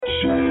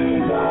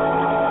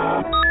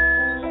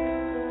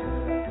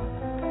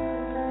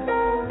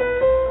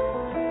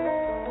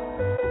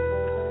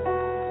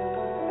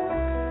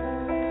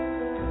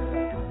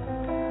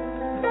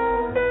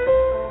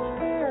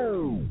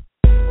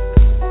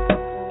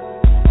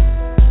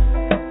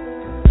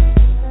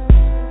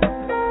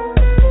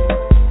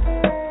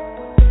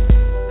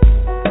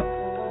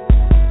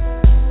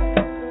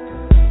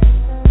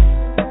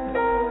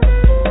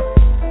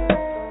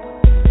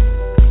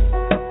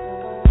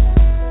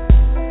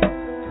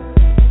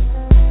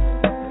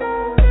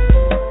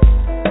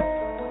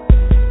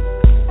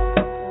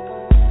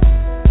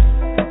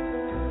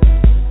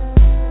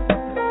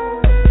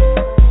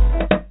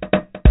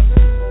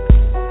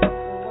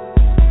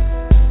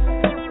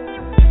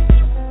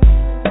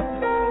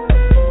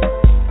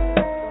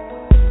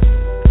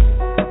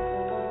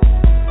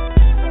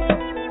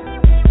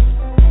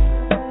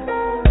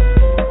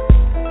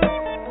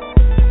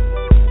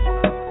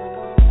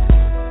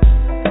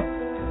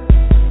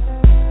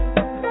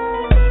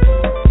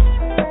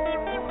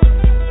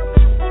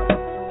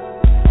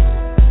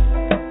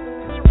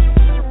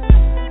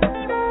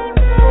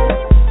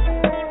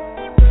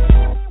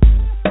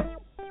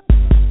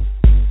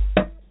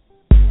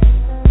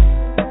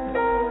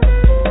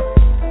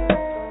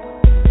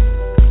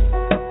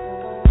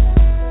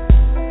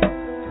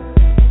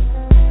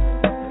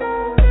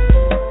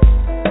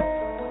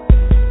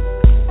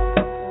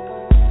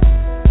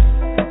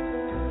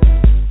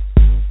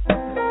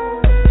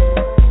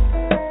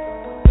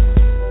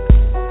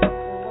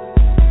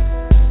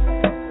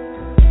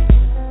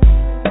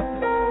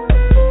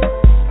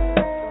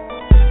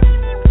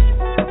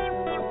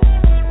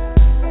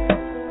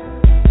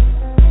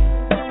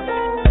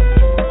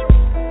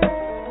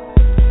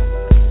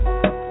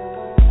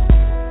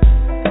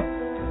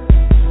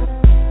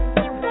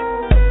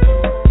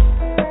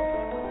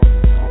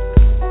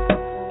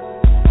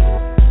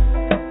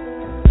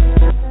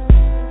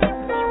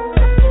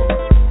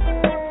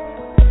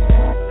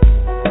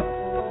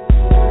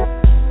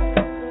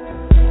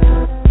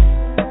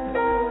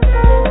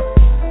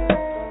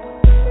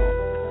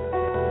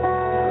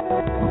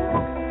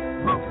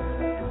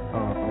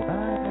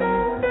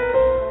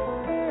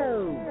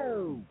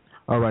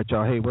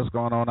y'all. Hey, what's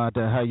going on out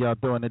there? How y'all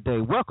doing today?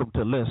 Welcome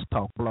to Let's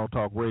Talk Blog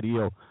Talk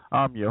Radio.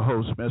 I'm your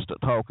host, Mr.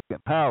 Talking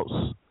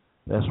House.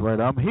 That's right,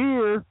 I'm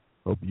here.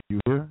 Hope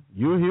you're here.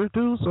 You're here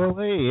too. So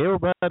hey,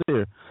 everybody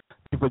here.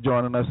 Thank you for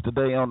joining us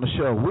today on the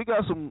show. We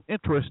got some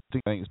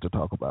interesting things to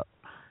talk about.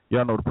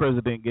 Y'all know the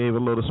president gave a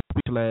little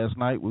speech last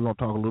night. We're gonna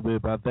talk a little bit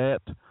about that.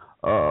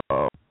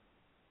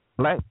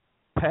 Black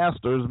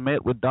pastors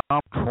met with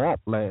Donald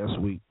Trump last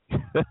week.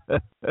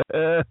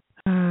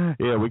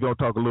 Yeah, we're going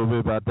to talk a little bit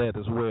about that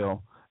as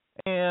well.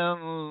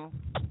 And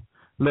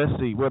let's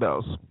see, what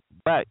else?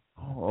 Why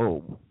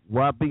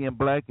being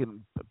black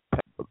and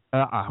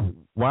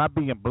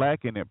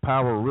in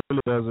power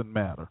really doesn't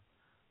matter.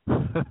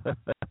 So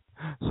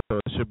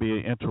it should be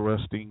an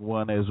interesting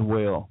one as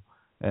well.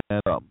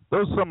 And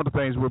those are some of the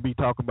things we'll be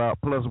talking about,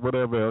 plus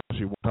whatever else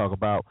you want to talk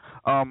about.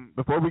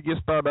 Before we get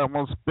started, I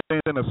want to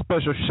spend a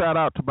special shout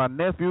out to my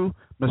nephew,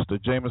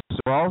 Mr. Jameson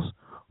Ross,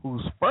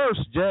 whose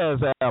first jazz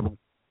album,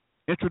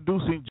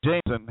 Introducing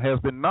Jameson, has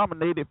been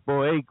nominated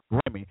for a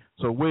Grammy.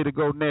 So way to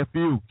go,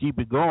 nephew. Keep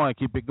it going.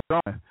 Keep it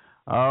going.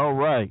 All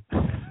right.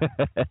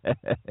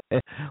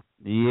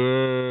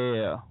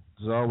 Yeah.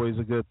 It's always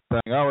a good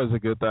thing. Always a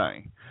good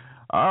thing.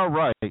 All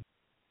right.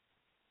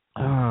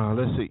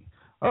 Let's see.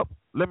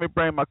 Let me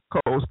bring my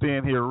co-host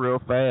in here real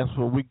fast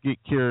before we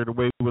get carried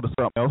away with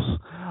something else.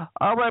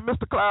 All right,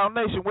 Mr. Cloud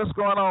Nation, what's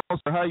going on,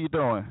 sir? How you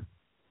doing?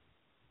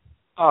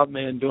 Oh,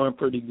 man, doing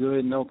pretty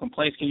good. No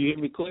complaints. Can you hear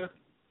me clear?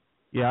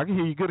 Yeah, I can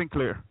hear you good and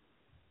clear.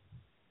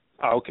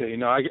 Oh, okay.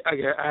 No, I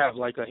have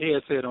like a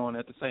headset on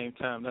at the same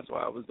time. That's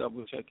why I was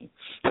double checking.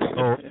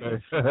 Oh,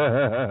 okay.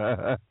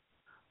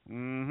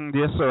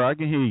 Yes, sir. I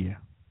can hear you.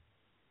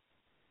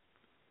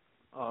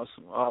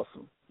 Awesome.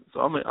 So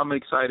I'm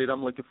excited.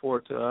 I'm looking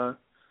forward to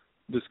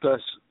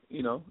discuss,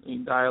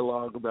 in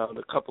dialogue about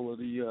a couple of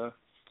the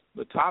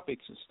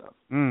topics and stuff.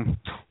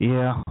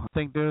 Yeah, I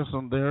think there's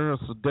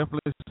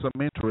definitely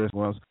some interesting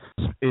ones,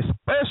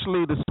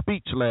 especially the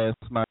speech last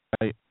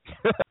night.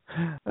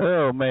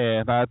 Oh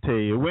man, I tell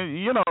you, when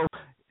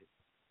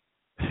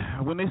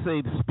they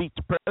say the speech,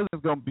 the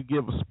president's going to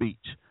give a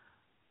speech.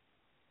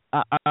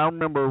 I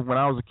remember when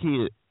I was a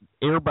kid,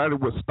 everybody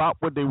would stop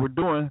what they were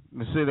doing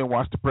and sit and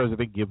watch the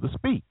president give the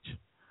speech.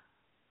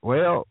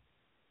 Well,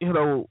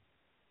 where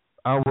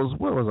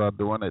was I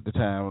doing at the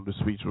time when the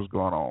speech was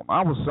going on?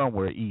 I was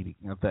somewhere eating,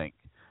 I think.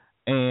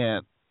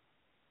 And,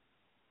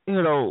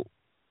 the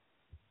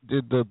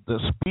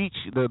speech,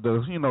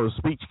 the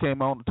speech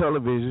came on the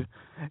television,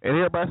 and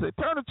everybody said,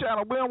 turn the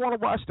channel, we don't want to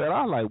watch that.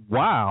 I was like,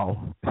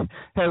 wow. Has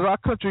our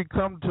country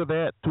come to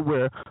that to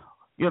where,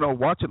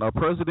 watching a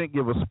president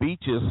give a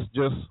speech is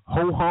just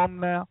ho-hum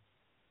now?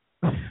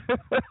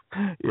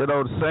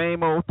 The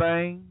same old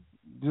thing,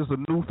 just a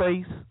new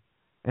face?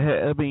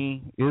 I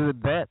mean, is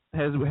it that?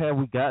 Have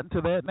we gotten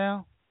to that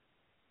now?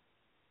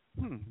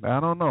 I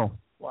don't know.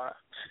 Why?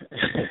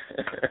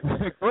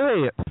 Go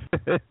ahead.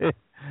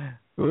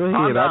 Go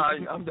ahead.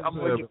 I'm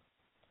looking.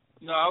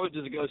 No, I was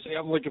just gonna say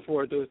I'm looking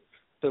forward to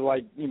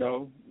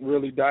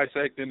really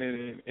dissecting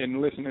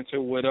and listening to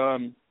what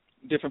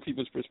different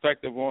people's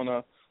perspective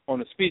on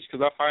the speech,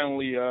 because I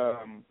finally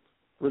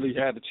really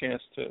had the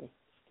chance to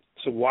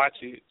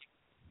watch it.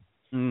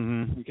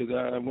 Mm-hmm. Because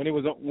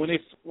when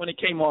it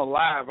came on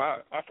live,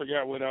 I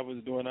forgot what I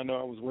was doing. I know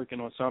I was working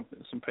on some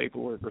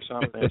paperwork or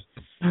something.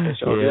 And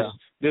so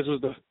this was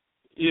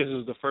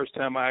the first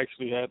time I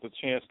actually had the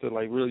chance to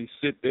really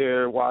sit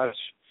there, watch,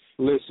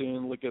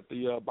 listen, look at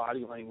the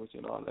body language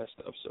and all that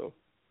stuff. So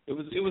it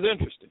was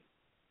interesting.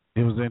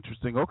 It was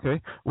interesting.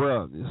 Okay.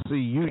 Well, see,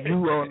 you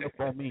rolling up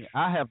on me.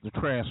 I have the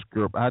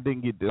transcript. I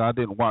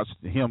didn't watch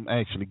him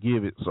actually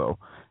give it, so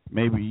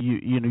maybe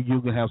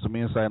you can have some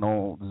insight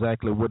on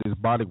exactly what his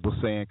body was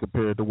saying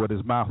compared to what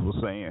his mouth was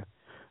saying.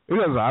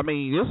 Because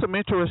there's some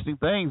interesting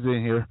things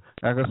in here.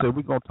 Like I said,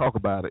 we're gonna talk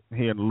about it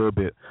here in a little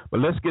bit.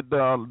 But let's get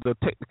the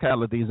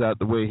technicalities out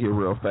the way here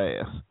real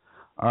fast.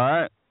 All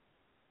right.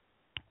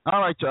 All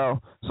right,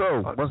 y'all.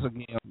 So, once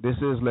again, this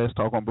is Let's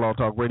Talk on Blog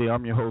Talk Radio.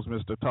 I'm your host,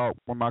 Mr. Talk,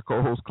 with my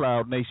co-host,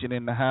 Cloud Nation,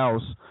 in the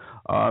house.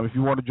 If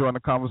you want to join the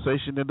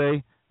conversation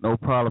today, no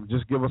problem.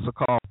 Just give us a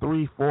call,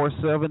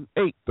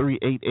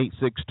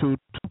 347-838-8622.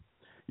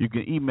 You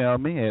can email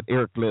me at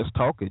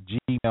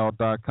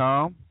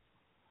ericletstalk@gmail.com.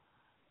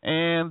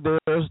 And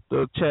there's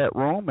the chat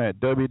room at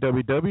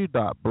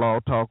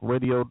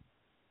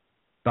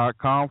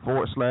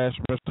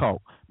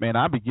www.blogtalkradio.com/Talk. Man,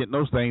 I be getting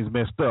those things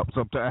messed up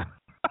sometimes.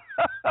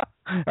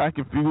 I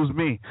confuse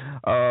me.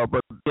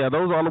 But, yeah,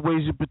 those are all the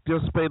ways you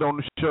participate on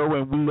the show,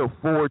 and we look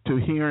forward to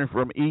hearing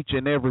from each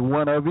and every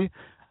one of you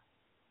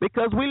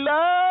because we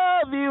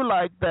love you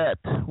like that.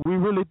 We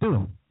really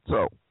do.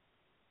 So,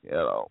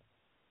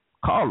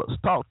 call us,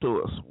 talk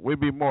to us. We'd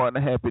be more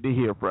than happy to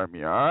hear from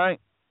you, all right?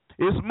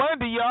 It's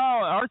Monday,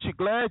 y'all. Aren't you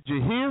glad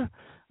you're here?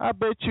 I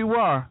bet you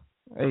are.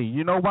 Hey,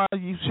 you know why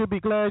you should be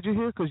glad you're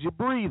here? Because you're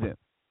breathing.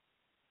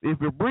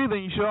 If you're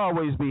breathing, you should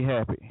always be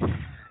happy.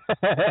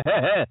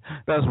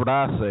 That's what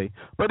I say.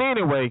 But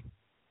anyway,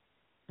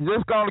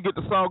 just going to get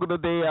the song of the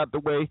day out the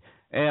way,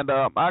 and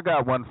I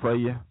got one for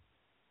you.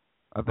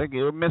 I think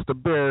it was Mr.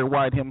 Barry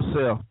White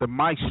himself, the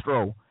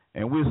maestro.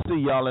 And we'll see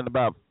y'all in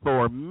about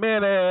 4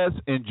 minutes.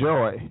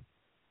 Enjoy.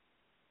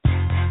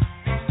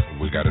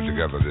 We got it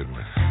together, didn't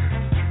we?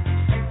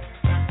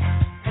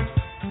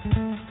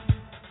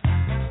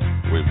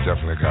 We've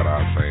definitely got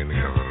our thing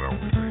together,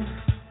 don't we, baby?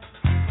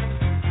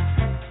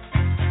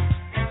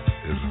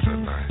 Isn't that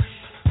nice?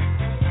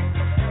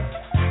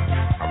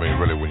 I mean,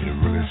 really, when you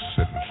really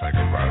sit and think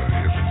about it,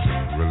 isn't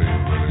it really,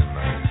 really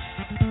nice?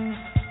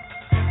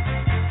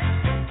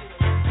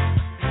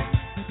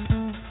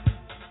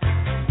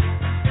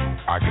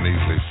 I can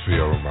easily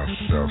feel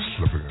myself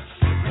slipping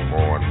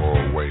more and more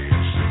away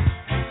into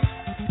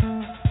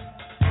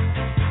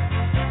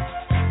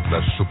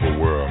that super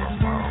world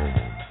of my own.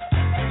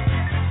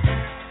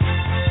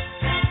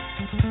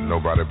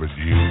 Nobody but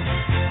you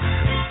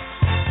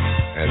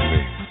and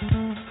me.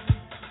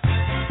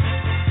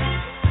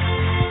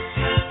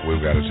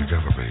 We've got it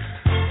together, baby.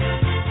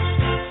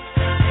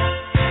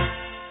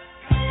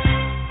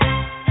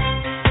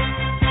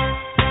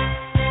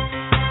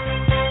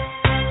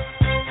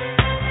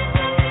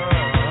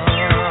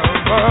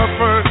 My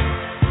first,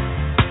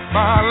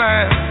 my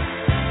last,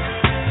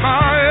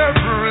 my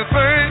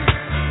everything,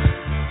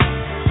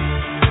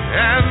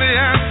 and the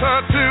answer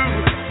to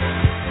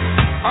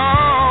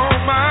all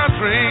my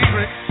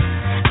dreams.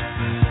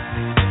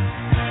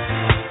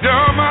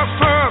 You're my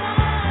sun,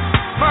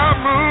 my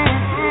moon,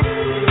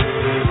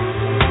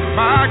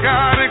 my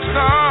guiding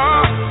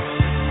star,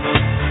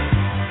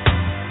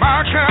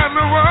 my kind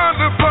of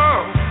wonderful.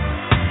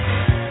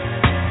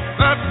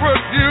 That's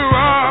what you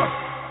are.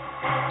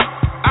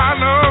 I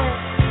know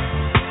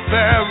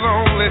there's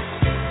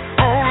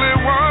only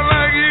one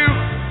like you.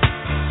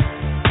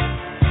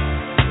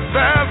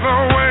 There's no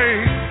way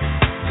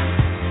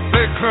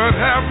they could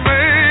have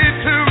made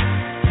two.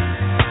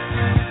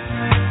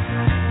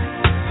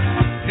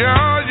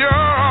 You're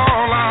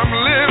all I'm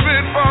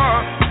living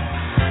for.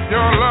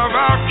 Your love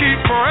I'll keep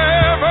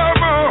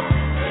forevermore.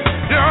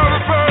 You're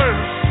the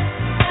first,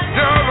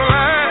 you're the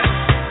last,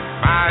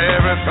 my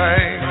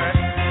everything.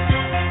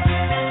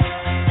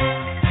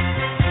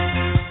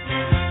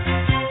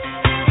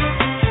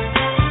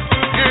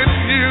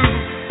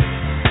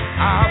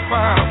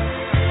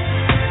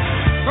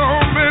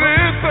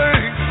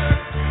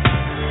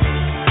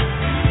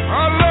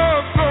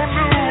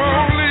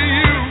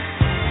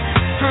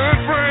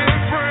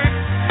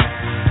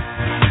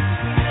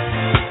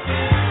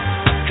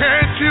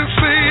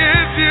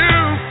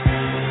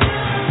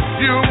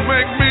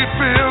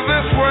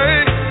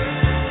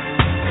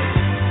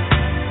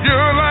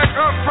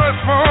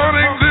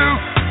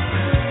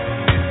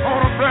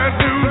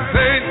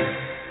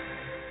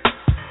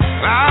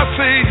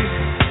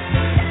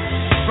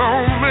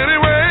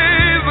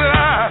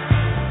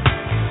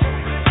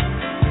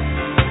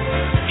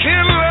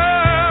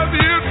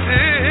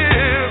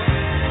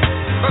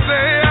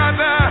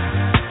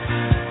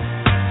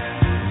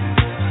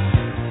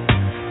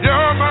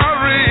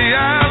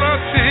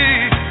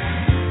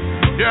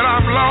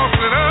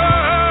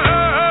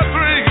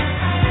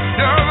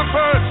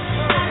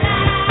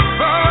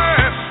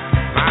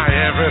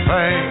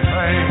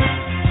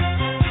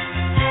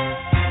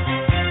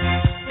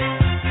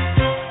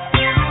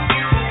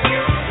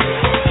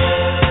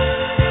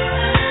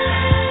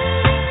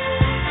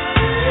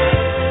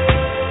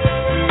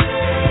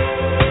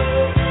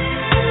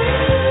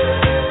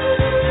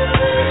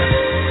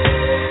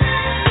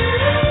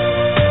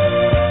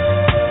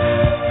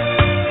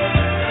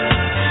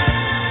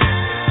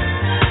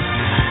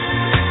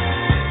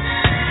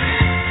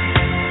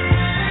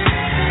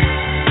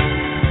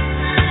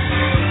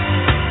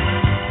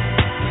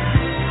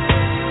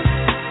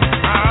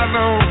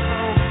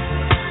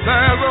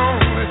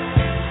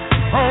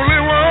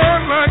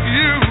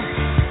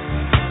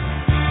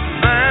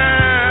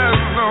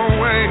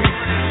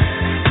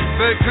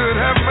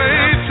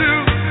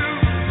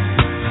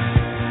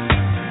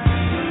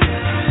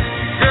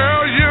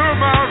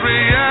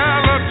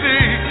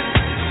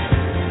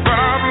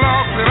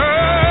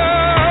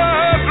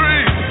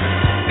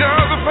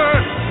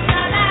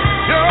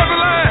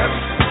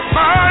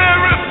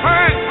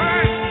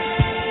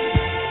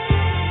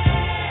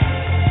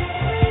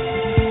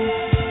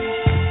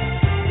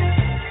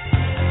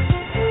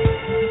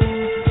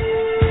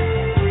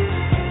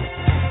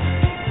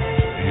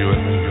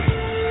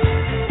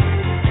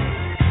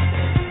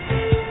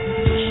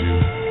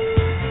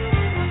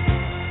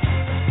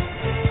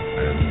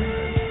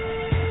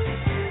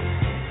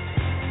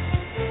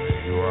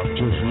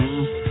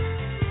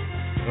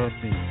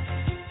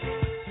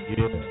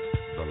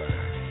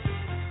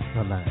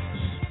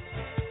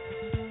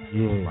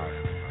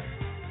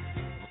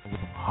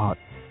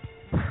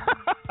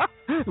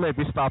 Let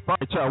me stop. All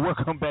right, y'all.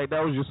 Welcome back.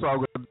 That was your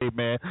song of the day,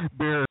 man.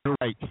 Barry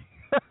White.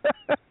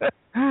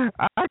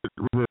 I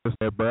could resist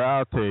that, but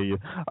I'll tell you.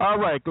 All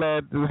right,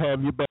 glad to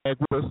have you back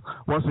with us.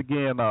 Once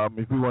again,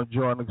 if you want to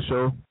join the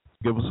show,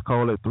 give us a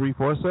call at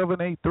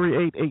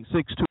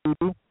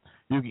 347-838-8622.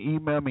 You can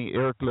email me,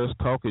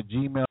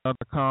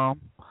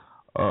 ericletstalk@gmail.com.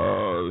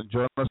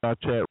 Join us in our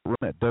chat room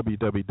at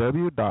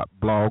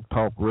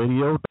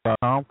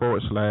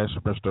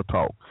www.blogtalkradio.com/Mr.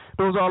 Talk.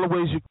 Those are all the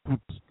ways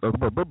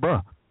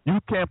you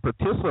can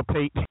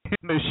participate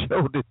in the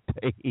show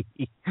today.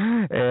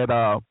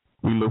 And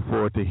we look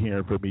forward to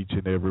hearing from each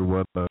and every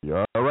one of you.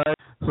 All right?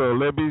 So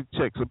let me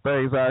check some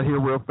things out here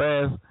real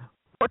fast.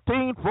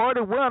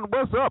 1441,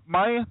 what's up,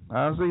 man?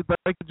 I see.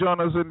 Thank you for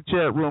joining us in the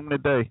chat room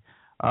today.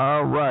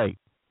 All right.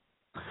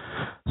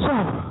 So,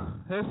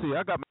 let's see.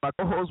 I got my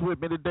co-host with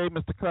me today,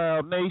 Mr.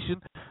 Cloud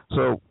Nation.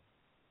 So,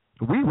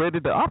 we ready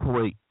to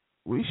operate.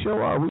 We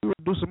sure are. We will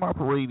do some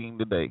operating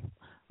today.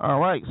 All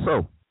right.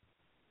 So,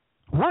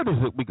 what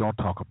is it we're going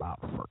to talk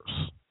about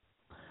first?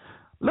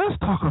 Let's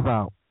talk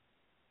about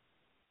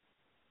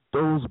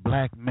those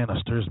black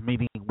ministers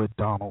meeting with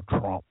Donald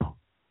Trump.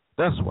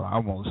 That's what I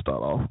want to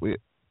start off with.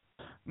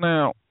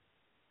 Now,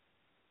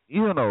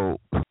 you know,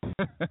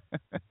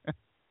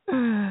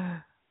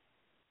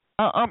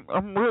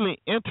 I'm really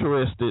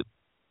interested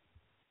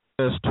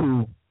as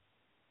to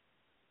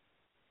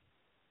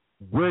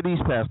where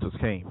these pastors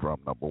came from,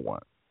 number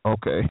one.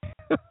 Okay.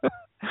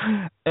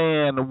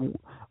 And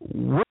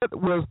what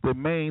was the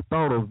main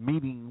thought of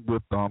meeting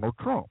with Donald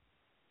Trump?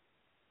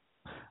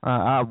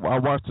 I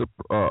watched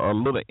a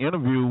little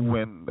interview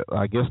when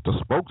I guess the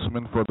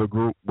spokesman for the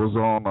group was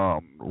on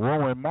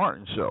Rowan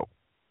Martin's show.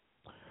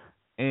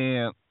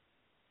 And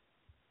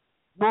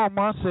Rowan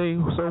Martin say,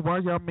 so why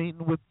y'all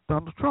meeting with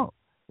Donald Trump?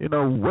 You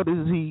know, what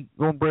is he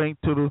going to bring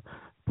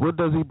what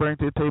does he bring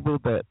to the table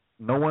that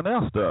no one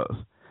else does?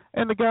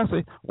 And the guy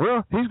say,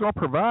 well, he's going to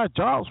provide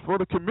jobs for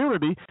the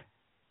community.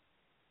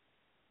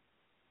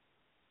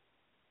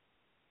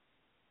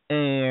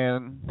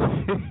 And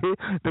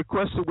the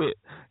question went,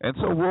 and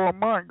so Roy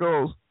Martin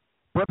goes,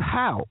 but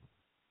how?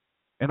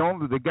 And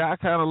only the guy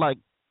kind of like,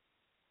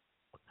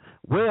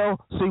 well,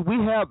 see, we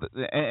have,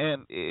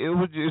 and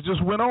it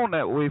just went on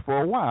that way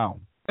for a while.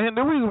 And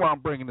the reason why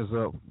I'm bringing this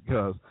up,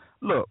 because,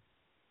 look,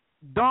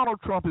 Donald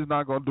Trump is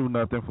not going to do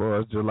nothing for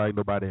us just like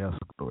nobody else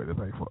can do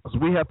anything for us.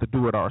 We have to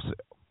do it ourselves,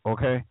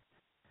 okay?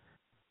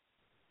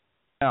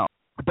 Now,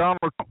 Donald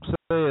Trump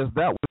says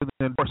that was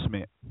an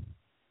endorsement.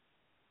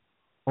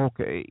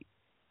 Okay.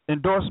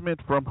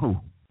 Endorsement from who?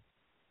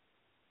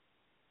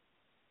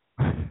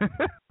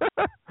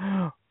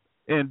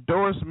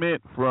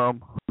 Endorsement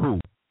from who?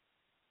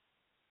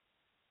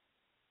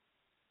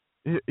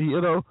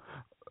 You know,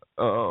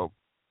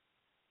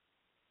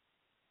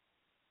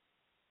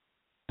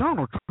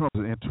 Donald Trump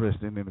is an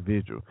interesting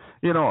individual.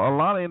 You know, a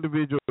lot of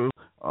individuals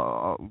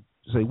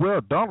say,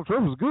 well, Donald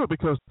Trump is good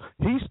because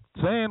he's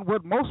saying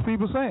what most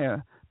people are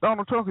saying.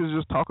 Donald Trump is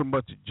just talking a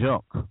bunch of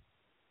junk,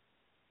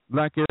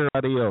 like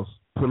everybody else.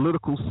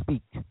 Political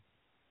speak.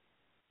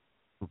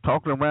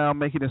 Talking around,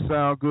 making it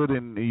sound good,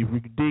 and if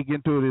you dig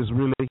into it, it's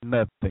really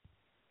nothing.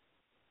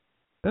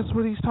 That's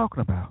what he's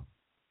talking about.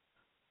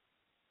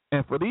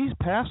 And for these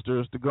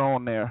pastors to go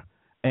on there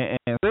and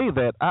say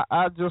that,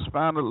 I just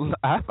found it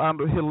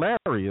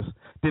hilarious.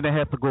 Then they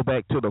have to go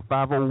back to the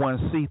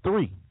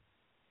 501c3.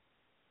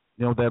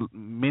 You know, that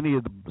many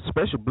of the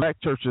special black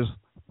churches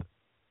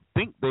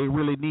think they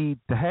really need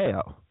to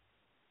have.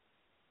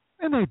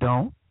 And they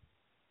don't.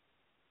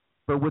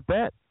 But with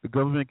that, the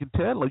government can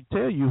tell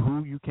you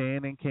who you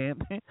can and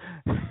can't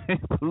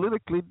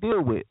politically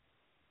deal with.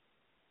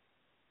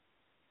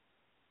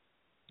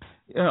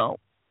 You know,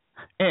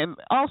 and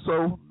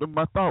also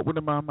my thought went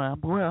in my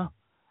mind, well,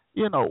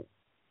 you know,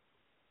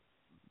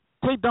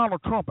 take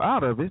Donald Trump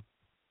out of it.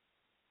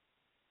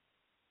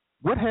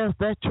 What has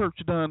that church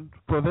done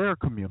for their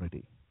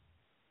community?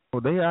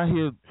 Well, they are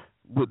here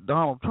with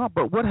Donald Trump,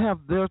 but what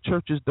have their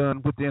churches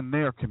done within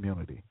their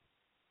community?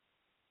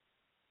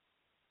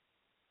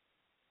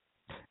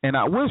 And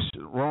I wish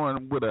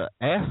Rowan would have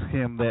asked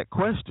him that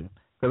question,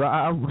 because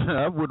I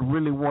would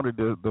really wanted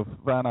to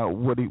find out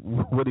what he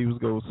was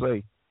going to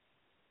say.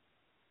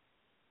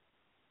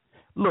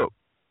 Look,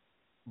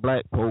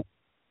 black folk,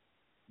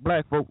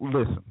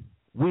 listen.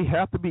 We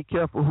have to be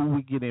careful who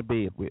we get in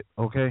bed with.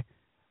 Okay,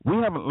 we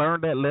haven't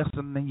learned that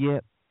lesson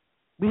yet.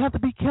 We have to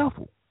be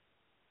careful.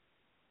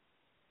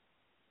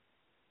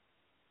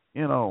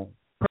 You know,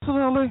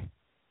 personally,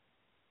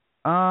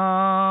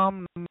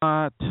 I'm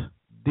not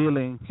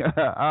dealing.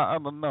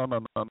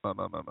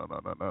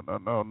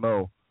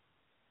 No.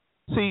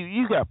 See,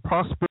 you got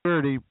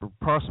prosperity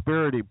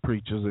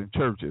preachers in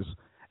churches,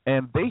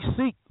 and they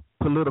seek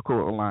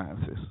political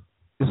alliances.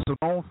 It's a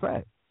known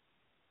fact.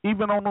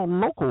 Even on a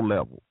local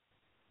level,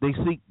 they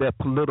seek that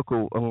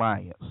political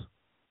alliance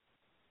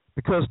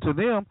because to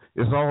them,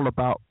 it's all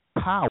about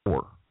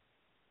power.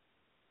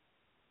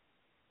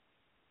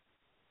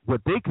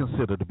 What they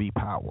consider to be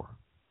power.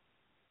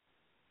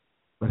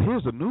 But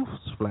here's a news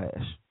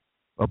flash.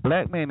 A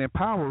black man in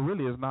power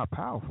really is not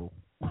powerful.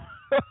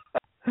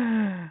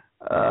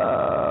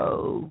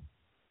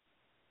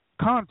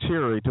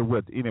 Contrary to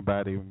what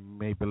anybody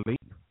may believe,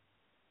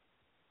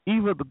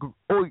 even the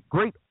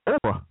great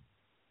Oprah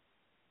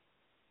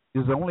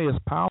is only as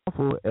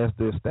powerful as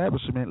the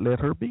establishment let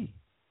her be,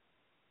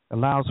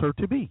 allows her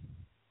to be.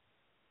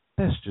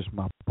 That's just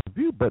my point of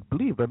view, but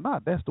believe it or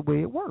not, that's the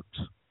way it works.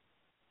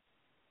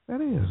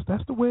 That is.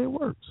 That's the way it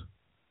works.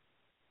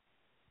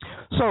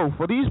 So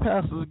for these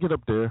pastors to get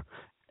up there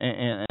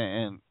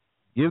and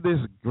give this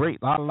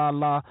great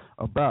la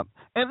about,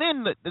 and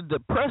then the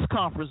press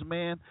conference,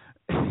 man,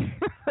 and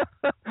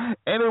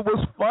it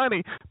was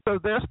funny because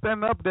they're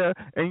standing up there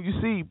and you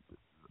see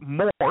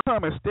more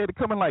coming, instead of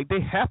coming like they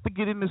have to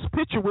get in this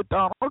picture with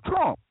Donald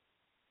Trump.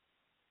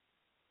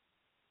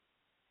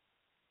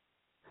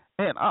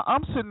 And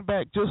I'm sitting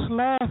back just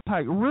laughing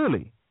like,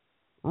 really,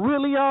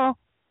 y'all?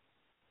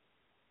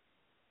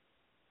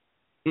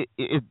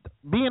 It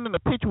being in the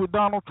picture with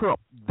Donald Trump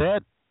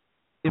that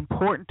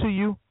important to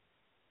you?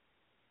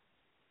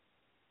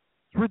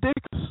 It's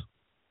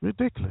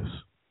ridiculous.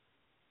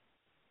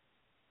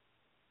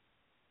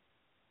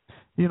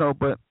 You know,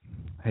 but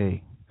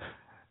hey,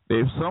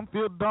 if some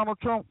feel Donald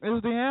Trump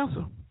is the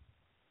answer,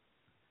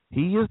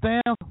 he is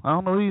the answer. I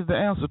don't know if he's the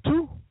answer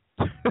too,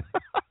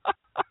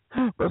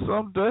 but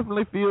some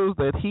definitely feels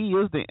that he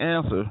is the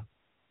answer.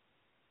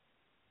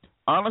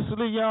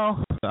 Honestly,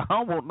 y'all, I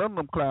don't want none of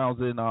them clowns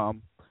in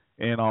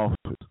office.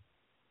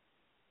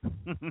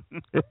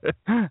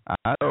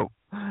 I don't.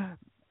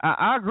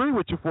 I agree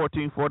with you,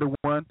 1441.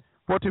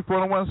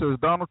 1441 says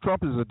Donald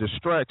Trump is a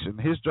distraction.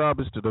 His job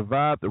is to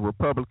divide the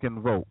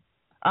Republican vote.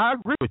 I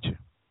agree with you.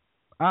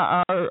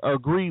 I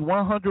agree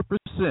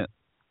 100%.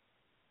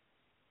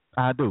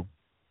 I do.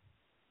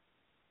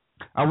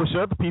 I wish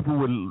other people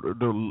would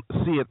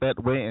see it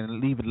that way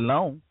and leave it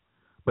alone.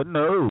 But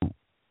no,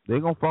 they're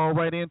going to fall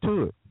right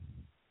into it.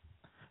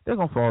 They're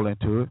going to fall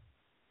into it.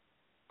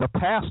 The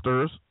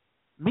pastors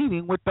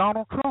meeting with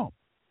Donald Trump.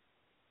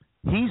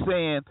 He's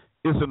saying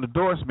it's an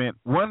endorsement.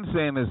 One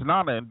saying it's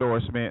not an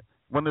endorsement.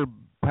 One of the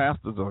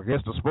pastors, or I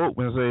guess the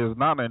spokesman, says it's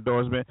not an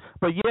endorsement.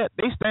 But yet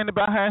they standing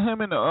behind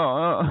him in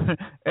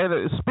at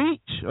a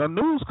speech, a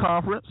news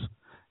conference.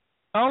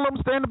 All of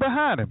them standing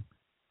behind him.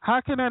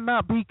 How can that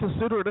not be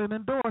considered an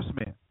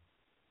endorsement?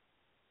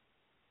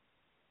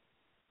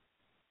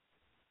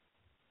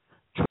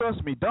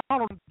 Trust me,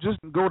 Donald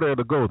just didn't go there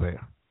to go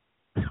there.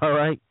 All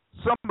right?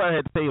 Somebody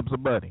had to pay him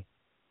some money.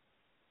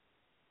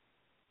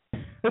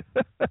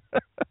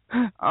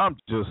 I'm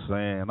just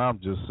saying.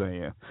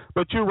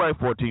 But you're right,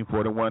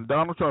 1441.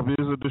 Donald Trump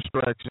is a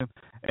distraction,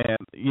 and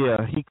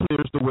yeah, he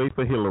clears the way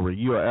for Hillary.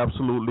 You are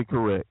absolutely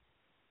correct.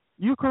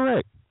 You're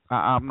correct.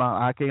 I'm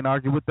not. I can't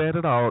argue with that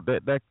at all.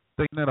 That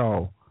thing at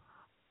all.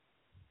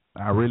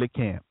 I really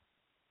can't.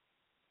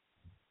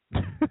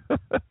 You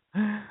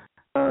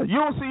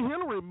don't see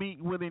Hillary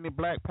meeting with any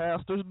black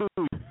pastors, do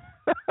you?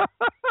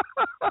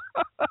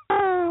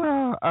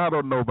 I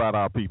don't know about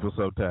our people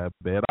sometimes,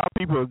 man. Our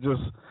people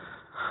just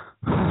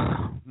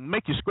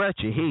make you scratch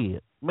your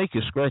head.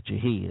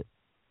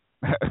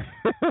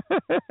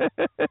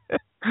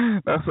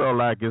 That's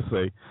all I can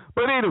say.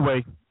 But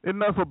anyway,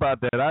 enough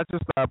about that. I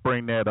just thought I'd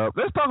bring that up.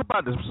 Let's talk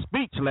about the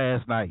speech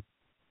last night.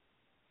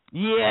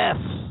 Yes.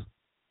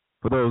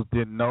 For those who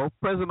didn't know,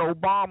 President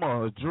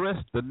Obama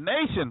addressed the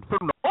nation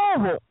from the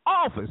Oval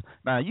Office.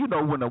 Now, you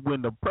know when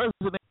the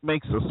president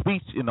makes a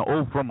speech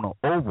from the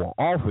Oval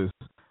Office,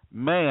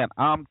 man,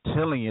 I'm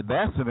telling you,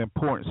 that's an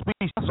important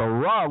speech. That's a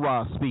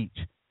rah-rah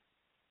speech.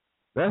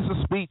 That's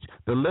a speech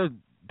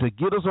to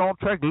get us on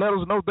track, let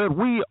us know that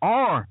we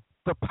are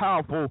the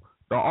powerful,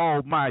 the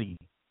almighty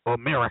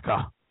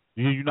America,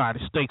 the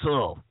United States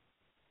of.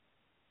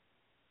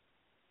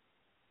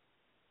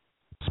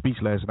 Speech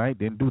last night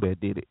didn't do that,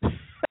 did it?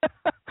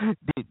 Did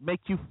it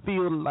make you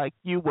feel like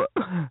you were?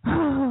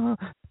 Did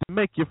it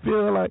make you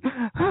feel like?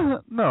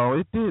 No,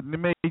 it didn't. It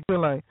made you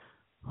feel like,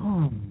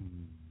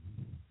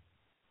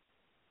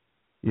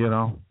 you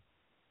know.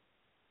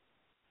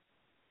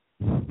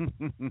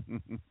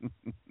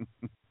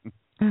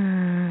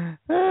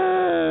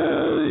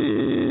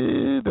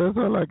 That's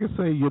all I can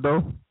say, you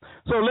know.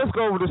 So let's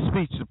go over the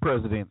speech that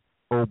President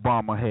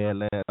Obama had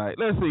last night.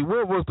 Let's see,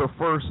 what was the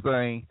first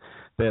thing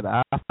that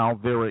I found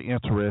very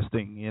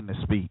interesting in the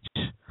speech?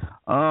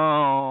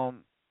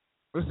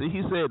 Let's see,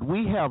 he said,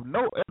 we have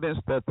no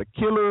evidence that the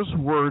killers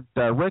were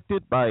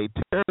directed by a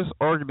terrorist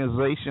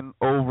organization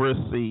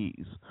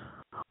overseas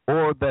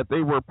or that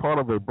they were part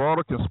of a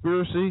broader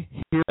conspiracy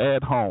here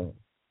at home.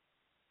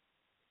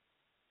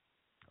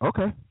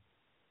 Okay.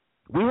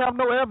 We have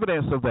no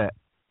evidence of that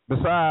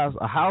besides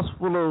a house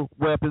full of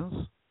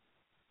weapons,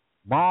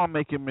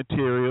 bomb-making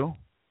material,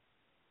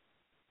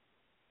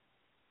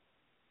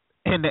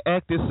 and the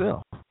act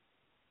itself.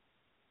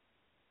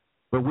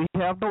 But we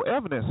have no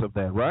evidence of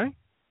that, right?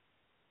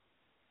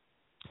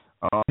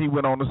 He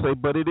went on to say,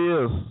 but it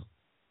is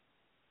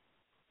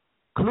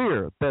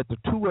clear that the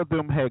two of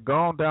them had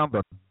gone down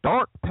the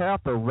dark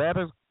path of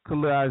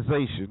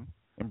radicalization,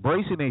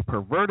 embracing a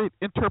perverted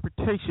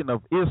interpretation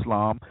of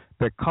Islam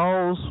that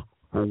calls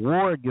for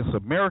war against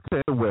America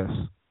and the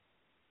West.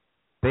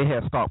 They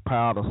had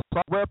stockpiled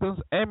assault weapons,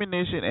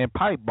 ammunition, and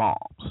pipe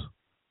bombs.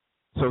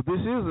 So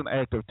this is an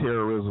act of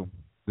terrorism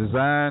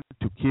designed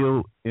to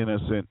kill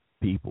innocent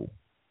people.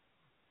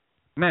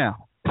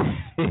 Now,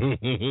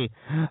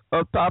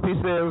 up top he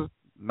says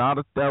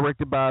not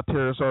directed by a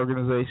terrorist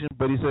organization,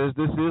 but he says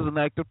this is an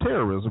act of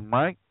terrorism,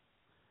 right?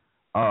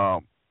 A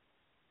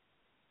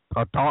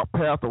dark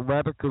path of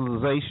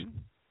radicalization,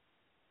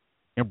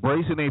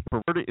 embracing a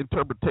perverted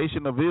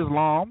interpretation of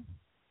Islam.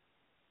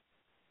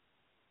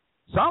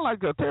 Sound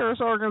like a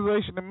terrorist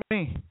organization to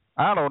me.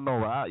 I don't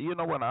know. You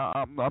know what?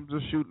 I'm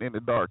just shooting in the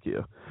dark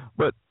here.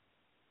 But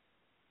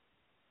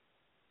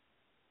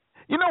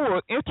you know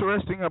what's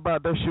interesting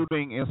about that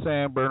shooting in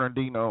San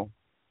Bernardino?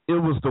 It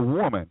was the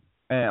woman.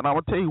 And I'm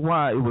going to tell you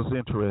why it was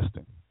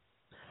interesting.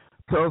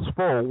 Because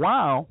for a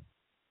while,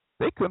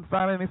 they couldn't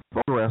find any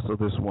photographs of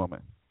this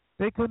woman.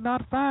 They could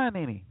not find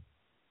any.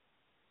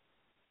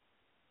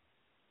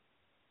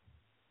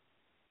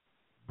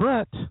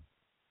 But,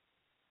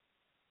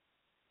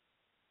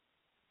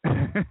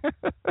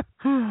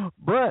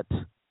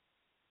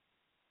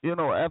 you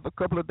know, after a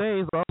couple of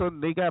days, all of a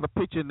sudden they got a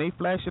picture and they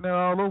flashing it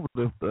all over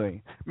this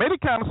thing. Made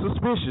it kind of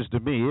suspicious to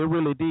me. It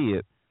really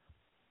did.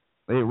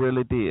 It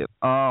really did.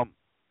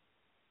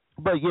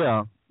 But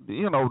yeah,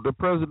 you know, the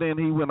president,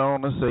 he went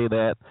on to say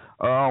that.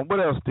 What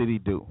else did he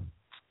do?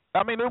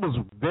 I mean, it was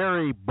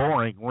very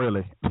boring,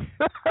 really.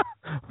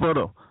 For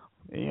the,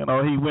 you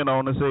know, he went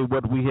on to say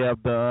what we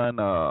have done,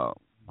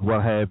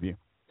 what have you.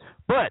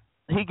 But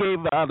he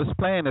gave out his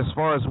plan as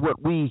far as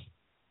what we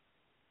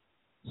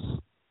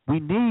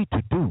need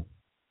to do.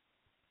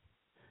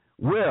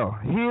 Well,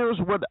 here's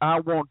what I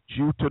want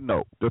you to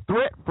know. The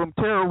threat from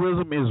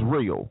terrorism is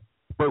real,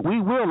 but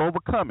we will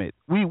overcome it.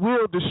 We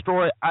will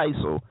destroy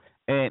ISIL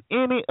and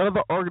any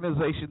other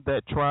organization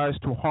that tries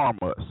to harm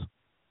us.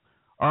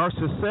 Our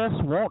success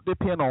won't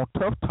depend on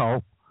tough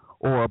talk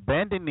or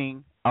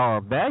abandoning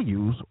our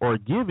values or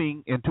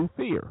giving into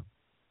fear.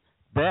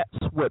 That's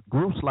what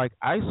groups like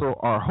ISIL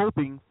are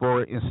hoping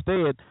for.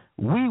 Instead,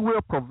 we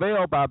will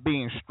prevail by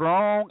being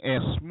strong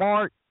and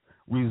smart,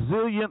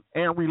 resilient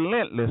and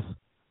relentless,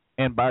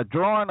 and by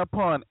drawing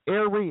upon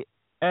every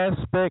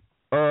aspect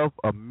of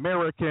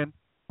American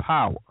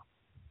power.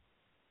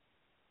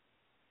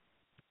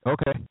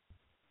 Okay.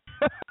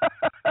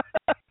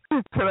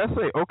 Can I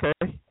say, okay?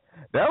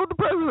 That was the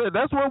president.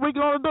 That's what we're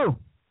going to do.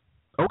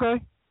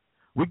 Okay?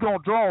 We're going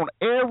to draw on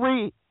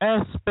every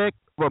aspect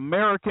of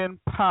American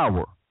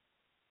power,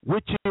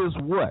 which is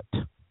what?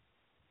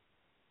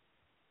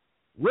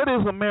 What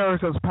is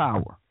America's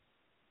power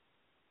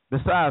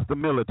besides the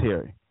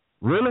military?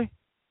 Really?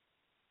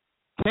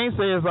 Can't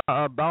say it's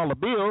a dollar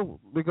bill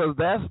because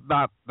that's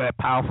not that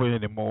powerful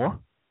anymore.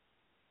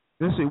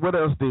 Let's see, what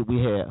else did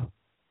we have?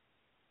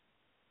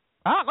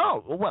 I don't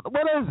know. What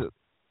is it?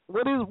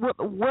 What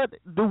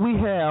do we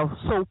have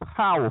so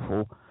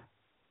powerful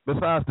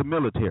besides the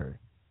military?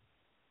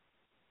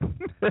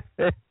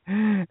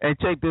 And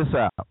check this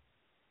out.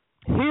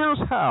 Here's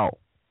how.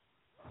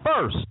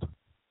 First,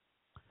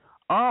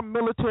 our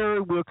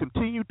military will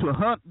continue to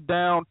hunt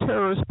down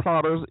terrorist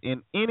plotters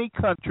in any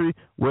country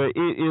where it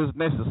is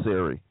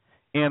necessary.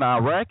 In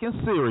Iraq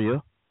and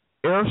Syria,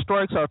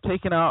 airstrikes are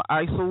taking out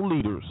ISIL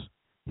leaders,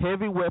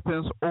 heavy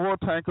weapons, oil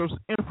tankers,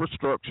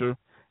 infrastructure,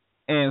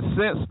 and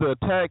since the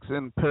attacks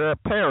in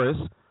Paris,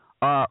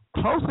 our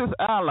closest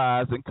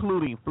allies,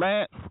 including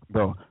France,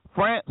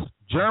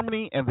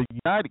 Germany, and the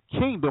United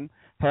Kingdom,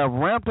 have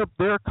ramped up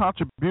their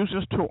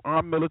contributions to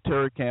our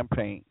military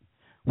campaign,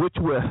 which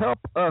will help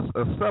us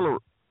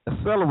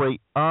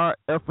accelerate our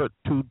effort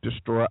to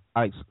destroy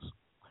ISIL.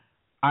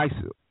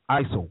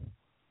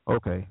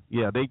 Okay,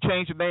 yeah, they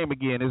changed the name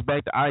again. It's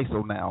back to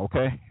ISIL now,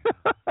 okay?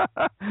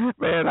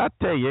 Man, I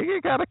tell you,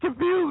 it kind of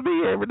confused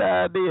me every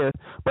now and then.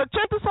 But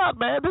check this out,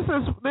 man. This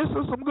is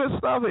some good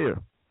stuff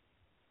here.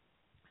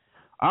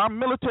 Our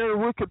military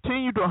will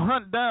continue to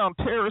hunt down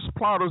terrorist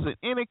plotters in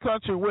any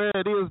country where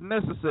it is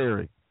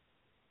necessary.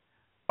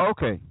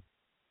 Okay.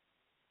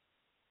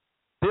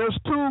 There's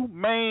two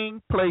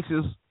main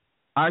places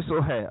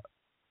ISIL have.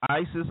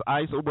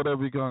 ISIL,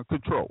 whatever you're going to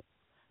control.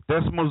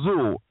 That's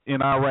Mosul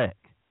in Iraq.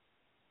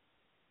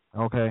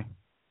 Okay.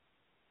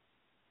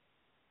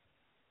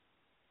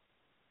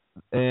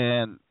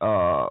 And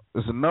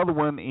there's another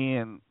one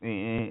in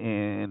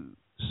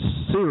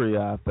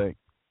Syria, I think.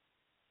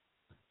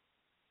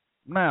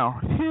 Now,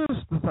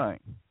 here's the thing.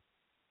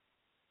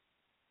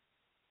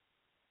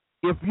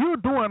 If you're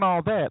doing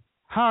all that,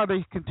 how are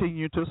they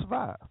continue to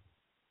survive?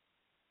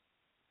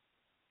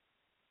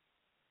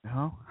 You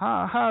know,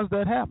 how is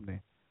that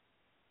happening?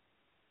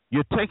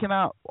 You're taking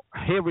out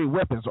heavy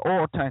weapons,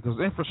 oil tankers,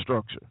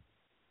 infrastructure.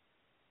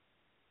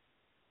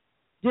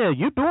 Yeah,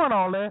 you're doing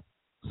all that,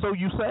 so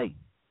you say.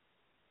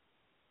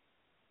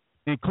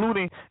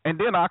 Including, and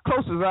then our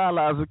closest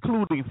allies,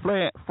 including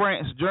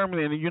France,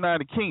 Germany, and the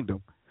United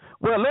Kingdom.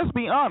 Well, let's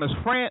be honest.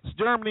 France,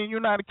 Germany, and the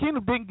United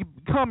Kingdom didn't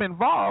become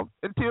involved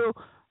until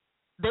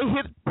they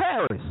hit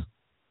Paris.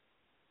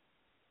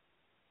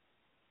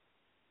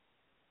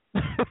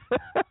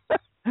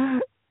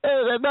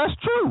 And that's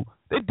true.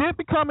 They did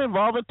become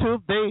involved until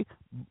they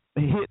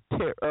hit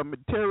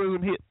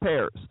terrorism hit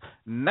Paris.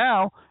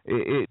 Now,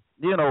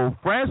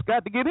 France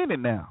got to get in it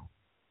now.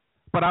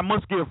 But I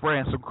must give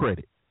France some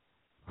credit.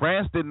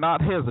 France did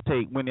not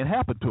hesitate when it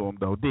happened to them,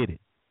 though, did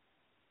it?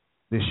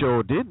 They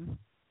sure didn't.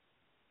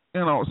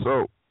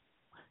 So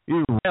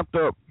you ramped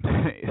up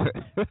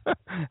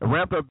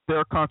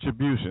their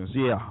contributions.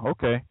 Yeah,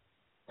 okay.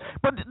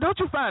 But don't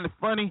you find it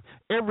funny?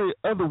 Every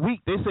other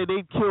week they say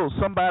they killed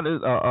somebody,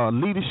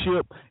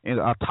 leadership and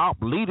a top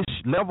leader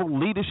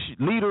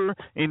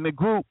in the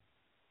group.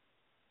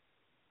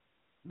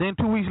 Then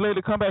 2 weeks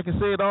later, come back and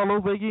say it all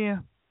over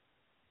again.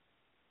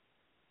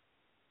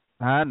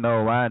 I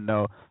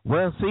know.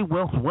 Well, see,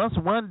 once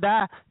one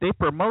die, they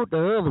promote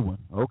the other one.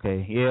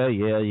 Okay, yeah.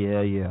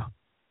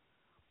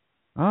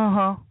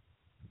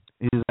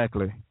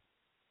 Exactly.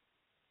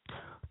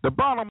 The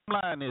bottom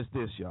line is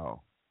this,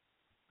 y'all.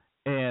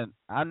 And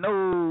I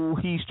know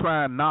he's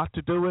trying not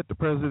to do it. The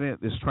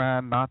president is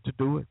trying not to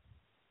do it.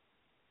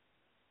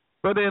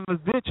 But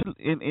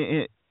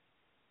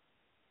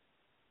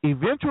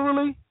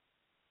eventually,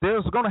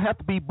 there's going to have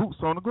to be boots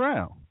on the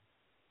ground.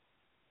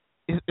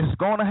 It's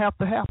going to have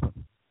to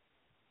happen.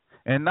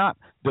 And not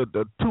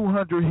the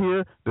 200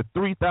 here, the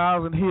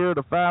 3,000 here,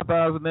 the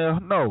 5,000 there.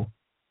 No.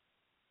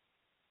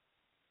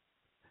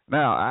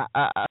 Now,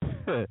 I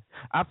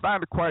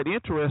find it quite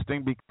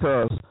interesting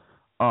because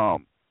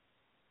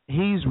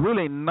he's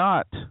really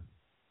not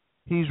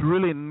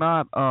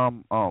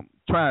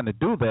trying to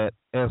do that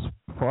as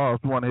far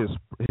as one of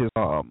his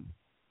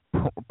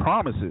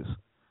promises.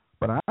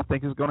 But I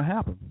think it's going to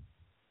happen.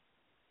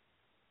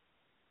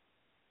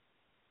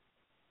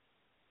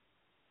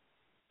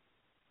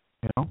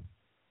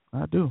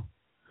 I do.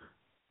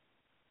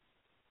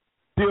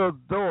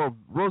 Theodore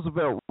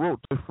Roosevelt wrote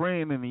to a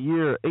friend in the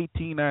year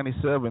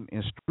 1897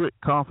 in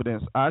strict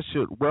confidence, I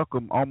should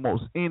welcome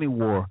almost any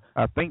war.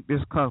 I think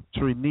this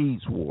country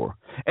needs war.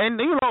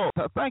 And,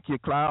 thank you,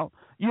 Cloud.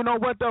 You know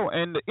what, though?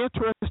 And the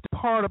interesting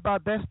part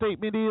about that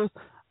statement is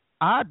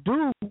I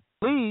do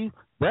believe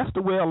that's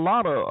the way a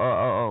lot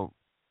of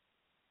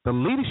the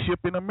leadership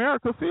in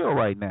America feel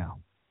right now.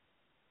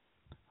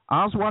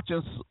 I was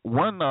watching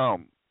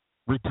one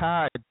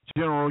retired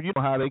general, you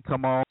know how they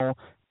come on.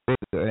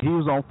 He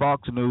was on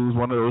Fox News,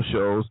 one of those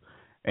shows,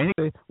 and he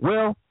said,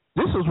 well,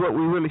 this is what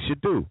we really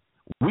should do.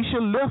 We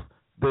should lift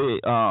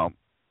the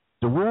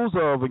rules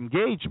of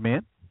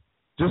engagement,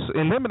 just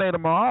eliminate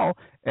them all,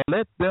 and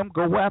let them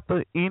go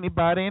after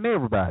anybody and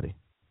everybody.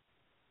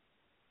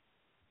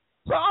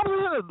 So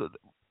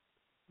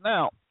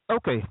now,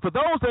 okay, for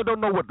those that don't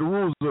know what the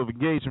rules of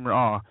engagement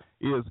are,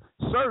 is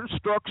certain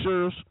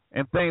structures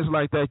and things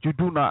like that you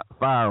do not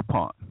fire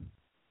upon.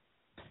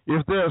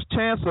 If there's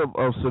chance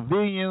of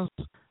civilians,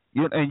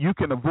 and you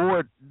can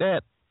avoid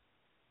that,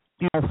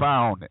 you don't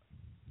fire on it,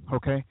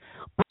 okay?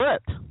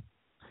 But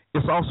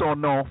it's also a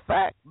known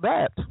fact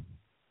that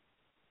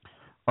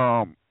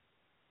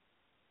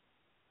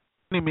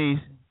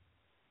enemy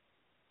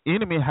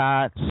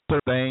hides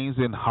certain things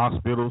in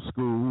hospitals,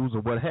 schools,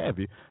 or what have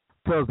you,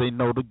 because they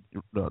know the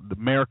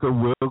America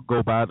will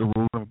go by the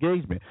rules of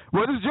engagement.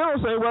 What does General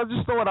say? Well,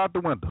 just throw it out the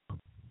window.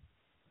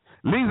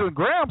 Lisa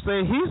Graham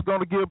say he's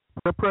going to give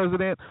the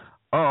president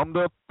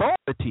the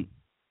authority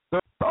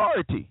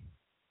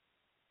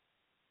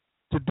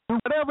to do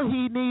whatever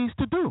he needs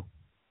to do.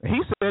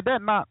 He said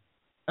that not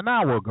an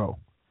hour ago.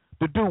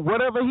 To do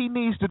whatever he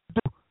needs to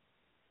do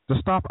to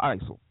stop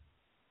ISIL.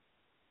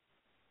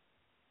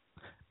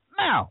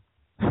 Now,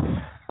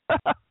 here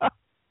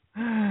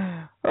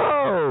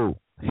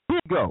you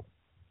go.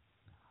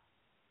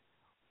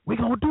 We're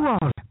going to do all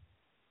that.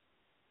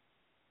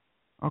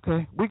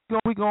 Okay? We're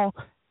going to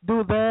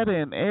do that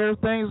and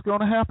everything's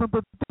going to happen,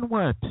 but then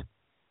what?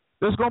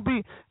 There's going to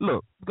be,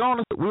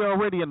 we're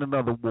already in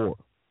another war.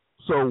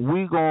 So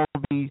we're going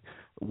to be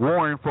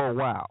warring for a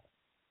while.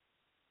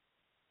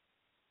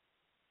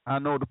 I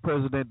know the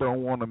president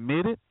don't want to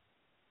admit it,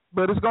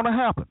 but it's going to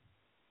happen.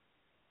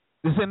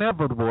 It's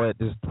inevitable at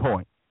this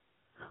point.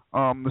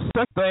 The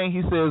second thing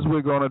he says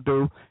we're going to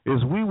do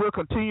is we will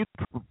continue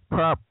to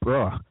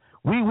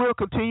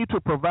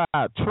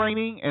provide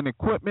training and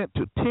equipment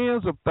to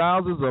tens of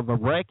thousands of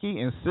Iraqi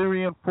and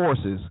Syrian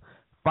forces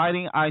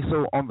fighting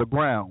ISIL on the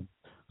ground,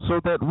 so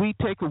that we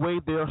take away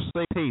their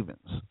safe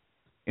havens.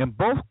 In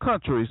both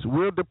countries,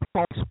 we'll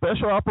deploy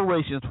special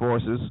operations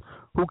forces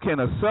who can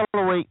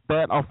accelerate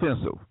that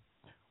offensive.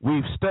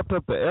 We've stepped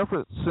up the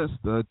effort since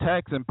the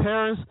attacks in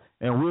Paris,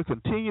 and we'll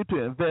continue to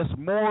invest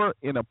more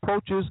in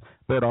approaches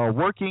that are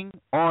working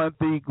on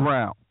the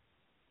ground.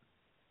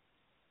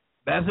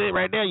 That's it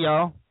right there,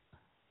 y'all.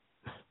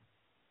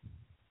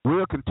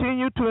 We'll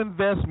continue to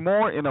invest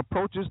more in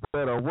approaches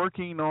that are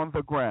working on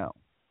the ground.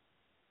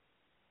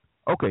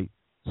 Okay.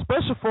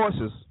 Special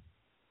forces,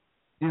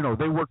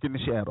 they work in the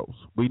shadows.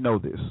 We know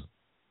this.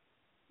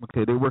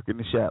 Okay, they work in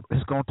the shadows.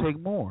 It's going to take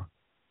more.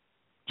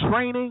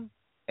 Training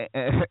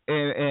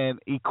and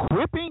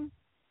equipping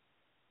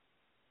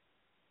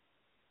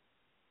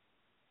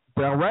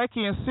the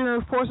Iraqi and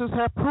Syrian forces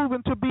have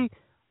proven to be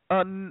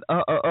a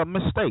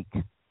mistake.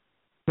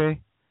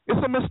 Okay?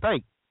 It's a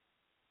mistake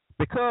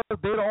because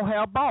they don't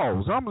have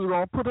balls. I'm going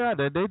to put it out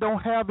there. They don't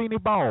have any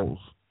balls.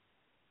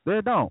 They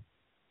don't.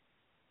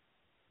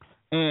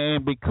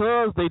 And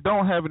because they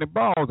don't have any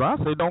balls, I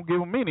say don't give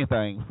them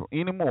anything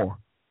anymore.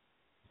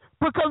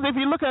 Because if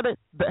you look at it,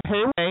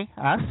 hey,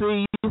 I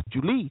see you,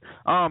 Julie.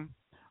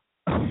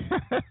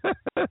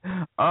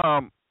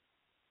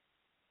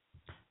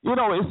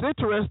 It's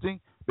interesting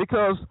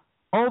because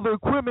all the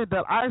equipment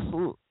that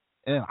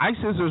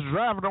ISIS is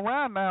driving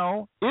around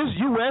now is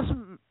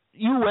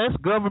U.S.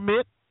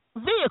 government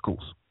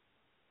vehicles,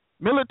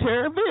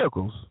 military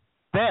vehicles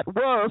that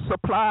was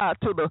supplied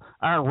to the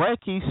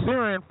Iraqi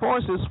Syrian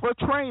forces for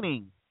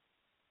training.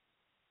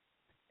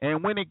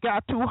 And when it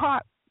got too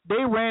hot,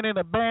 they ran and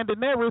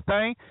abandoned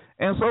everything,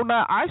 and so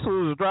now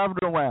ISIL is driving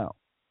around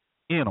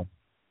in them.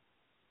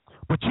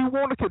 But you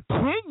want to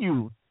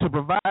continue to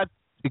provide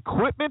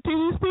equipment to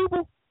these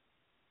people?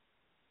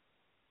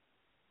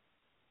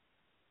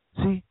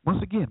 See,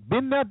 once again,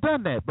 been there,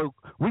 done that, but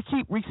we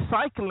keep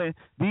recycling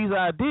these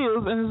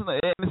ideas, and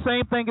the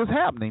same thing is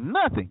happening.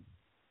 Nothing.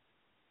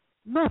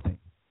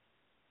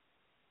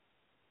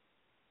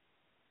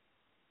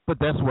 But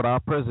that's what our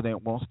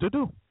president wants to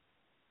do.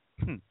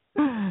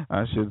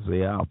 I shouldn't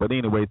say out, but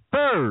anyway.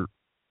 Third,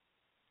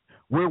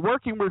 we're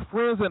working with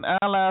friends and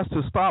allies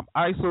to stop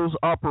ISIL's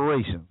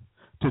operations,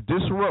 to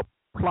disrupt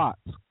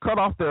plots, cut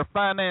off their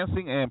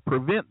financing, and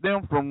prevent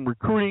them from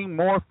recruiting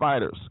more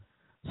fighters.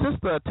 Since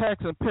the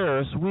attacks in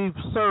Paris, we've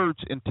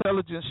surged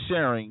intelligence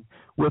sharing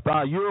with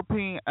our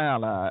European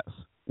allies.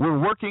 We're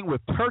working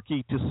with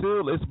Turkey to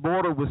seal its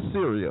border with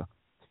Syria,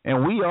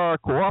 and we are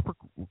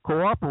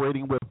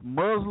cooperating with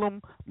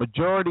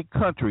Muslim-majority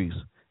countries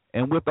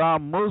and with our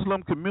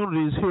Muslim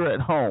communities here at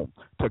home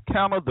to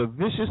counter the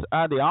vicious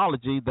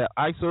ideology that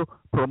ISIL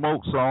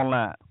promotes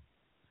online.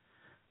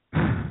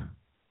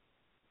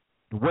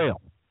 Well,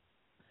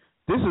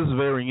 this is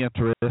very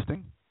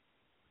interesting.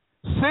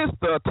 Since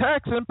the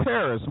attacks in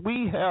Paris,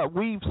 we've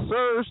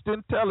surged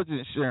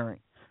intelligence sharing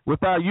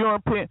with our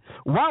European.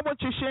 Why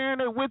weren't you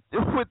sharing it with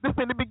them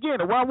in the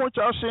beginning? Why weren't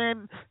y'all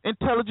sharing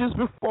intelligence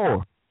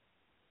before?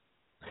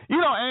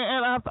 And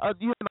I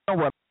you know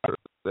what?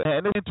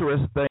 And an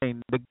interesting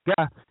thing, the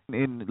guy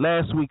in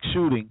last week's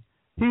shooting,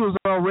 he was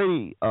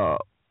already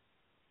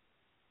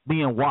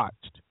being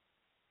watched,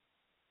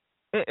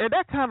 and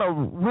that kind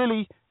of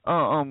really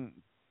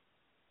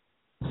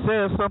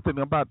says something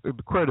about the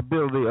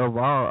credibility of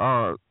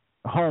our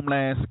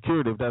homeland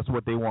security, if that's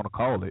what they want to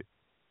call it.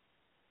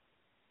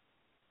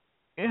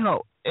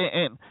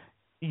 And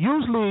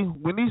usually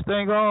when these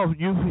things are,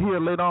 you hear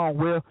later on,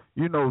 well,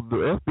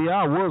 the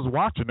FBI was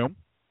watching them.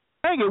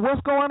 Dang it,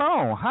 what's going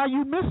on? How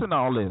you missing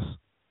all this?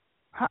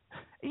 How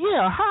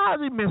are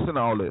they missing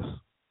all this?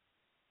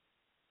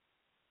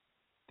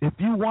 If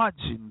you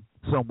watching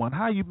someone,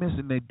 how you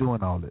missing they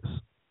doing all this?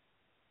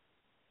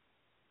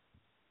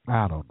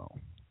 I don't know.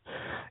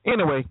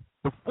 Anyway,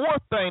 the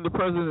fourth thing the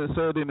president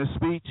said in his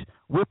speech,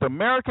 with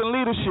American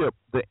leadership,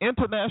 the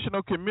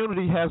international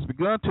community has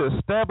begun to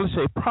establish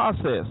a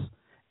process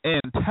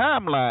and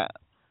timeline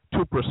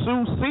to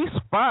pursue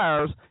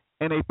ceasefires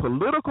and a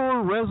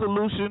political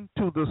resolution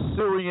to the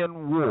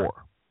Syrian war.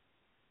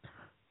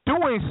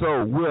 Doing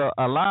so will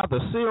allow the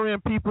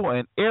Syrian people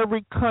and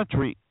every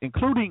country,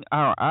 including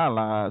our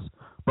allies,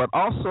 but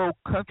also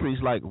countries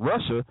like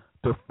Russia,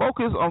 to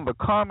focus on the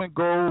common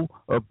goal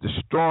of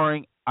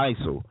destroying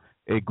ISIL,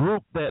 a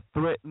group that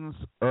threatens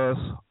us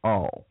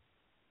all.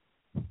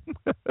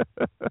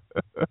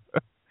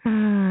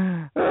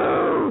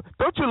 Oh,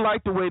 don't you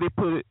like the way they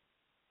put it?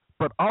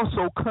 But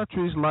also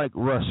countries like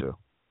Russia.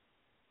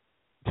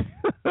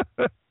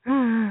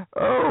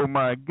 Oh,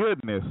 my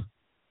goodness.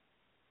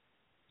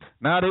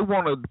 Now they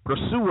want to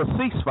pursue a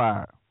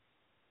ceasefire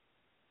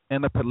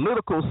and a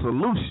political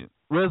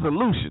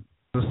resolution,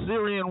 the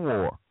Syrian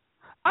war.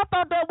 I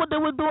thought that's what they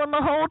were doing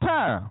the whole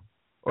time.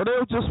 Or they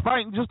were just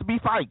fighting just to be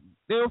fighting.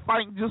 They were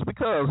fighting just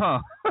because,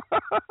 huh?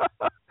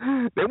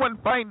 They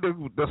weren't fighting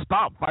to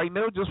stop fighting.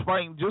 They were just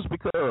fighting just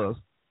because.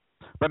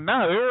 But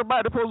now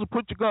everybody's supposed to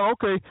put your gun,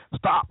 okay,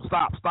 stop.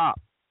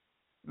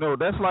 No,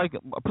 that's like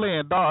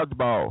playing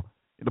dodgeball.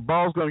 The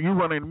ball's going, you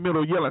run in the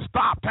middle yelling,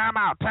 stop, time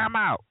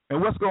out. And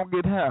what's going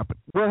to happen?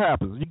 What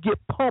happens? You get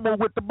pummeled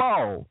with the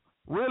ball.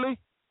 Really?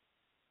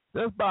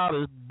 That's about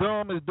as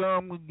dumb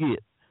we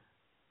get.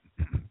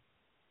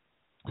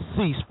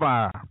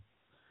 Ceasefire.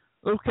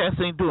 Those cats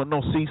ain't doing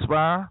no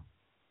ceasefire.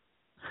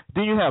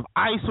 Then you have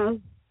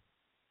ISIL.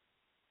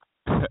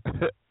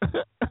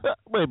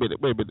 Wait a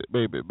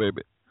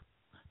minute.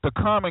 The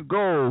common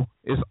goal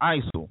is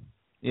ISIL.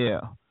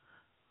 Yeah.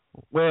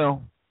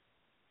 Well,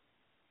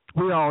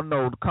 we all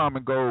know the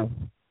common goal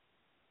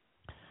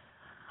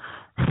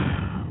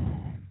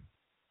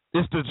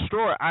is to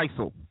destroy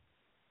ISIL.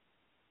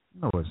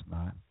 No, it's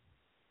not.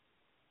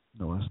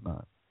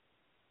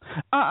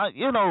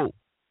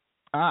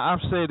 I've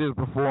said this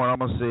before, and I'm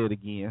going to say it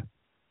again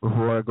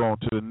before I go on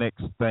to the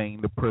next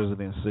thing the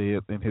president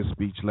said in his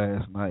speech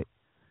last night.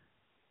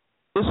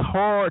 It's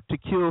hard to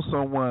kill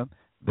someone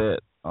that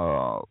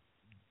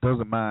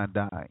doesn't mind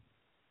dying.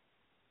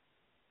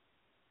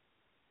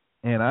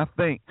 And I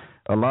think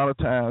a lot of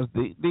times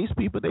these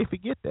people, they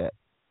forget that.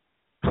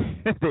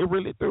 They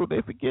really do.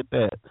 They forget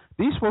that.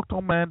 These folks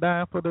don't mind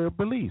dying for their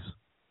beliefs.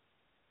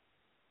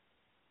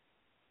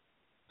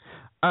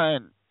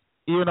 And,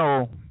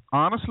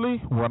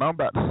 honestly, what I'm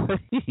about to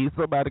say,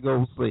 somebody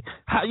goes say,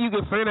 how you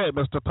can say that,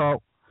 Mr.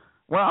 Talk?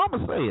 Well, I'm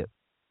going to say it.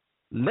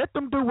 Let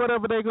them do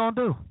whatever they're going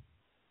to do.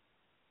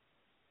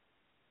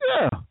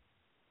 Yeah.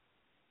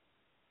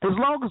 As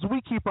long as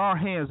we keep our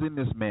hands in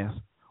this mess,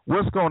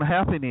 what's going to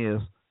happen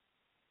is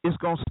it's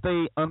going to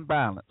stay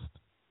unbalanced.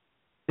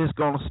 It's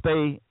going to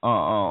stay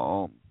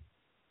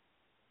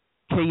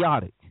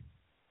chaotic.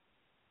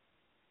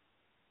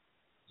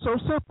 So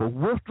simple.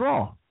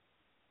 Withdraw.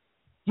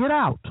 Get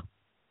out.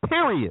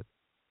 Period.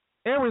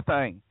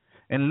 Everything.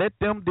 And let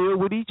them deal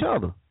with each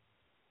other.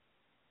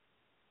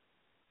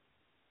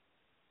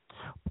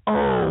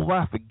 Oh,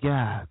 I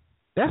forgot.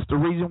 That's the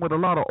reason with a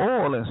lot of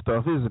oil and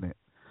stuff, isn't it?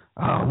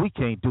 Oh, we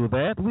can't do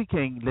that. We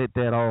can't let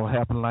that all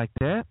happen like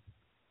that.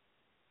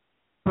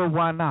 But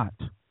why not?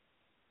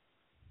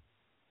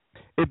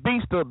 It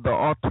beats the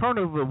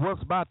alternative of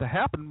what's about to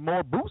happen,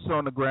 more boots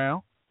on the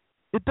ground.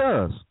 It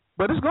does.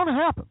 But it's going to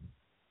happen.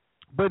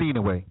 But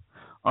anyway,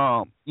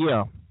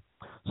 yeah.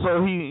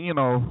 So he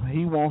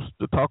wants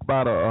to talk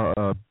about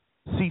a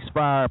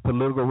ceasefire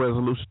political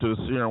resolution to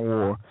the Syrian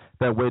war.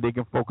 That way they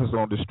can focus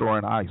on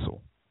destroying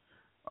ISIL.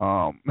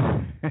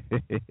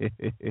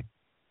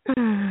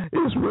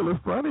 It's really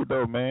funny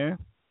though, man.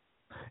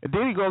 And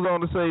then he goes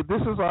on to say,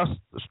 this is our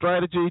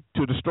strategy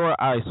to destroy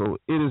ISIL.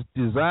 It is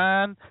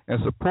designed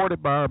and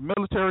supported by our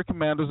military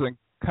commanders and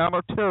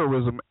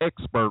counterterrorism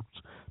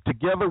experts,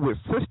 together with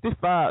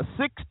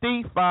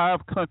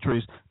 65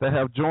 countries that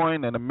have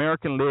joined an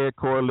American-led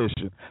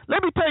coalition.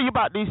 Let me tell you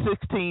about these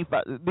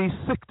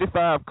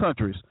 65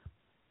 countries.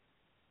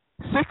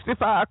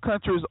 65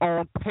 countries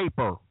on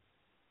paper.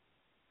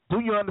 Do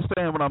you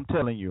understand what I'm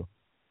telling you?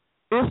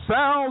 It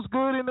sounds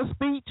good in the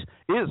speech.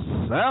 It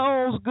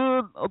sounds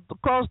good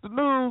across the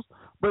news.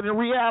 But in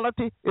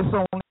reality, it's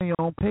only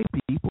on paper,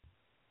 people.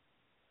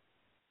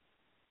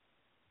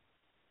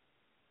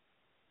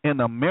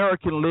 An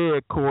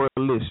American-led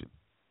coalition.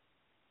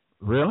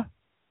 Really?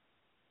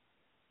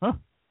 Huh?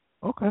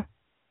 Okay.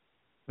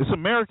 It's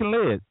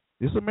American-led.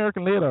 It's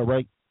American-led, all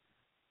right.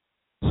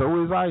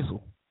 So is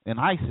ISIL and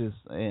ISIS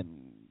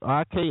and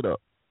Al-Qaeda.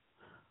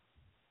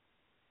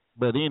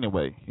 But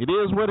anyway, it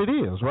is what it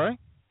is, right?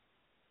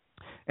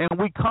 And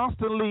we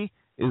constantly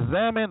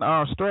examine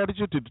our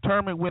strategy to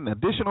determine when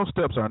additional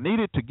steps are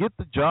needed to get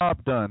the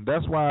job done.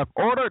 That's why I've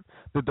ordered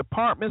the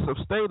Departments of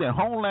State and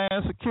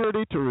Homeland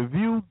Security to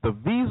review the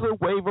visa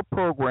waiver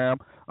program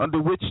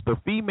under which the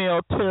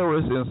female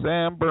terrorists in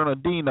San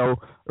Bernardino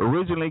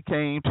originally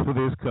came to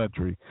this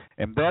country.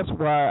 And that's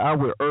why I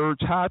would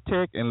urge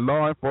high-tech and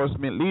law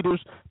enforcement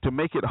leaders to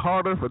make it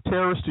harder for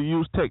terrorists to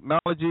use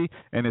technology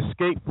and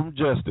escape from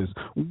justice.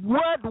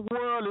 What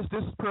world is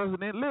this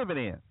president living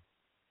in?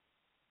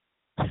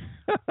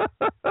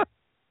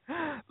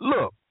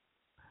 Look,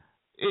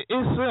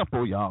 it's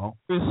simple, y'all.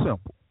 It's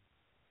simple.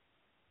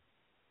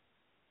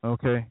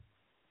 Okay?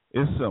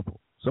 It's simple.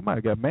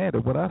 Somebody got mad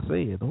at what I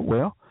said. Oh,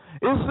 well,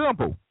 it's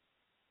simple.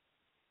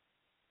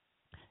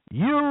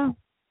 You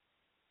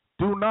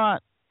do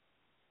not,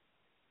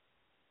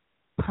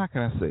 how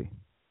can I say?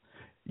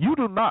 You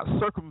do not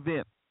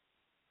circumvent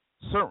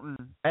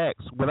certain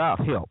acts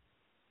without help.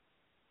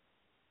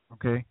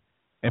 Okay?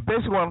 And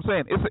basically what I'm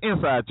saying, it's an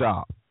inside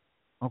job.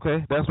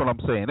 Okay, that's what I'm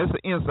saying. It's an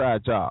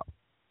inside job.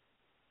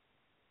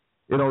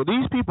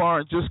 These people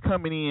aren't just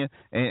coming in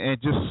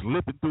and just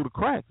slipping through the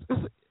cracks.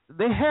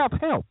 They have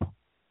help.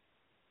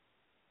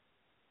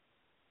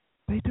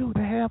 They do.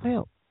 They have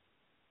help.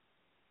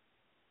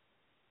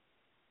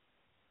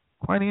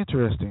 Quite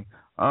interesting.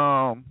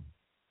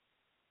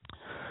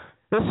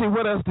 Let's see,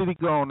 what else did he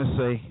go on to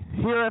say?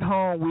 Here at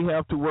home, we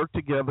have to work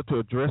together to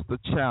address the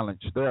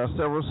challenge. There are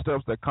several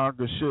steps that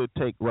Congress should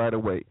take right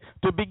away.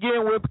 To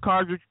begin with,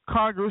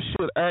 Congress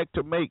should act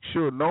to make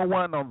sure no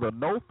one on the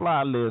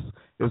no-fly list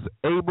is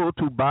able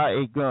to buy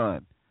a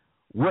gun.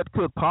 What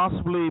could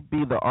possibly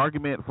be the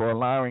argument for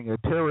allowing a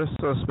terrorist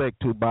suspect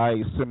to buy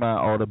a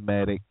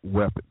semi-automatic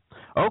weapon?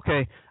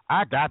 Okay,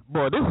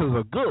 this is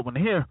a good one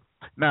here.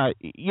 Now,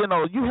 you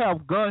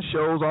have gun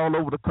shows all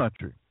over the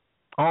country.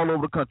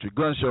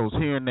 Gun shows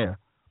here and there.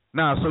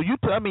 Now, so you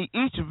tell me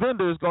each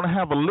vendor is going to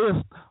have a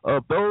list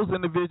of those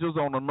individuals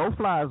on a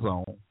no-fly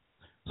zone.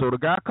 So the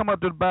guy come up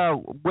to buy a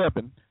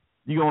weapon,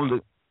 you're going to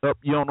look up,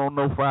 you're on a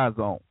no-fly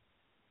zone.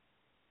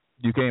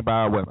 You can't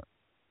buy a weapon.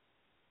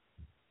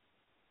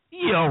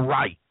 Yeah,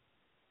 right.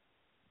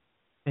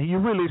 And you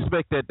really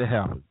expect that to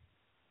happen.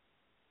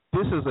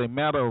 This is a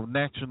matter of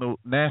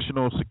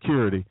national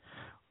security.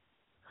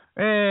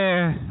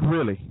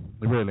 Really.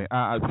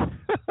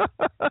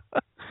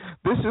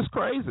 This is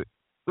crazy.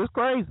 It's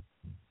crazy.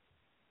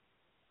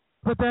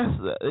 But that's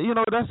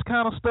the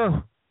kind of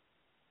stuff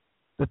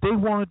that they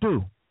want to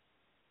do.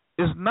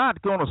 It's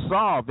not going to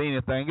solve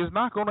anything. It's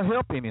not going to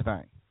help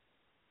anything.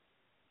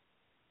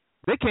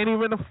 They can't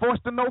even enforce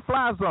the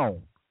no-fly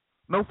zone,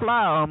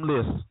 no-fly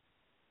list.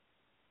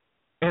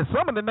 And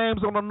some of the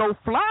names on the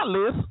no-fly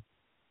list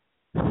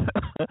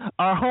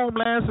are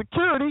Homeland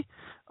Security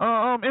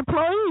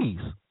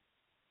employees.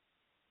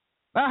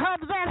 Now, how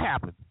did that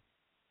happen?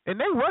 And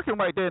they working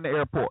right there in the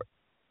airport.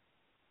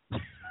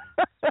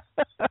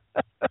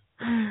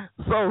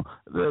 So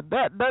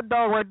that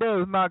dog right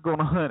there is not going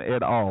to hunt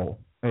at all.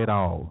 At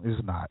all,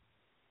 it's not.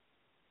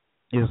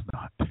 It's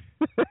not.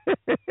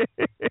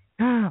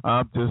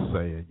 I'm just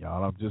saying,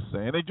 y'all. I'm just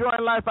saying.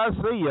 Enjoying life. I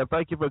see you.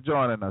 Thank you for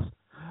joining us.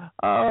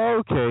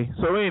 Okay.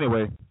 So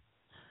anyway,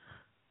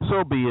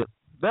 so be it.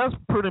 That's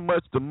pretty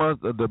much the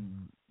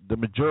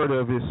majority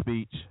of his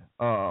speech.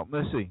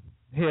 Let's see.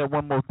 He had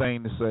one more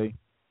thing to say.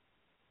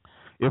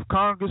 If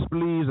Congress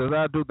believes, as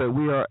I do, that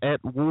we are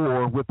at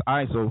war with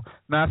ISIL,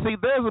 now see,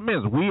 there's a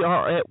minute. We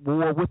are at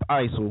war with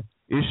ISIL.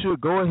 It should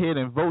go ahead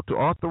and vote to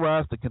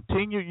authorize the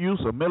continued use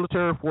of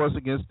military force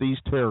against these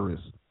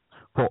terrorists.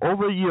 For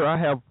over a year, I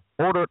have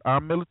ordered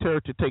our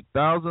military to take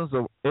thousands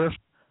of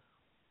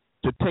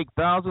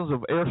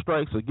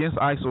airstrikes against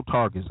ISIL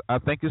targets. I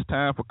think it's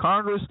time for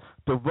Congress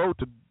to vote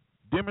to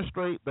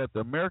demonstrate that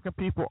the American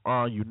people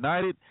are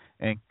united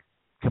and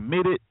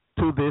committed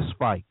to this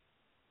fight.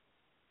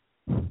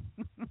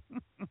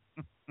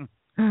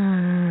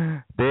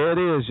 There it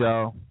is,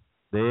 y'all.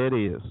 There it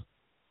is.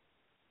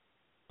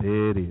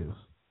 There it is.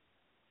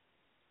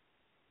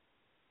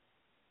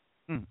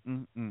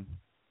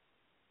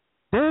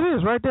 There it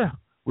is, right there.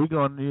 We're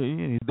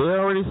going. They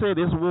already said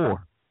it's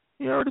war.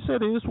 He already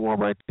said it's war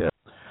right there.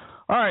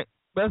 All right,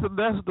 that's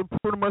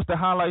pretty much the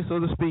highlights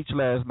of the speech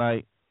last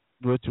night,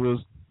 which was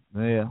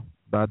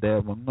about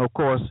that one. Of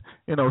course,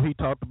 he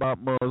talked about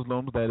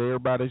Muslims, that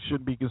everybody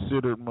shouldn't be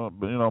considered,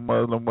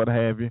 Muslim, what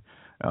have you.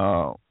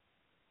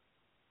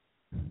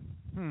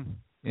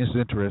 It's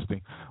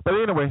interesting. But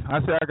anyway, I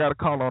said I got a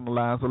call on the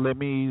line, so let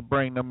me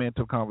bring them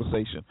into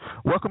conversation.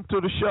 Welcome to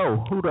the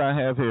show. Who do I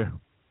have here?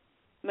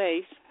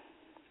 Maze.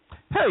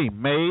 Hey,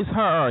 Maze,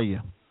 how are you?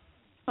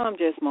 I'm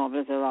just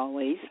marvelous as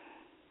always.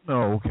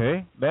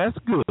 Okay, that's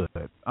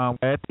good. I'm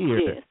glad to hear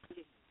that.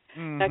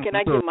 Now, can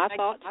I give my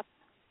thoughts?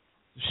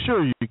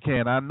 Sure you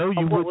can. I know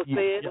you would. What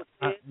was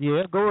said?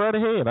 Yeah, go right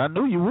ahead. I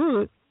knew you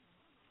would.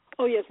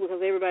 Oh, yes,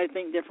 because everybody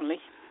thinks differently.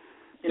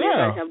 And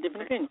yeah. Everybody have a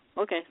different opinion.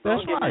 Okay.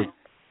 That's right.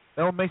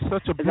 That would make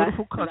such a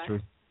beautiful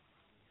country.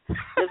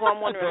 That's why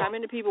I'm wondering how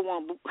many people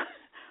want.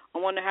 I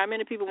wonder how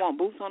many people want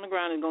boots on the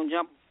ground and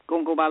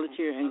gonna go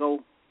volunteer and go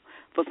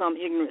for some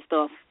ignorant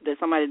stuff that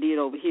somebody did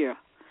over here,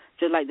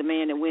 just like the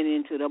man that went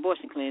into the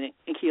abortion clinic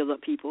and killed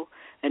up people,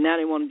 and now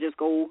they want to just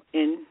go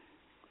in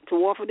to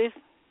war for this.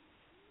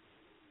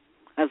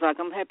 I was like,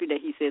 I'm happy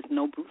that he says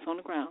no boots on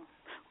the ground,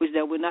 which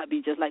that would not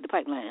be just like the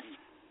pipelines.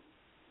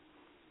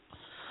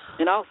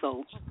 And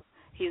also,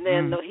 he's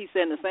saying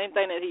the same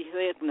thing that he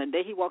said from the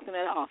day he walked in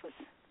that office,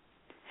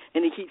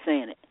 and he keeps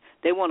saying it.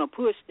 They want to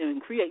push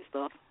and create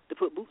stuff to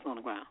put boots on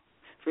the ground.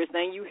 First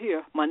thing you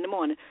hear Monday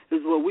morning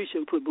is, well, we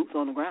should put boots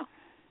on the ground.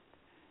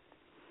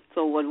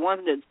 So the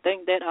ones that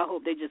think that, I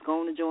hope they just go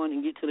on and join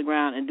and get to the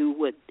ground and do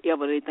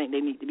whatever they think they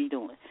need to be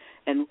doing.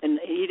 And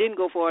he didn't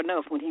go far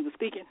enough when he was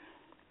speaking.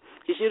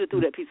 He should have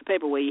threw that piece of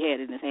paper where he had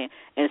it in his hand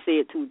and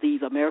said to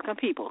these American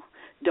people,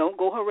 don't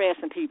go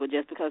harassing people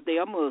just because they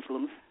are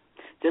Muslims.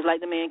 Just like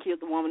the man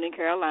killed the woman in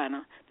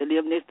Carolina that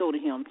lived next door to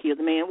him, killed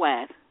the man's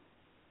wife,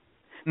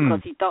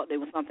 because he thought they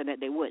were something that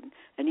they wouldn't.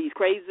 And these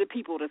crazy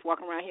people that's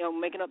walking around here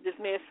making up this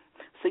mess,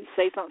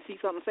 say something, see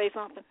something, say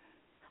something.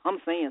 I'm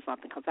saying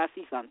something because I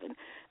see something,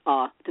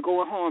 to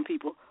go and harm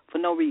people for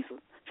no reason,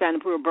 trying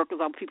to put burkas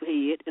on people's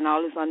head and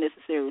all this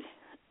unnecessary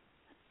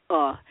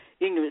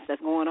ignorance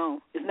that's going on.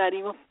 It's not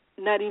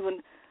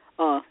even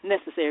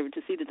necessary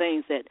to see the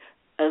things that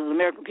as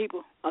American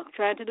people are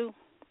trying to do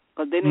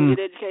because they didn't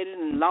get educated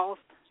and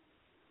lost.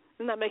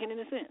 It's not making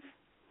any sense.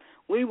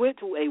 We went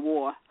to a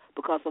war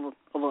because of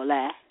a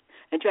lie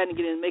and trying to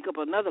get in and make up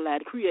another lie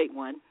to create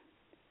one,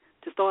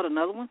 to start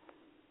another one.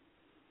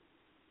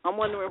 I'm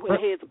wondering where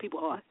the heads of people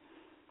are.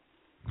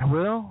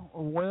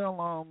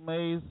 Well,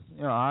 Maze,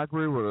 I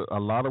agree with a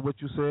lot of what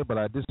you said, but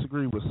I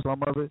disagree with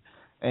some of it.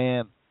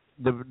 And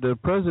the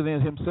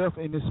president himself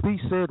in his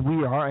speech said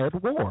we are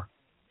at war.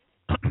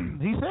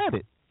 He said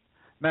it.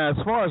 Now, as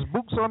far as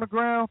boots on the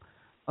ground,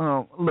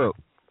 look,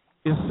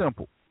 it's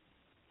simple.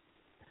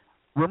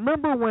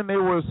 Remember when they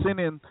were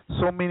sending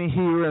so many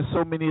here and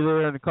so many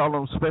there and they call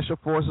them special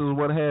forces or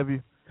what have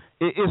you?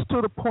 It's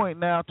to the point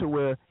now to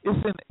where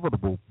it's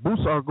inevitable.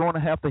 Boots are going to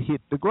have to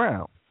hit the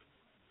ground.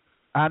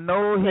 I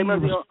know he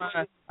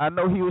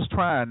was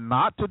trying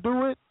not to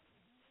do it,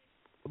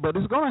 but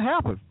it's going to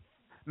happen.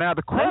 Now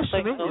the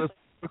question is,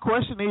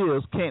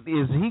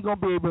 is he going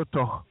to be able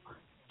to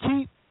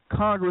keep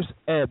Congress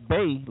at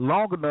bay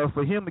long enough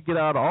for him to get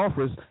out of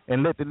office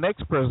and let the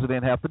next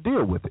president have to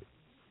deal with it?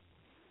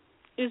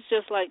 It's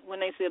just like when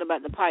they said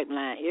about the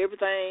pipeline.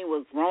 Everything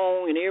was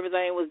wrong and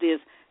everything was this,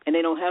 and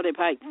they don't have their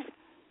pipes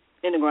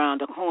in the ground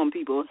to harm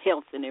people's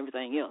health and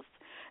everything else.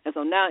 And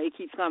so now it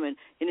keeps coming,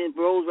 and it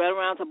rolls right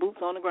around to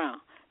boots on the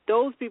ground.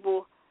 Those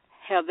people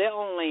have their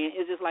own land.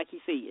 It's just like he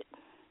said.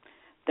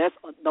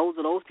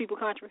 Those people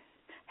country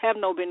have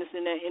no business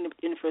in there in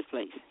the first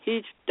place.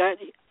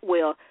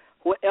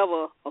 Whoever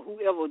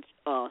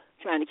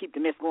trying to keep the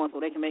mess going so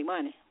they can make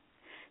money,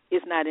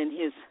 it's not in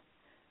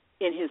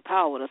his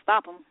power to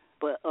stop them.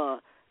 But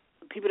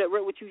people that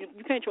work with you,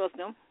 you can't trust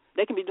them.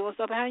 They can be doing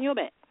stuff behind your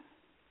back.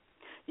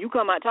 You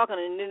come out talking,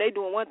 and then they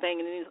doing one thing,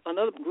 and then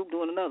another group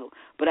doing another.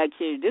 But I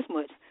tell you this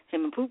much,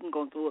 him and Putin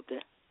going to throw up the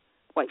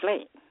white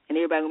flag, and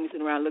everybody going to be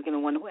sitting around looking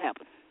and wondering what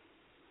happened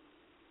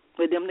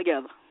with them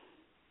together.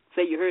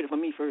 Say you heard it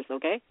from me first,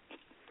 okay?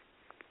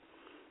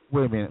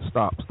 Wait a minute,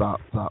 stop.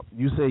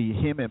 You say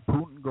him and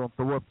Putin gonna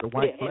throw up the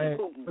white flag?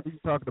 What are you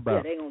talking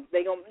about? Yeah,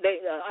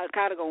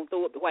 Al-Qaeda gonna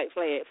throw up the white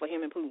flag for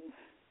him and Putin.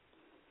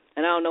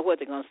 And I don't know what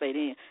they're gonna say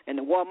then. And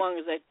the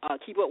warmongers that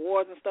keep up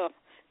wars and stuff,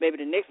 maybe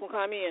the next one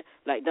come in,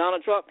 like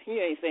Donald Trump, he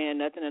ain't saying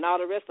nothing, and all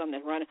the rest of them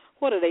that's running,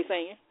 what are they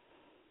saying?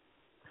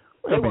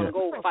 They want to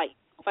go fight.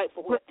 Fight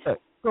for what?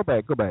 Go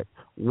back.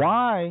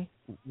 Why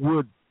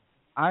would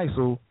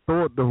ISIL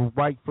throw up the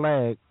white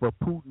flag for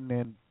Putin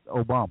and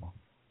Obama?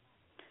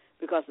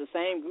 Because the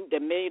same group that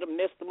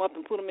messed them up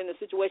and put them in the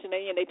situation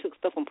they in, they took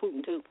stuff from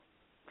Putin too.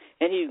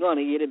 And he's going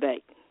to get it back.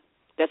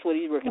 That's what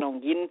he's working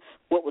on, getting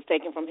what was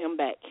taken from him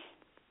back.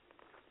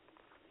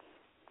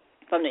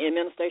 From the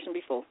administration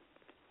before.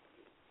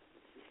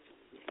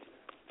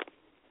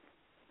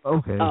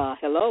 Okay.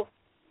 Hello?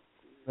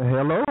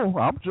 Hello?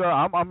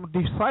 I'm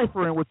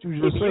deciphering what you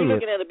just said. You're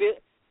looking at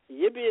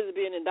you're busy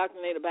being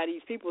indoctrinated by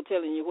these people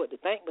telling you what to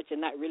think, but you're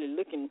not really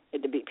looking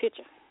at the big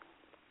picture.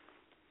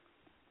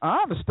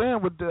 I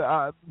understand what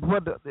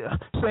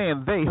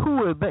saying they.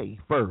 Who are they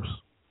first?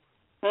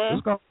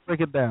 Let's go break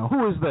it down.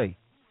 Who is they?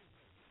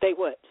 They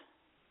what?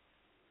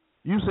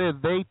 You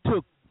said they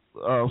took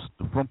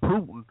from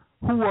Putin.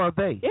 Who are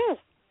they? Yes,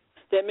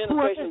 the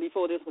administration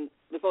before this one,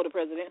 before the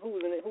president. Who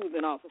was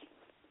in office?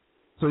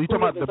 So you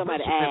talking about the Bush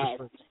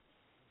administration?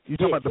 You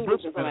talking about the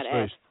Bush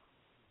administration?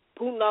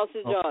 Putin lost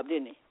his job,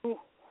 didn't he? Who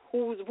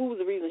was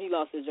the reason he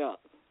lost his job?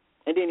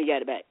 And then he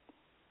got it back.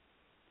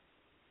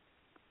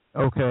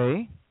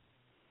 Okay.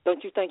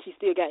 Don't you think he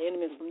still got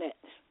enemies from that?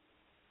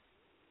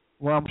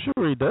 Well, I'm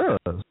sure he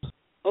does.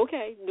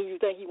 Okay. Do you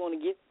think he want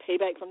to get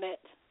payback from that?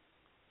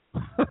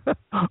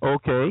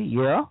 Okay,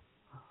 yeah.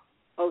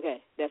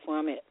 Okay, that's where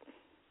I'm at.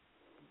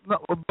 No,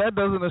 that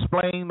doesn't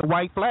explain the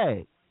white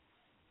flag.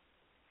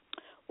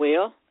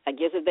 Well, I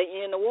guess if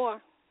they end the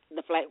war,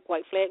 the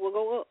white flag will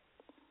go up.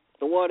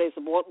 The war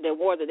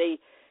that they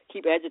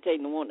keep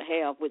agitating and want to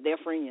have with their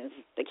friends.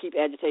 They keep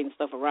agitating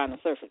stuff around the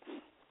surface.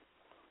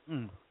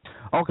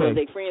 Okay. So if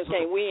their friends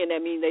can't win,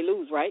 that means they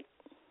lose, right?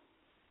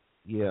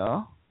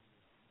 Yeah.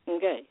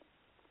 Okay.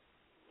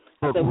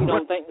 So we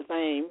don't think the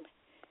same.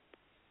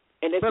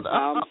 And this is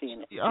how I'm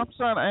seeing it. I'm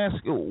trying to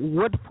ask you,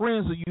 what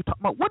friends are you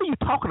talking about? What are you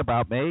talking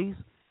about, Maze?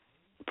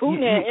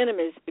 Putin had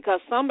enemies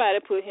because somebody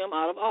put him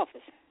out of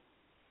office.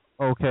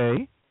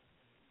 Okay.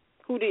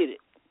 Who did it?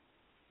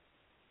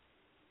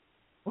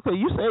 Okay,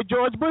 you said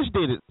George Bush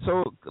did it.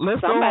 So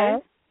let's go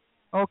on.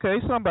 Okay,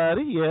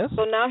 somebody, yes.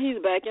 So now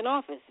he's back in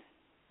office.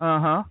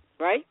 Uh-huh.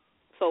 Right?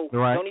 So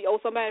don't he owe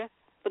somebody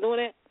for doing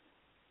that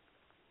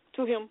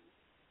to him?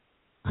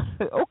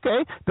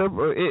 Okay.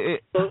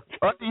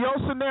 Under your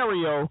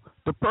scenario,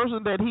 the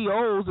person that he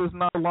owes is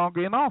no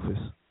longer in office.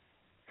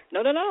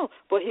 No.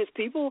 But his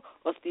people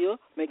are still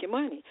making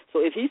money. So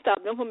if he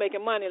stopped them from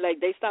making money like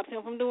they stopped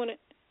him from doing it,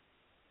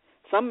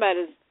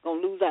 somebody's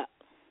going to lose out.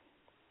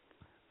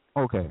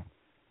 Okay.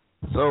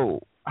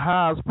 So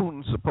how is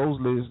Putin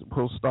supposed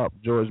to stop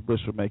George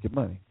Bush from making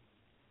money?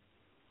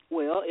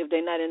 Well, if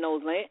they're not in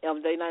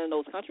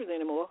those countries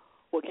anymore,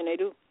 what can they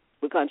do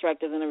with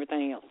contractors and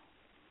everything else?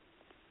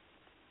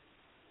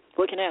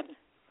 What can happen?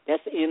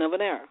 That's the end of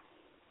an era.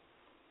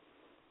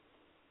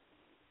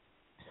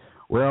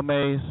 Well,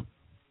 Maze,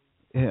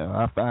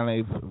 I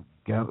finally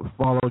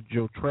followed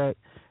your track,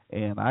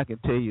 and I can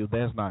tell you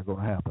that's not going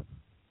to happen.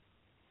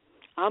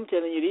 I'm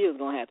telling you it is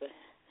going to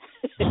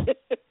happen.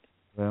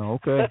 Well,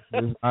 okay.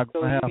 It's not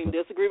going to happen. So you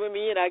can disagree with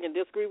me, and I can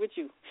disagree with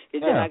you.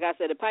 It's just like I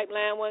said, the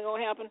pipeline wasn't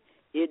going to happen.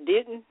 It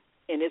didn't,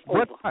 and it's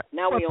over.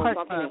 Now we're on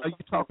something else. What are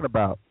you talking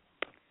about?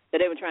 That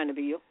they were trying to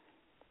build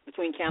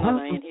between Canada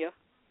and here.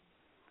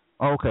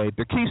 Okay,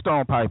 the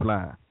Keystone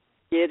Pipeline.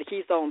 Yeah, the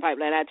Keystone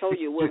Pipeline. I told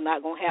you it was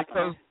not going to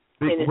happen.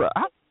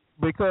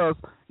 Because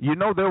you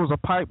know there was a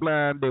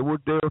pipeline they were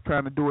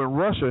trying to do in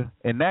Russia,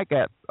 and that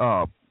got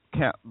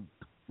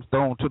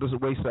thrown to the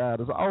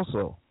wayside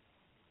also.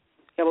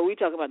 Yeah, but we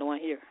talk about the one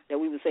here that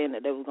we were saying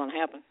that was going to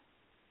happen.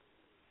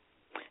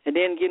 And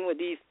then getting with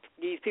these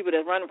people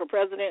that's running for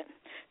president,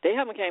 they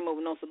haven't came up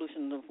with no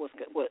solution of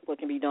what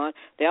can be done.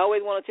 They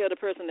always want to tell the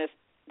person that's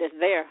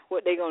there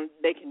what they got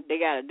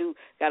to do.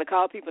 Got to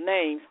call people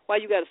names. Why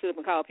you got to sit up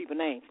and call people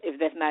names if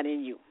that's not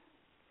in you?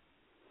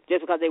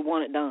 Just because they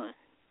want it done.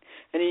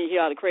 And then you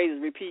hear all the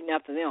crazies repeating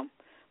after them,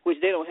 which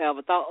they don't have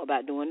a thought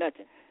about doing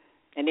nothing.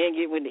 And then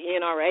get with the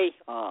NRA,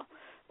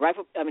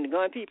 the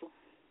gun people.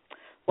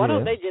 Why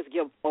don't they just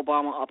give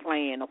Obama a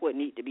plan of what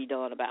needs to be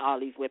done about all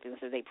these weapons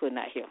that they putting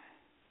out here?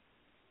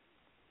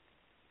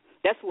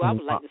 That's who I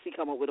would like to see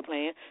come up with a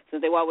plan,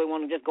 since they always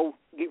want to just go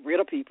get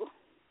rid of people.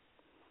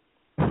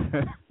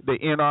 The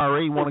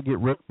NRA want to get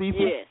rid of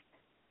people? Yes.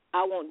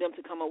 I want them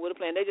to come up with a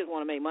plan. They just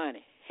want to make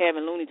money.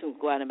 Having Looney Tunes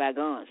go out and buy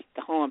guns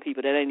to harm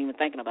people that ain't even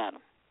thinking about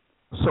them.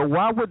 So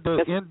why would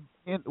the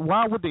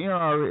why would the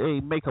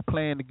NRA make a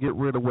plan to get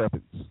rid of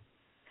weapons?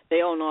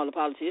 They own all the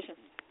politicians,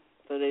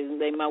 so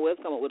they might well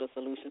come up with a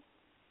solution.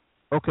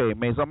 Okay,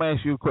 Mace, I'm going to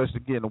ask you a question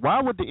again.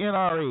 Why would the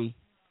NRA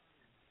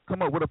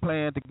come up with a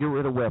plan to get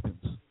rid of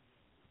weapons?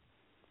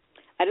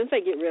 I didn't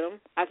say get rid of them.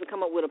 I said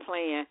come up with a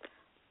plan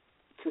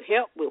to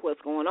help with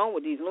what's going on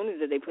with these loonies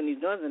that they put these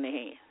guns in their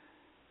hands.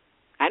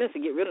 I didn't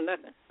say get rid of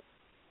nothing.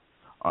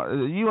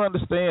 You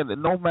understand that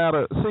no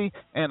matter, see,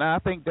 and I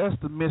think that's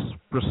the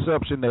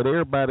misperception that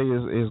everybody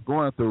is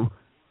going through,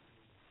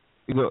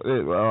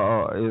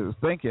 is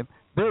thinking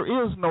there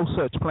is no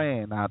such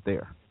plan out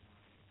there.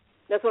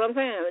 That's what I'm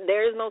saying.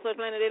 There is no such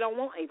plan, and they don't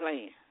want a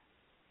plan.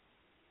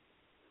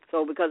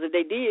 So because if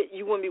they did,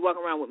 you wouldn't be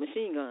walking around with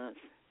machine guns.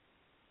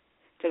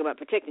 Talk about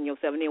protecting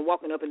yourself and then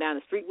walking up and down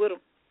the street with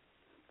them,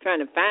 trying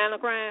to find a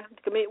crime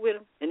to commit with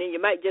them, and then you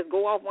might just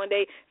go off one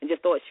day and just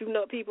start shooting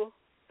up people.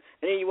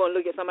 And then you want to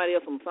look at somebody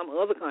else from some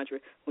other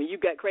country when you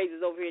got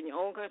crazies over here in your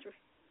own country.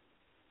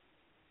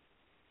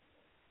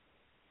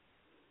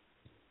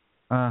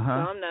 So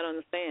I'm not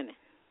understanding.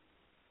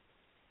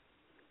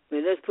 I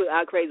mean, let's put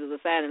our crazies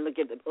aside and look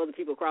at the other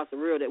people across the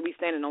world that we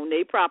standing on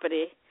their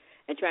property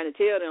and trying to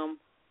tell them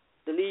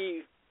to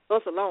leave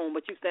us alone,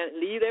 but you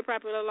leave their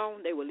property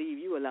alone, they will leave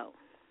you alone.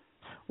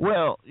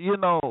 Well,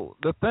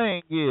 the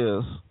thing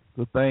is,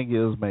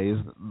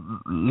 Maze,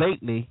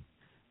 lately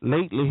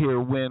here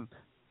when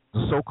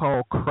the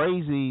so-called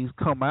crazies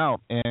come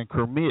out and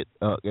commit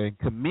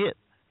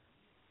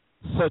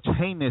such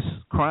heinous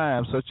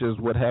crimes, such as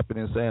what happened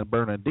in San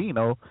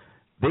Bernardino,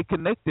 they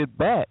connected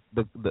back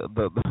the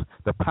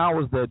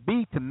powers that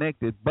be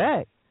connected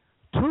back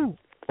to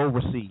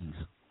overseas.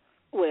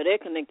 Well, they're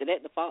connected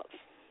at the Fox.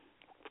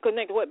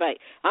 Connected what back?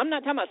 I'm not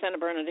talking about San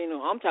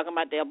Bernardino. I'm talking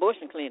about the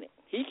abortion clinic.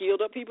 He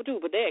killed up people too,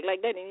 but they act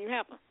like that didn't even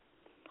happen.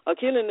 A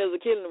killing is a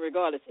killing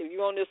regardless. If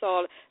you're on this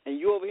soil and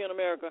you over here in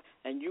America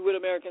and you with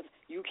Americans,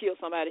 you kill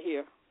somebody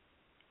here,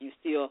 you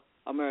still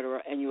a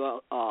murderer and you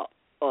are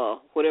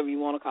whatever you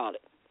want to call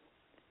it.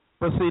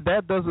 But see,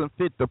 that doesn't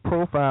fit the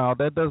profile.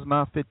 That does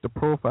not fit the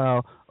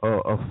profile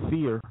of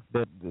fear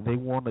that they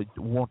want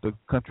the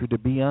country to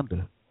be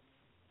under.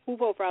 Who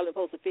profile is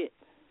supposed to fit?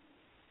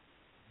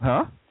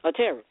 Huh? A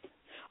terrorist.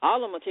 All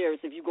of them are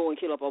terrorists if you go and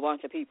kill up a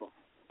bunch of people.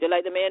 They're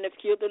like the man that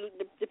killed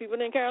the people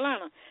in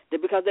Carolina.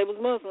 That because they was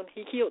Muslim,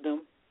 he killed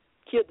them.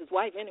 Killed his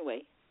wife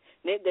anyway.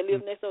 They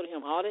lived next door to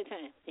him all that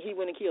time. He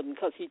went and killed them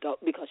because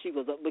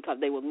because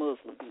they was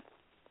Muslim.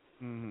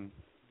 Mm-hmm.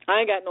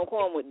 I ain't got no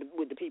qualm with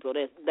the people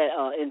that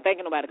and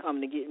thinking nobody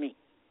coming to get me.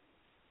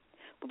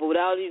 But with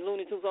all these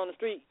Looney Tunes on the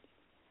street,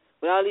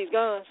 with all these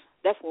guns,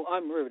 that's what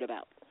I'm worried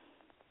about.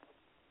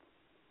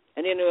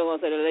 And then they're going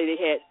to say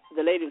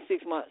the lady was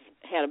 6 months,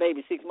 had a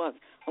baby 6 months.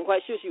 I'm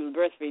quite sure she was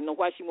breastfeeding. No,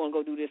 why she want to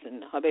go do this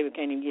and her baby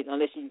can't even get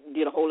unless she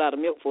did a whole lot of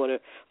milk for her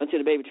until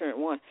the baby turned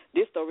 1.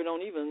 This story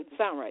don't even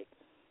sound right.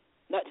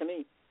 Not to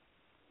me.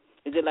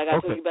 It's just like I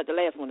told you about the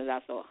last one that I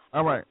saw.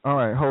 All right.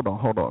 Hold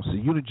on. So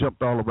you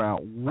jumped all around.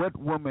 What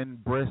woman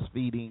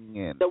breastfeeding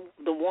and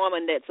the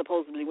woman that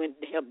supposedly went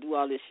to help do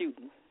all this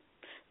shooting.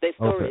 That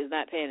story is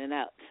not panning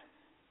out.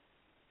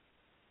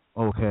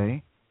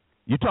 Okay.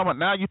 You're talking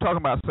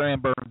about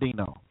San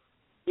Bernardino.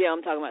 Yeah,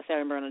 I'm talking about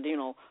San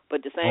Bernardino.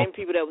 But the same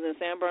people that was in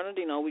San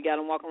Bernardino, we got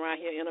them walking around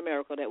here in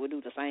America that would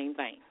do the same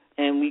thing.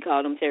 And we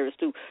call them terrorists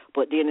too.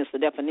 But then it's the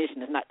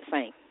definition is not the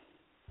same.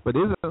 But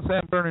isn't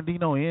San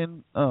Bernardino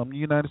in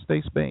United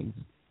States space?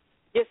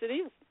 Yes, it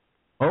is.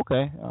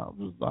 Okay.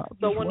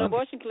 So when the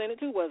abortion clinic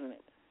too, wasn't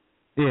it?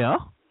 Yeah.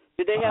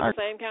 Did they have the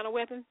same kind of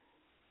weapon?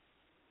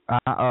 Well,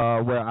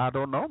 I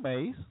don't know,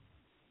 Maze.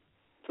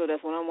 So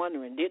that's what I'm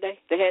wondering. Did they?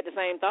 They had the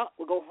same thought.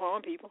 We'll go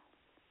harm people.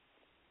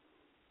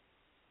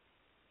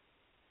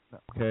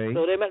 Okay.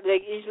 So they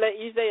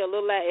each say a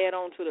little lie add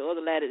on to the other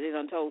lie that they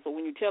done told. So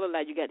when you tell a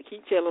lie, you got to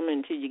keep telling them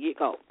until you get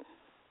caught.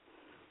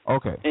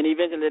 Okay. And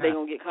eventually they're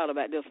going to get caught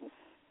about this one.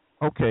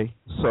 Okay.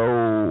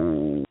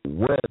 So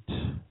what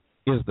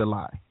is the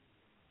lie?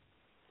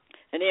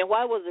 And then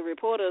why was the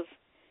reporters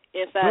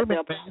inside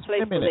their place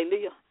where they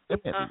live?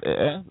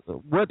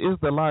 What is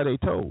the lie they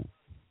told?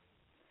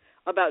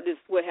 About this,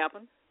 what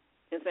happened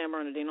in San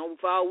Bernardino.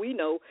 For all we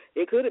know,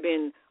 it could have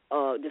been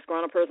a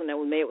disgruntled person that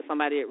was mad with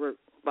somebody at work.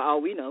 For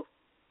all we know.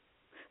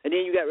 And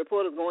then you got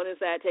reporters going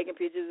inside taking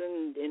pictures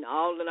and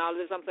all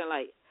this. Something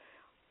like,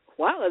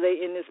 why are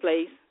they in this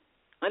place?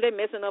 Aren't they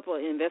messing up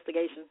an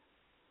investigation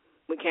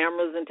with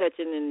cameras and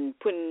touching and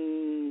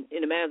putting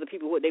in the minds of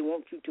people what they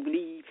want you to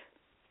believe?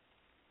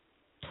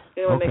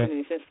 It don't make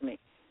any sense to me.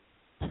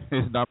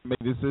 It's not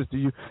making sense to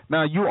you.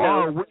 Now you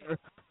are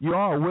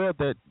aware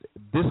that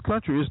this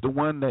country is the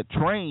one that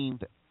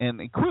trained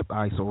and equipped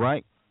ISIL,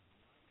 right?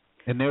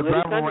 And they're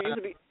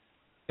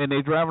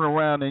driving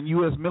around in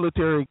U.S.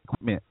 military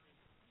equipment.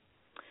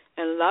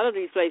 And a lot of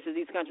these places,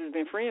 these countries have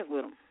been friends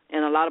with them,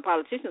 and a lot of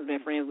politicians have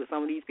been friends with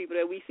some of these people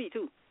that we see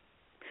too,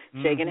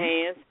 shaking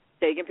hands,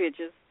 taking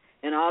pictures,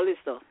 and all this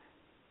stuff.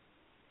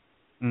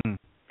 Mm.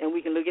 And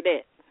we can look at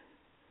that.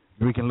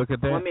 We can look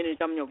at that. 1 minute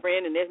I'm your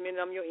friend, and next minute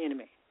I'm your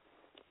enemy.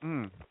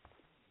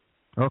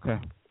 Okay.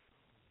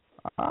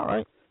 All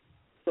right.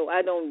 So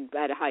I don't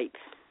buy the hype.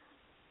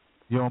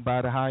 You don't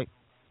buy the hype?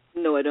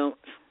 No, I don't.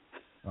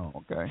 Oh,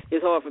 okay.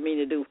 It's hard for me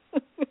to do.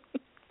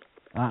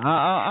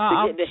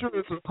 I'm sure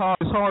it's hard.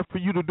 It's hard for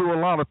you to do a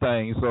lot of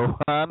things, so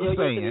I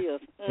understand.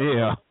 Yes, it is.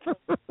 Yeah.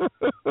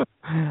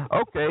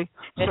 Okay.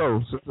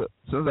 So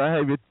since I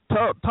have you,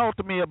 talk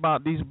to me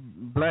about these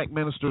black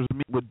ministers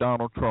meet with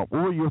Donald Trump.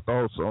 What were your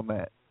thoughts on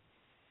that?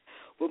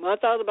 Well, my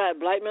thoughts about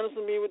black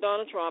ministers meeting with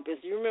Donald Trump is,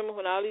 you remember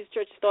when all these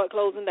churches started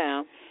closing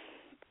down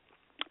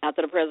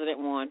after the president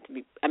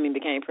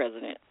became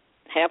president?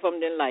 Half of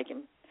them didn't like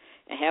him,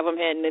 and half of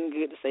them had nothing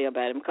good to say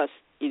about him because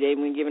they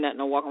weren't giving out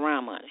no walk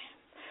around money.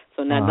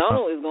 So now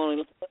Donald is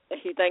going. They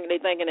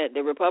thinking that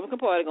the Republican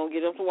Party going to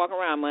get them some walk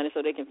around money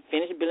so they can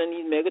finish building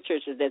these mega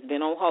churches that's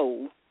been on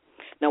hold.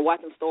 Now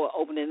watch them start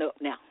opening up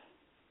now.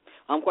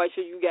 I'm quite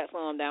sure you got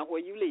some down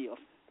where you live.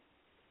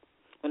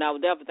 When I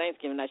was there for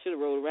Thanksgiving, I should have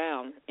rode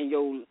around in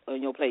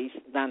your place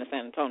down in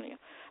San Antonio.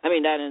 I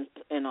mean down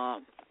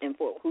in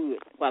Fort Hood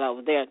while I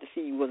was there to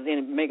see was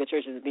any mega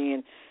churches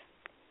being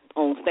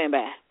on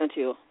standby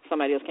until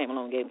somebody else came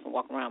along and gave them some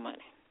walk around money.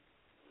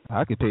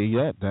 I can tell you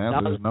that. The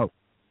answer is no.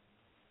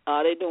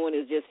 All they're doing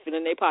is just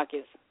filling their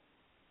pockets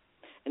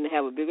and they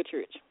have a bigger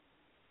church.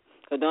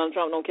 Because Donald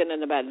Trump don't care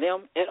nothing about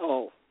them at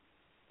all,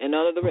 and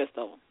none of the rest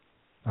of them.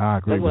 I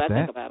agree with that. That's what I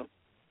think about them.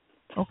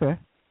 Okay.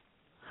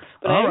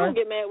 But I ain't going to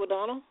get mad with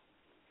Donald.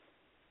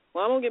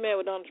 Well, I'm going to get mad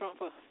with Donald Trump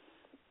for?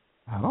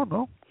 I don't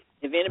know.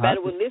 If anybody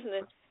was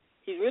listening,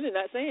 he's really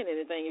not saying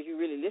anything if you're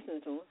really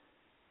listening to him.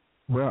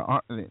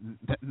 Well,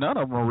 none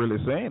of them are really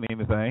saying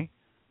anything.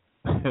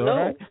 No.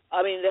 Right?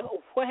 I mean,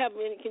 what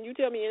happened? Can you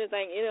tell me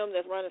anything any of them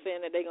that's running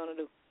saying that they're going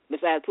to do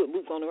besides put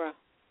boots on the ground?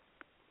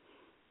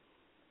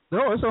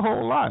 No, it's a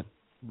whole lot.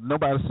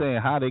 Nobody's saying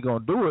how they're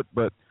going to do it,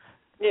 but,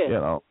 yeah. You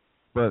know.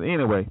 But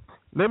anyway,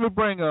 let me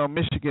bring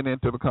Michigan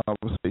into the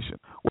conversation.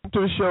 Welcome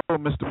to the show,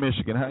 Mr.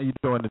 Michigan. How you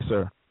doing,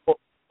 sir?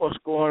 What's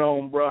going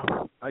on, bro?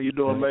 How you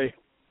doing, May?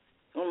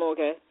 I'm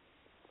okay.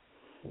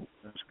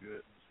 That's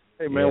good.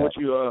 Hey, man, what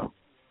you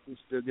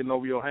still getting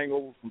over your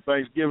hangover from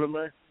Thanksgiving,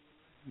 man?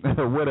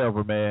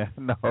 Whatever, man.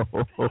 No.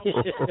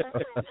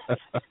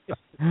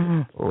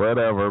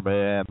 Whatever,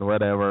 man.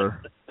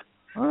 Whatever.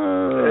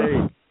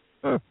 Hey,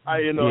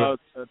 I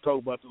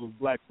talk about those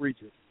black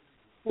preachers.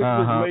 Which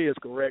May is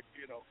correct,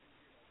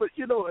 But,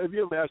 have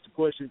you ever asked the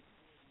question,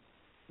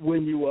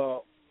 when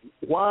you,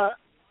 what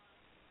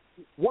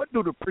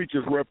do the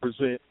preachers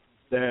represent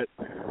that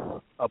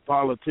a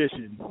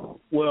politician,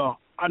 well,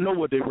 I know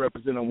what they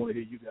represent. I want to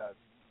hear you guys.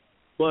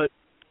 But,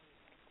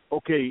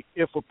 okay,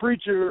 if a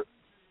preacher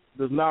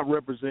does not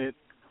represent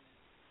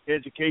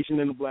education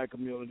in the black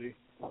community,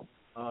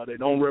 they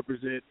don't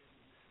represent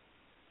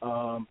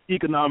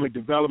economic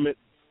development,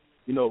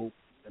 they're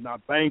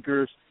not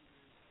bankers,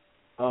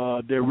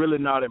 they're really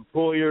not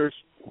employers,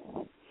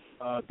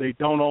 they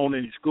don't own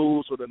any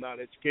schools, so they're not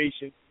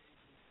education.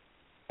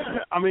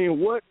 I mean,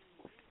 what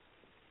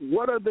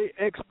are they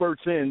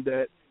experts in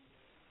that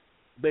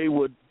they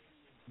would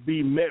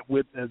be met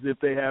with as if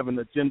they have an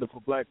agenda for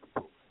black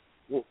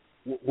people?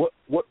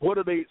 What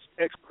are they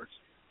experts?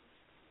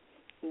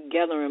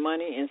 Gathering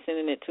money and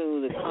sending it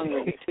to the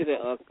Congress, to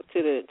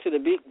the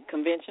big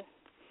convention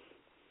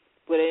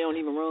where they don't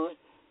even run.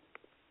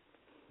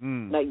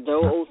 Like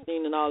Joe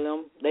Osteen and all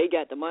them, they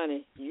got the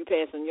money. You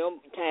passing your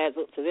tithes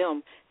up to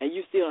them, and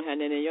you still don't have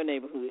nothing in your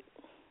neighborhood.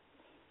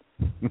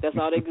 That's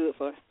all they good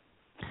for.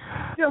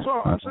 Yeah, that's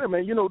what I'm saying,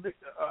 man.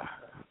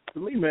 To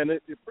me, man,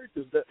 the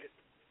preachers,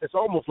 it's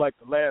almost like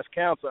the last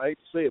council. I hate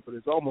to say it, but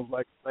it's almost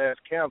like the last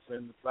council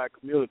in the black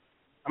community.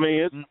 I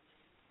mean,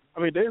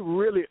 they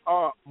really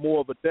are more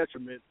of a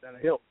detriment than a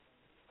help.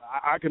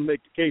 I can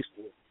make the case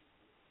for it.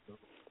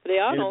 But they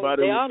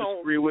all don't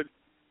disagree with it.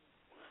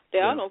 They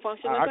all don't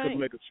function the same. I could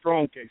make a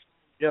strong case.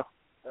 Yeah.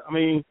 I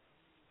mean,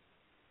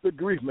 good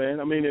grief,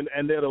 man. I mean,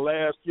 and they're the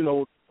last,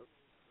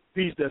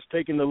 piece that's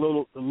taking the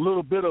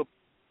little bit of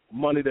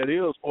money that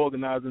is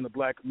organized in the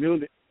black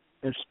community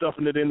and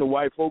stuffing it in the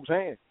white folks'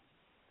 hands.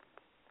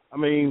 I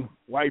mean,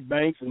 white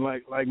banks and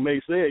like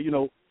May said,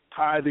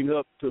 tithing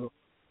up to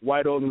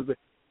white organizations.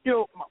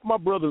 My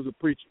brother's a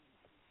preacher,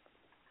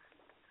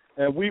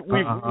 and we've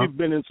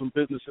been in some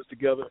businesses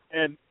together.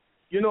 And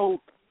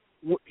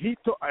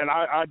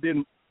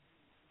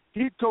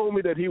he told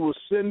me that he was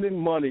sending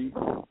money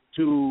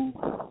to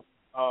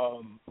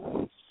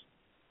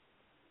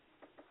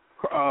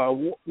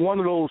one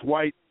of those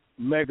white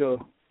mega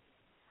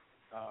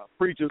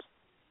preachers.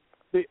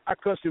 I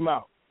cussed him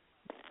out,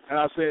 and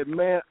I said,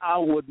 "Man, I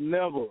would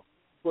never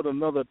put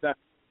another dime."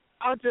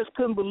 I just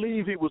couldn't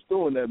believe he was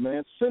doing that,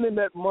 man. Sending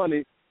that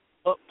money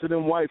up to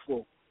them white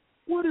folk.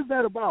 What is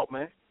that about,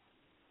 man?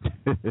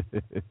 They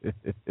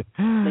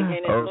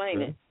can't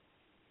explain it.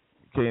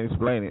 Can't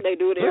explain it. They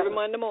do it every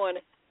Monday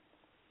morning.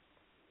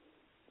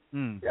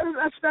 Yeah,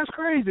 that's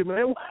crazy,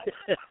 man.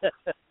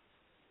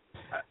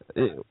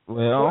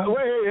 Well,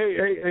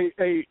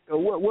 hey,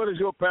 what does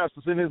your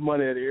pastor send his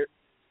money at here?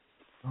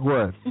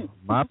 What?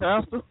 My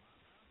pastor?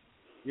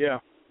 Yeah.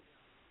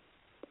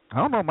 I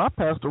don't know. My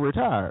pastor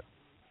retired.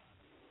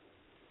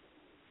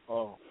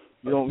 Oh.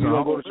 You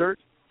don't go to church?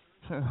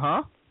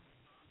 Huh?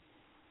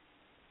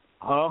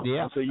 Huh?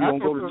 Yeah. So you don't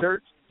go to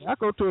church? I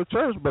go to a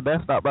church, but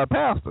that's not my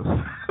pastor.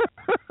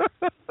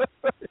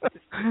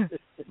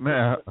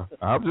 Now,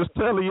 I'm just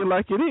telling you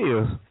like it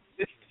is.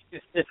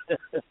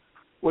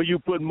 Well, you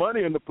put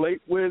money in the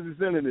plate. Where's he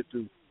sending it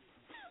to?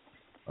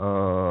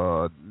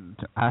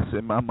 I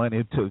send my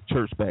money to the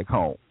church back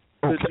home.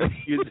 Okay.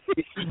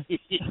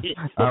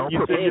 I don't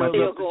put my money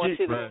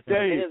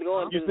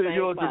you said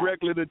yours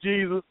directly to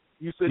Jesus.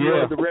 You said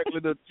yours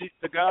directly to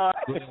God.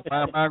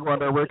 Yeah, mine going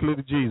directly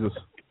to Jesus.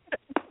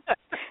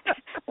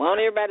 Well, I want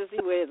everybody to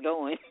see where it's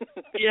going.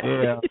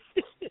 Yeah.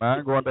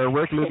 Mine going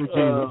directly to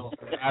Jesus.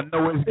 I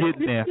know it's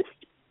getting there.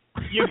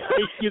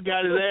 You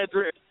got his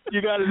address.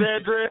 You got his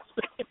address.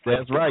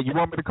 That's right. You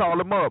want me to call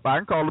him up? I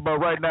can call him up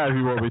right now if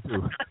you want me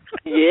to.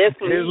 Yes,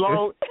 please.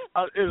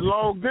 It's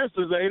long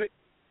distance, ain't it?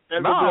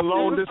 That's a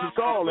long distance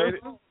call, ain't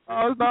it?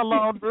 Oh, it's not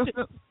long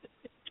distance.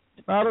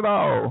 Not at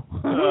all.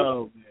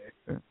 Oh,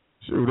 man.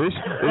 Shoot, it's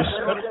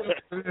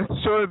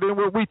shorter than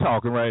what we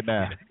talking right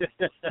now.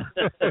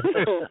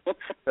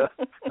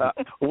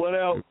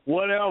 Whatever.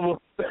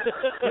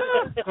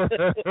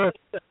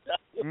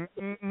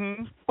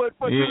 Mm-hmm. But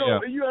you know,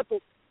 you have to.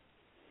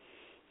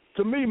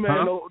 To me,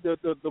 man,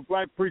 the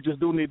black preachers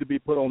do need to be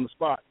put on the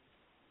spot,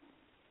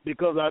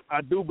 because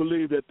I do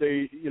believe that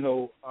they,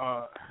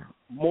 are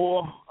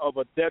more of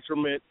a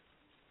detriment.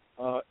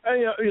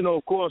 And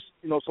of course,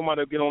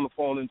 somebody will get on the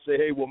phone and say,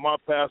 "Hey, well, my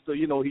pastor,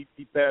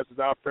 he passes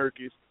out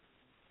turkeys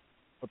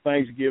for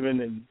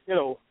Thanksgiving, and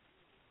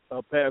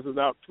passes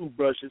out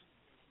toothbrushes."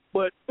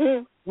 But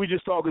we're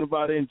just talking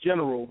about it in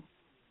general.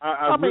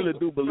 I really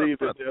do believe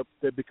that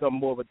they become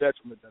more of a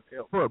detriment than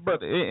help.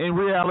 But in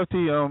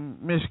reality,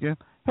 Michigan,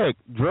 heck,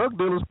 drug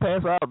dealers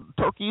pass out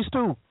turkeys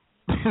too.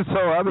 So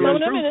I mean,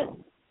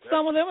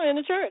 some of them are in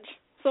the church,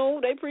 so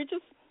they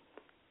preachers.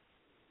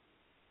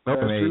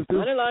 Okay,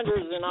 money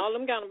launderers and all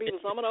them kind of people.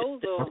 Some of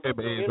those, what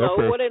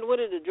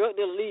did the drug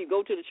dealer leave?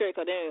 Go to the church,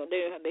 because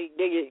they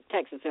get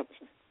tax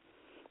exemption.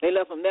 They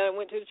left from there and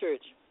went to the church.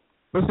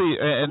 But see,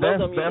 and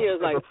most of them you hear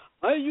is like,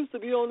 I used to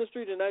be on the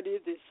street and I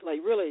did this.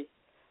 Like, really,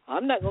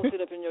 I'm not gonna sit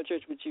up in your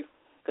church with you,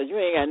 because you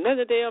ain't got nothing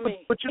to tell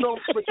me. But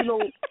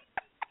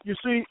you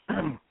see,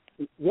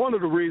 one of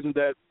the reasons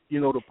that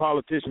the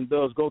politician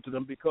does go to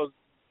them, because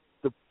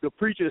the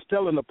preacher is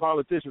telling the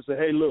politician, say,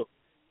 hey, look,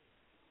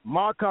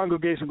 my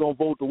congregation going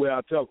to vote the way I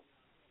tell them,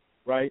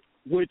 right?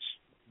 Which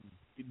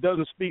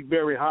doesn't speak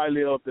very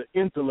highly of the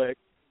intellect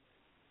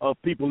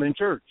of people in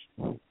church.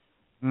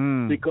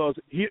 Because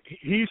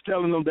he's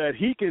telling them that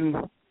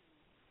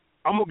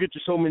I'm going to get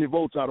you so many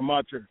votes out of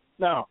my church.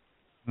 Now,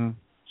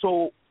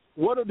 so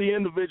what are the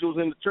individuals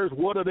in the church,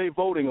 what are they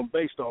voting them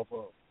based off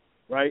of,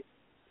 right?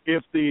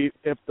 If the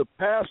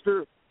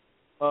pastor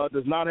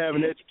does not have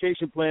an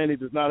education plan, he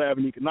does not have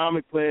an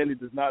economic plan, he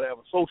does not have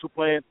a social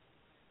plan,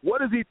 what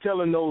is he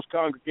telling those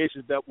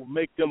congregations that will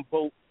make them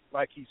vote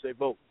like he say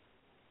vote?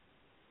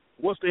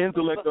 What's the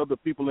intellect of the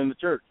people in the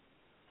church?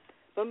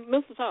 But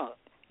Mr. Todd,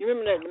 you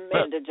remember that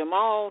man, the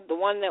Jamal, the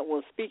one that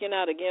was speaking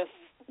out against,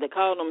 they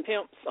called them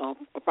pimps or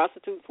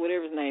prostitutes,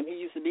 whatever his name. He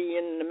used to be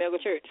in the mega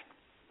church.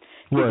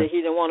 He said he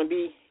didn't want to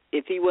be,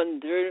 if he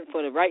wasn't doing it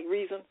for the right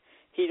reason,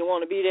 he didn't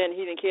want to be there, and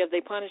he didn't care if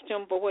they punished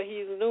him for what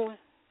he was doing.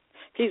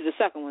 He's the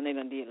second one they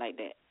done did like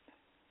that.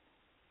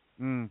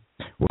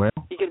 Well,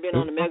 he could have been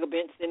on the mega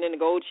bench and in the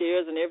gold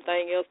chairs and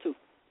everything else too,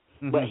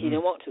 but he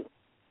didn't want to.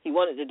 He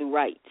wanted to do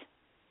right.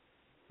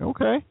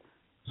 Okay,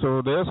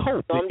 so there's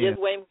hope. So I'm just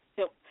waiting.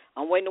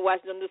 I'm waiting to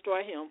watch them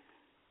destroy him.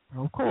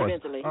 Of course.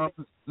 Eventually.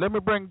 Let me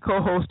bring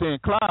co-host in.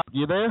 Clyde,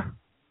 you there?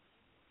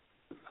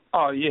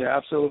 Oh yeah,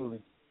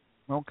 absolutely.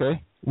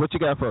 Okay, what you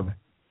got for me?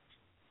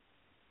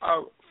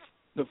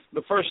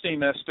 The first thing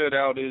that stood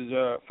out is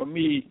for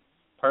me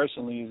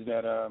personally is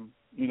that a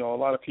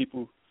lot of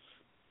people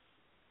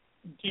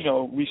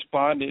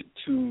responded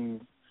to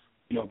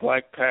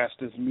black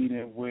pastors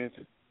meeting with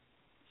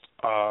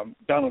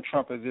Donald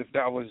Trump as if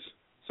that was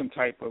some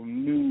type of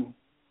new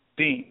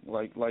thing,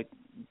 like black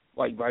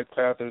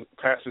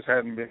pastors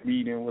hadn't been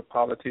meeting with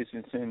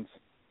politicians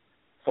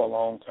for a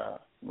long time.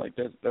 Like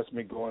that's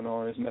been going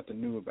on. There's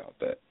nothing new about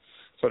that.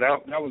 So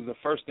that was the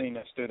first thing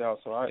that stood out.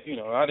 So I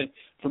didn't.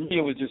 For me,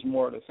 it was just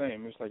more of the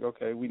same. It's like,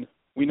 okay, we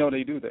know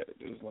they do that.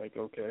 It was like,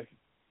 okay,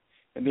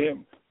 and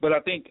then, but I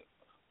think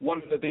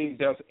one of the things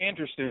that's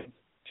interesting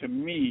to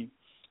me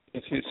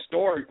is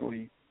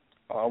historically,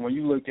 when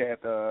you look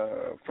at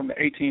from the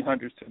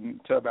 1800s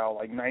to about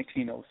like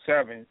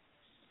 1907,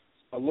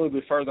 a little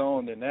bit further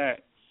on than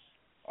that.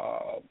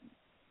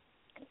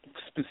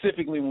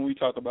 Specifically, when we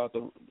talk about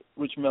the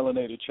rich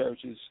melanated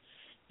churches,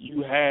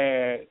 you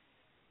had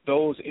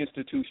those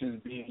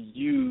institutions being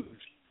used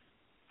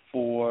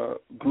for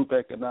group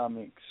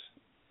economics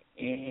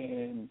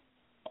and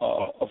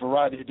a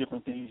variety of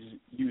different things,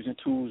 using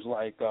tools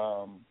like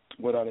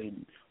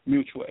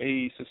mutual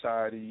aid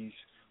societies,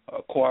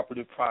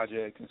 cooperative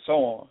projects, and so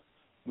on,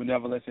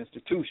 benevolence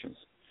institutions.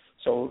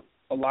 So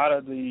a lot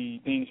of the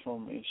things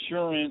from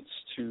insurance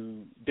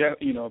to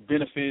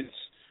benefits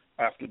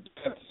after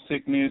death,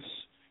 sickness,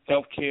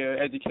 healthcare,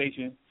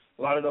 education,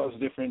 a lot of those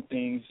different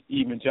things,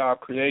 even job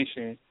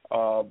creation.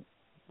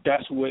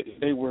 That's what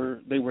they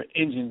were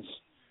engines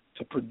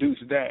to produce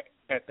that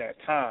at that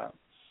time.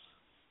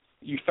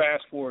 You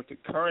fast forward to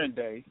current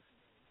day,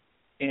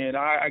 and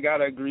I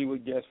gotta agree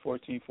with Guest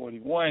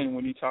 1441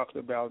 when he talked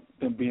about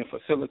them being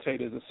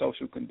facilitators of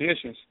social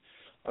conditions,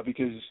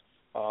 because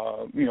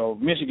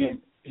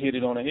Michigan hit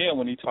it on the head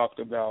when he talked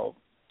about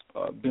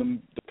the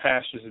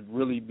pastors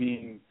really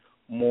being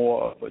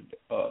more of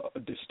a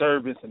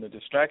disturbance and a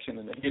distraction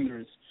and a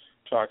hindrance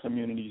to our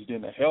communities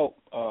than a help,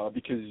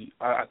 because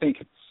I think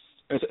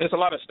it's a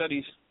lot of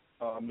studies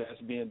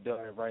that's being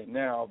done right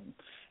now,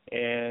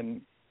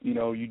 and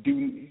you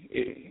do,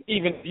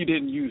 even if you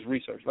didn't use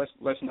research,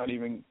 let's not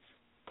even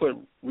put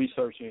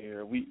research in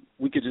here. We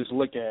could just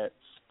look at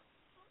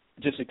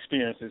just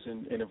experiences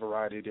in a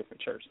variety of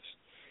different churches,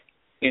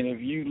 and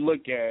if you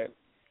look at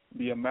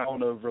the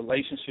amount of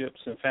relationships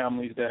and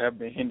families that have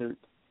been hindered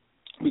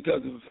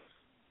because of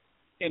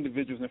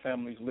individuals and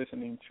families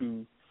listening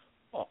to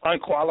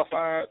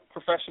unqualified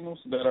professionals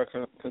that are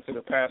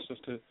considered pastors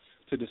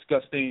to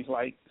discuss things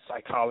like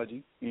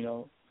psychology,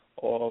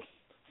 or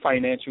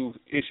financial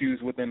issues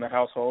within the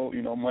household,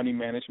 money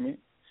management,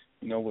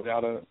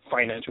 without a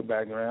financial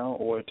background,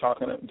 or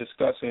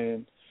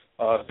discussing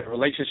the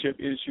relationship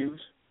issues,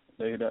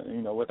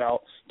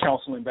 without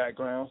counseling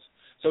backgrounds.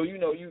 So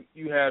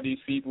you have these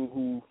people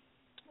who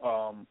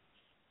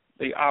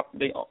they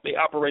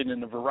operate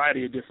in a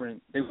variety of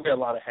different. They wear a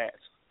lot of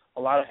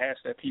hats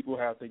that people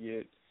have to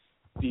get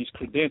these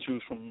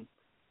credentials from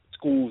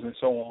schools and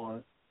so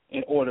on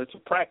in order to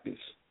practice.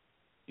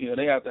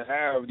 They have to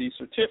have these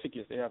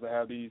certificates. They have to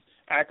have these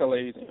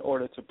accolades in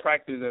order to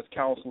practice as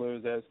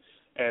counselors, as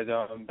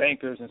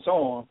bankers, and so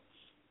on.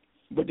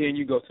 But then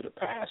you go to the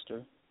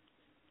pastor,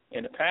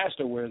 and the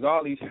pastor wears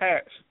all these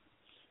hats,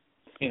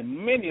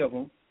 and many of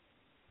them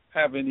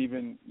haven't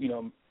even,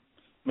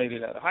 made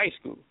it out of high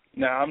school.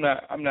 Now,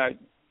 I'm not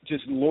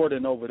just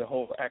lording over the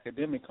whole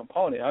academic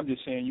component. I'm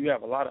just saying you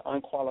have a lot of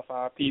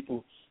unqualified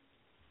people,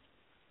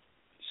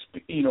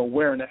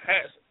 wearing the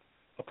hats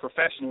of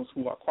professionals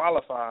who are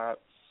qualified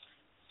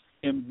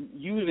and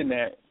using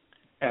that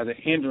as a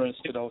hindrance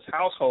to those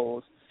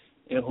households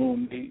in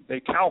whom they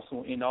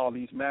counsel in all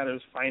these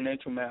matters,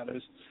 financial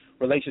matters,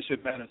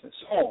 relationship matters, and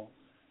so on.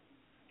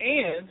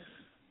 And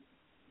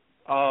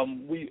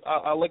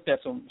I looked at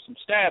some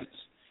stats,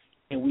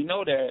 and we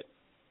know that,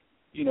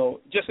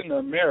 just in the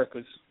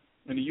Americas,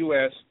 in the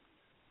U.S.,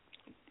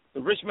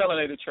 the rich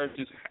melanated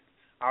churches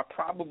are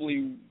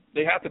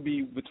they have to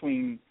be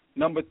between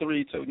number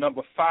 3 to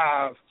number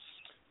 5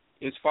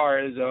 as far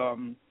as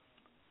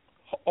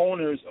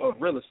owners of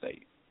real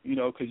estate,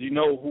 because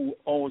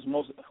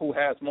who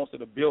has most of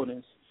the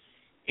buildings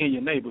in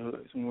your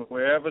neighborhoods.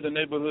 Wherever the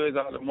neighborhoods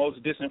are the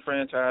most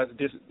disenfranchised,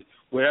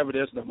 wherever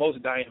there's the most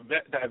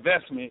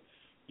divestment,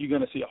 you're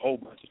going to see a whole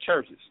bunch of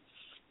churches,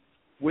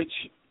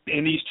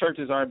 and these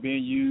churches aren't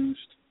being used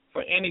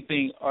for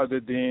anything other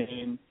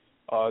than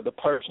the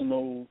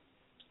personal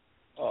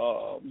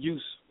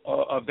use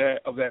of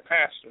that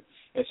pastor.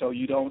 And so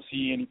you don't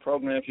see any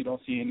programs, you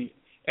don't see any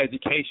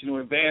educational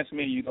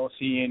advancement, you don't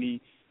see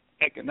any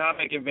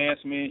economic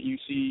advancement. You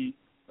see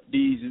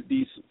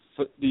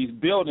these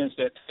buildings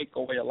that take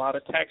away a lot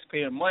of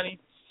taxpayer money,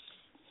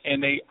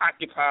 and they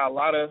occupy a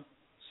lot of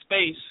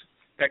space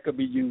that could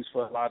be used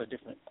for a lot of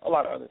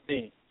other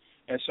things.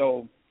 And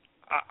so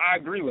I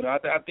agree with it.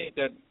 I think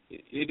that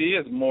it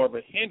is more of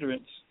a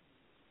hindrance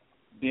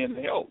than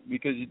a help,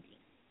 because you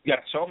got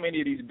so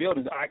many of these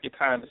buildings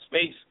occupying the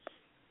space,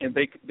 and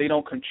they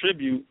don't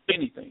contribute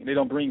anything. They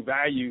don't bring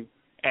value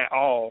at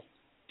all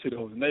to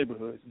those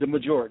neighborhoods, the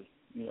majority.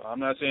 I'm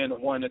not saying the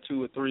 1 or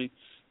 2 or 3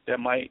 that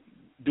might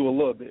do a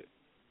little bit,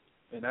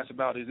 and that's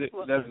about it.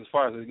 That's as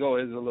far as it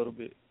goes, is a little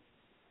bit.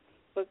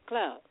 But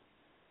Cloud,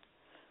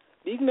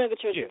 these mega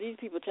churches, these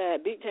people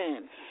tied big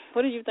time.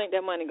 Where do you think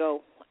that money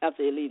go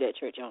after they leave that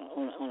church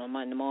on a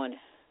Monday morning,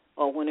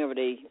 or whenever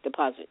they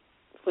deposit?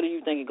 What do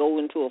you think it goes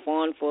into, a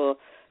fund for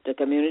the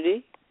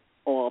community,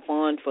 or a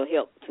fund for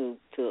help to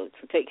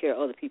take care of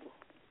other people?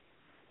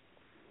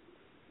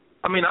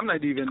 I mean, I'm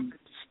not even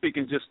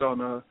speaking just on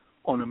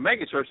the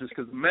mega churches,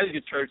 because the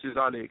mega churches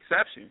are the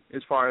exception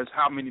as far as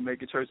how many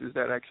mega churches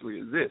that actually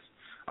exist.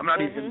 I'm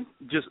not even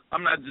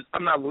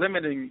I'm not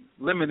limiting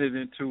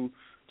it to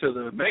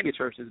the mega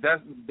churches.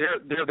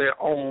 They're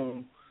their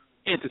own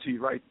entity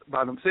right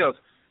by themselves.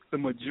 The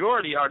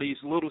majority are these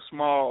little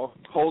small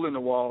hole in the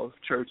wall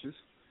churches,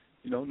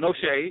 no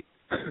shade,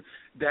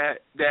 that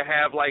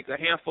have like a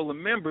handful of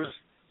members,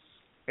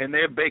 and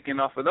they're baking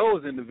off of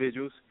those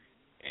individuals.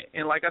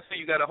 And like I said,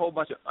 you got a whole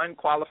bunch of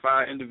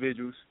unqualified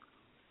individuals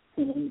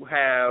who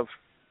have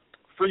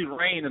free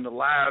reign in the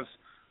lives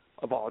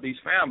of all these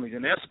families,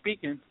 and they're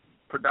speaking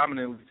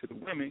predominantly to the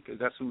women, because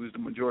that's who is the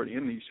majority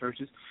in these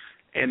churches,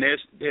 and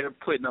they're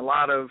putting a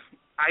lot of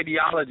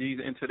ideologies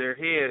into their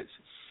heads,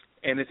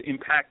 and it's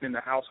impacting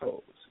the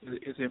households.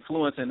 It's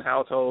influencing the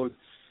households.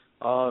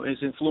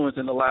 It's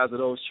influencing the lives of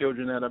those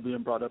children that are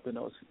being brought up in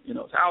those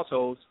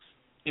households,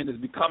 and it's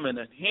becoming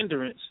a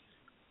hindrance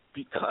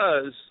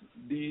because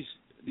these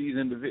these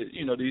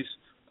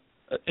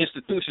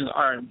institutions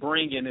aren't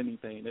bringing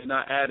anything. They're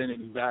not adding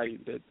any value.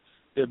 That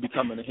they're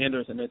becoming a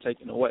hindrance and they're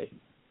taking away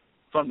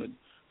from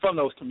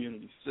those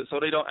communities. So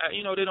they don't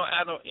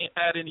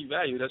add any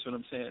value. That's what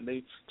I'm saying.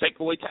 They take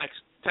away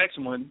tax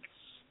money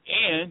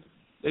and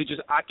they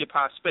just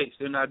occupy space.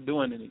 They're not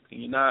doing anything.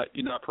 You're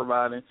not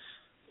providing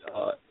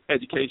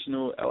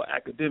educational or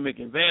academic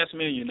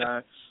advancement. You're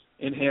not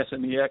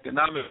enhancing the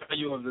economic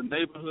value of the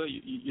neighborhood.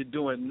 You're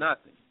doing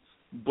nothing.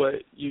 But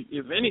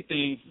if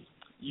anything,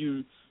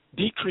 you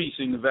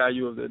decreasing the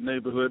value of the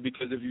neighborhood,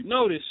 because if you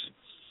notice,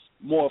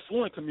 more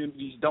affluent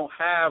communities don't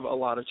have a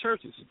lot of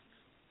churches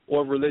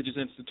or religious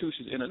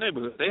institutions in the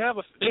neighborhood. They have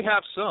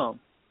some,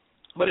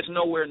 but it's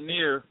nowhere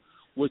near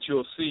what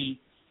you'll see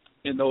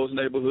in those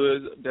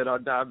neighborhoods that are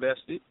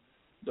divested,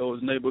 those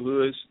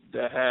neighborhoods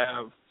that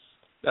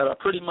are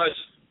pretty much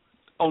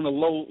on the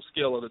low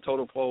scale of the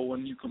totem pole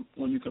when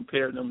you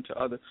compare them to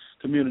other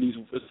communities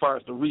as far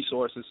as the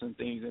resources and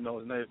things in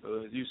those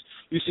neighborhoods. You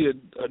see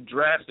a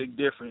drastic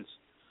difference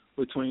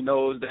between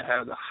those that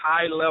have a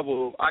high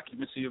level of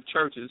occupancy of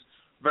churches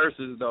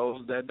versus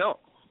those that don't.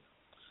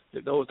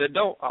 Those that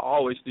don't are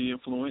always the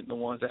affluent, the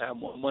ones that have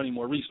more money,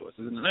 more resources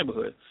in the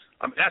neighborhood.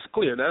 I mean, that's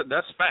clear.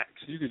 That's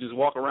facts. You could just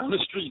walk around the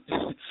street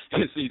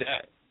and see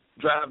that.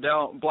 Drive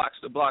down blocks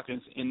to block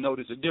and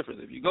notice a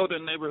difference. If you go to a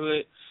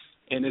neighborhood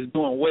and it's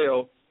doing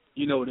well,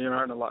 there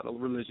aren't a lot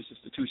of religious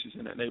institutions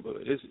in that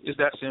neighborhood. It's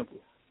that simple.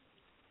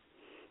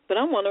 But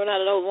I'm wondering, out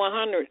of those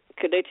 100,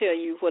 could they tell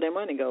you where their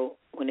money go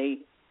when they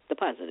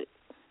deposit it?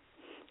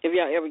 If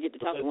y'all ever get to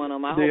talk to one of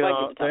them, I hope I get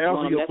to talk to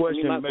one of them. That's going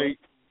to be my question.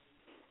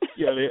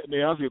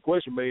 They answer your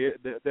question, May.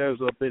 There's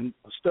been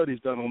studies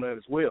done on that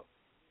as well.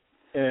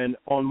 And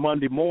on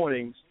Monday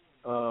mornings,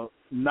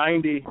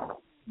 99%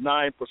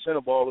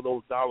 of all of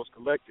those dollars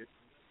collected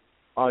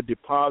are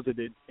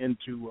deposited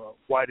into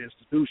white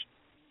institutions.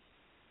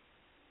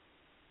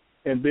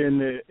 And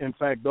then, in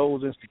fact,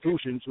 those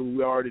institutions who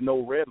we already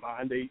know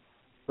redline,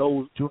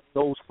 those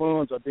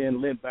funds are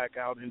then lent back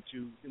out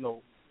into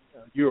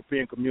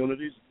European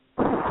communities,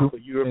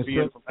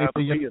 Europeans from Africa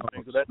and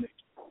things of that nature.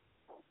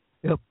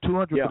 Yep,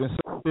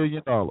 $207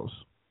 billion.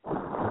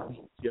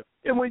 Yeah,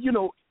 and when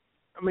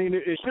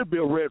it should be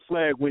a red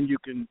flag when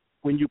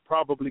you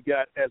probably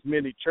got as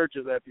many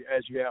churches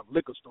as you have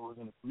liquor stores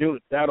in the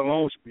community. That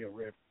alone should be a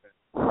red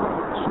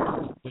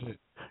flag.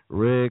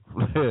 Red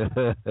flag.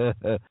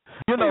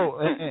 And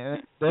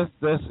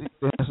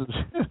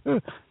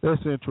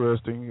that's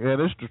interesting, and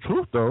it's the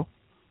truth though.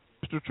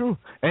 It's the truth.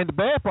 And the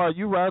bad part,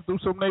 you ride through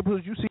some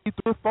neighborhoods, you see 3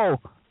 or 4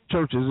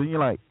 churches, and you're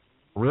like,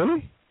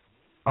 really?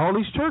 All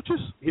these churches?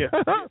 Yeah.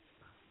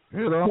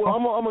 Well,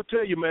 I'm gonna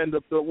tell you, man.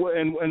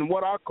 And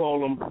what I call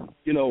them,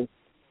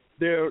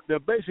 they're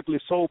basically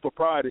sole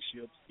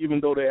proprietorships, even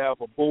though they have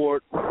a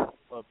board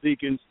of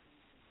deacons.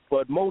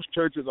 But most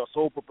churches are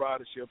sole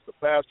proprietorships. The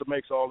pastor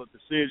makes all the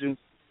decisions.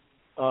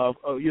 Of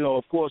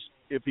course,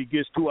 if he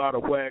gets too out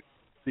of whack,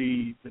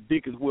 the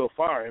deacons will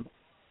fire him.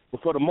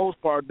 But for the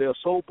most part, they're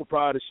sole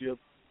proprietorships.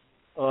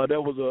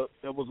 There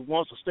was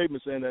once a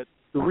statement saying that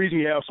the reason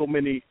you have so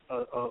many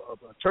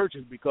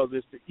churches because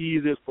it's the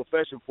easiest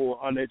profession for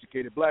an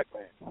uneducated black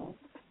man.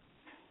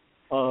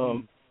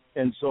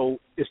 And so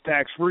it's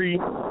tax-free.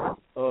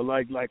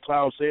 Like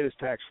Cloud said, it's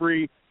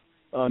tax-free.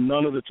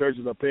 None of the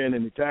churches are paying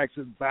any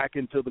taxes back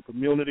into the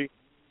community,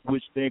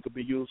 which then could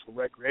be used for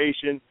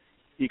recreation,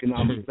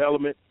 economic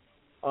development.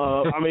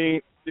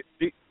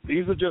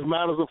 These are just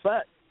matters of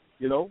fact,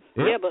 Yeah,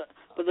 but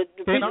the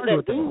people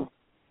that do,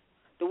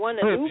 the one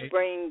that do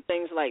bring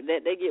things like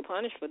that, they get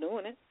punished for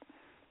doing it.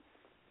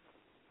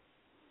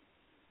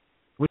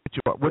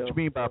 What you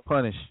mean by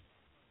punish?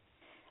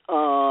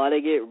 They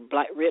get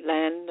red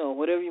line or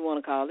whatever you want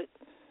to call it,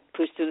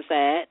 pushed to the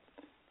side.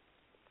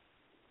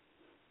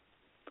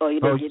 Or they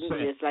get,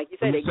 like you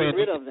say, they get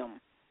rid of them.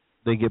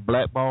 They get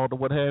blackballed or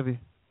what have you?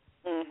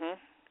 Mhm.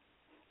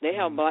 They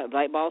have a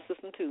blackball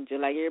system too, just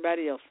like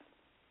everybody else.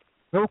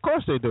 Well, of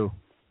course they do.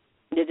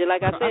 Yeah, just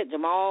like I said,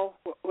 Jamal,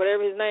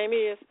 whatever his name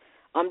is,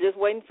 I'm just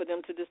waiting for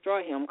them to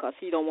destroy him because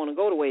he don't want to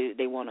go the way that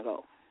they want to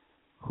go.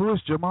 Who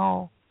is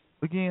Jamal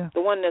again?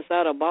 The one that's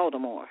out of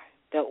Baltimore.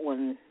 That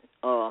one.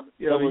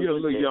 You're a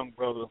little young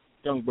brother.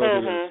 That's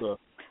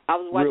I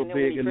was watching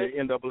real big in the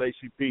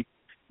NAACP.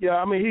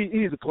 Yeah,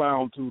 he's a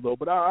clown too, though.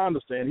 But I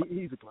understand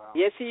he's a clown.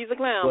 Yes, he's a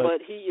clown,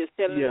 but he is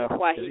telling us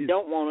why he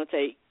don't want to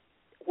take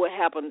what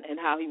happened and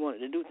how he wanted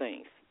to do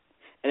things,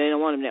 and they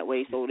don't want him that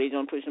way, so they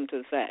don't push him to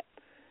the side.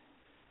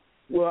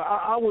 Well,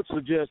 I would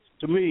suggest,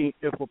 to me,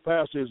 if a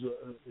pastor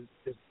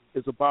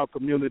is about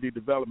community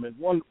development,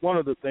 one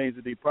of the things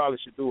that he probably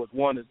should do is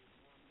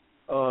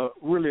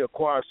really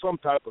acquire some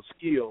type of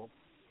skill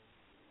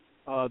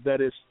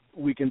that is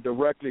we can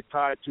directly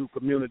tie to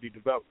community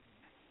development.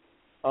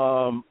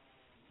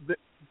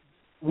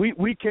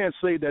 We can't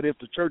say that if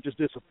the churches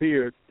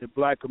disappeared, the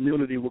black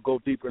community will go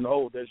deeper in the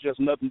hole. There's just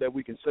nothing that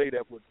we can say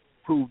that would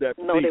prove that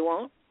to be. They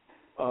won't.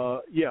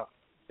 Yeah.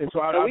 And so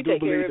I do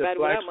believe that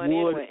blacks would.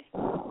 Anyway.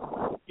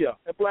 Yeah,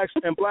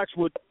 and blacks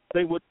would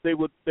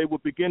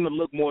begin to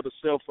look more to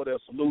self for their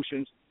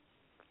solutions.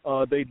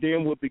 They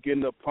then would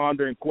begin to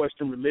ponder and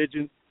question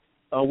religion,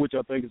 which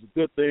I think is a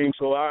good thing.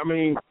 So I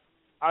mean,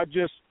 I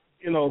just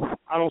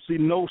I don't see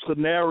no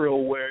scenario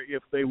where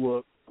if they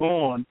were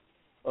gone,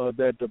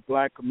 that the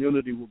black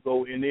community will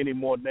go in any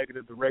more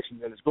negative direction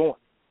than it's going.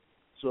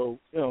 So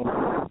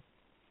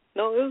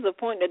No, it was the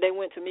point that they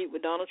went to meet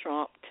with Donald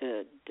Trump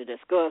to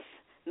discuss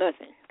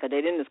nothing, because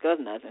they didn't discuss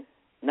nothing.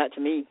 Not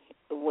to me,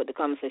 what the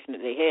conversation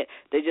that they had.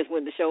 They just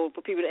went to show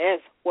for people to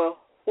ask, well,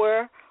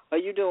 where are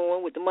you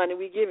doing with the money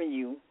we giving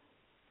you,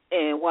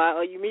 and why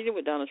are you meeting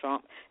with Donald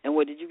Trump, and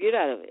what did you get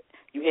out of it?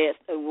 You had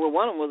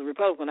one of them was a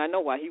Republican. I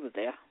know why he was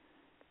there.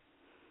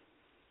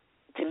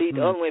 To lead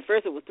the other one, at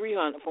first it was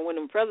 300. From when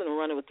the president was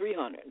running, it was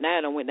 300. Now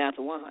it went down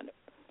to 100.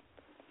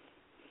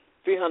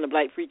 300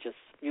 black preachers.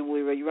 Y'all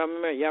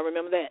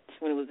remember that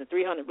when it was the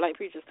 300 black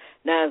preachers?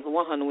 Now it's the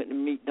 100 went to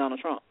meet Donald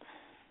Trump.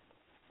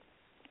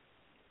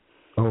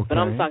 Okay. But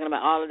I'm talking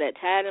about all of that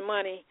tithing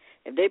money.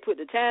 If they put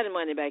the tithing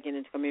money back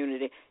into the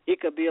community, it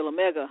could build a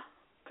mega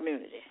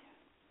community.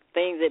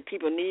 Things that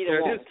people need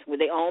and want with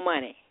their own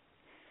money.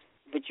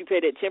 But you pay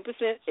that 10%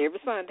 every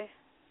Sunday,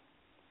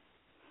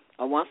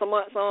 or once a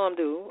month some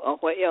do, or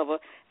whatever,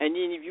 and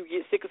then if you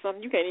get sick or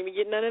something, you can't even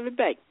get none of it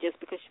back just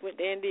because you went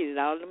there and did it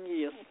all them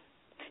years.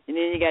 And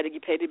then you got to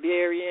get paid to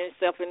bury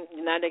yourself, and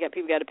now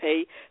people got to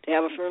pay to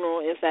have a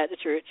funeral inside the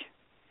church.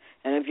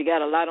 And if you got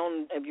a lot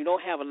if you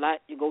don't have a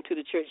lot, you go to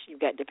the church, you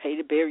got to pay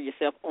to bury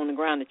yourself on the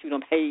ground that you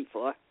done paid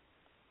for.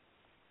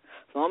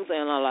 So I'm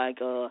saying,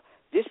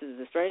 this is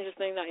the strangest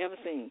thing I've ever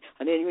seen.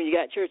 And then when you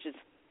got churches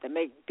that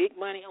make big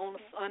money on a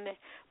Sunday,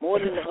 more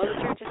than the other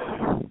churches,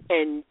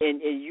 and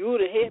you're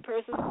the head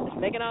person that's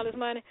making all this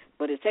money,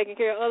 but it's taking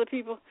care of other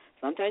people,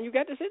 sometimes you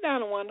got to sit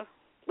down and wonder.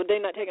 But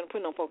they're not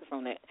putting no focus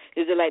on that.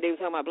 It's just like they were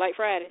talking about Black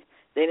Friday.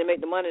 They didn't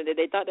make the money that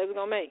they thought they was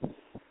going to make.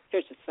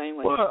 Church is the same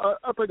way. Well,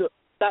 I think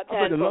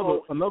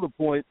another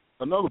point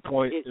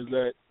is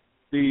that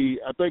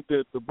I think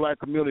that the black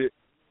community,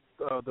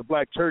 the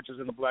black churches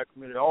in the black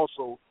community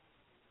also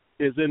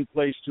is in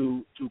place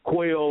to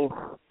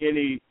quell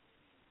any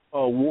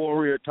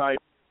warrior type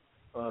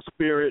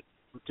spirit,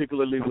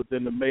 particularly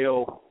within the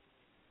male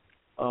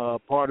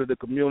part of the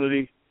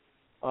community.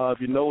 If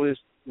you notice,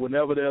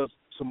 whenever there's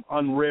some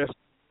unrest,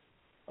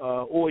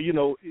 or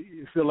you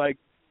feel like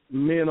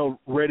men are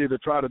ready to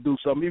try to do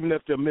something, even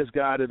if they're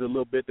misguided a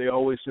little bit, they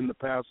always send the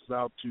pastors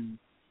out to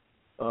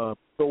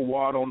throw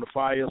water on the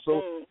fire.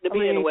 So to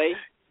be in the way.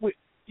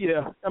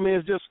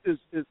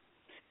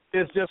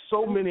 It's just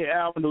so many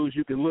avenues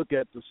you can look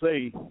at to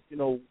say,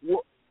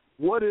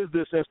 what is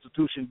this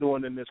institution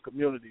doing in this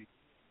community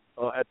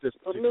at this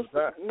particular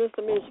time?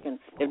 Mr. Michigan,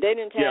 if they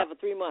didn't have for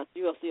 3 months,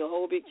 you'll see a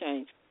whole big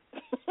change.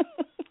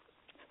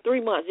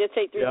 3 months, just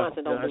take 3 months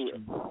and don't do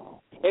it.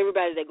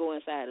 Everybody that go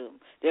inside of them,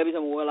 they'll be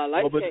saying, well, our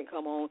lights can't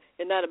come on.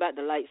 It's not about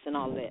the lights and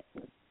all that.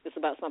 It's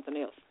about something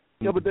else.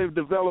 Yeah, but they've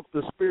developed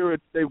the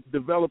spirit. They've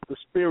developed the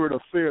spirit of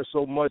fear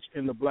so much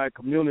in the black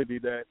community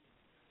that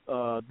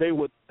they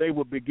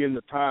would begin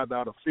to tithe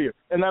out of fear,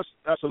 and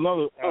that's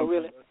another. Oh,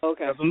 really?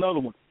 Okay. That's another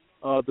one.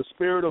 The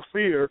spirit of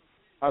fear.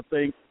 I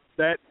think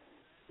that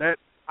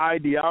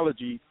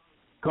ideology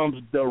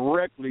comes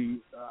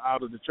directly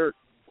out of the church.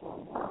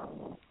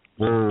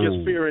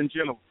 Just fear in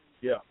general.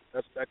 Yeah,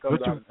 that comes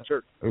out of the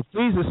church.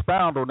 Please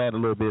expound on that a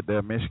little bit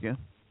there, Michigan.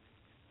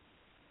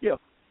 Yeah.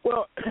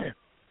 Well,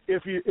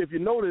 if you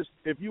notice,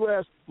 if you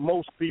ask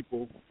most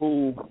people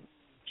who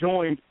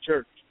joined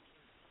church,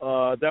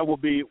 that would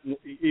be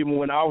even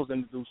when I was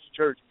introduced to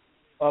church,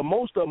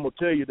 most of them will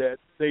tell you that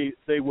they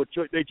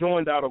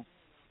joined out of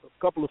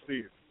a couple of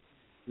fears.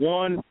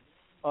 One,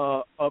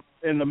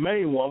 and the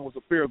main one was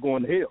the fear of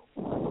going to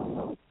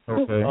hell.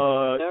 Okay.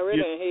 Already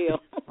in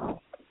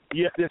hell.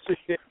 Yeah, that's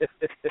it.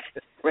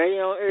 Right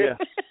on earth.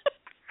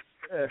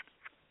 Yeah.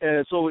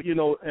 And so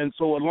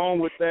along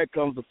with that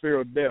comes the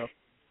fear of death.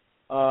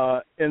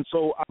 And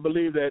so I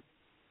believe that,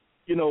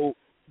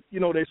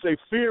 they say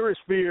fear is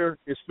fear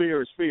is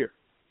fear is fear.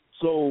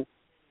 So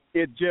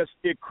it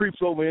creeps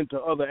over into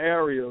other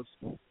areas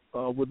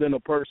within a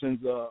person's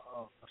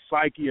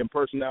psyche and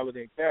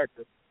personality and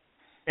character.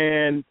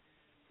 And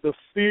the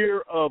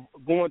fear of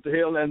going to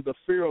hell and the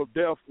fear of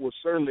death will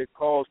certainly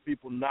cause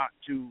people not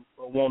to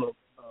want to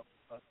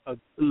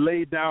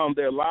lay down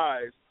their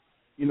lives,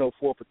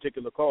 for a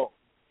particular cause.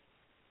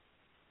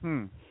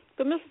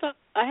 But Mr.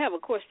 I have a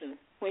question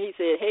when he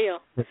said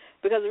hell,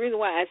 because the reason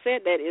why I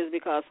said that is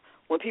because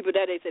when people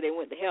die, they say they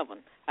went to heaven.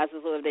 I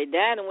said, so if they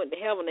died and went to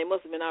heaven, they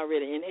must have been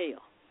already in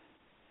hell.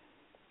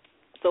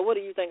 So what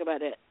do you think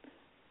about that?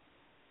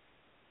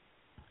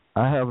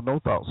 I have no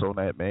thoughts on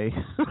that, May.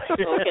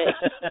 Okay.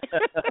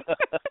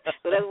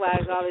 So that's why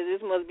I call it,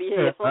 this must be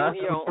hell from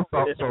here on. No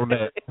thoughts on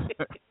that.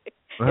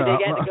 And they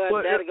got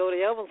to go to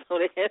heaven, so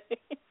they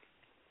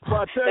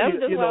well, I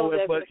tell you,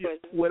 but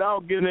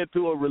without getting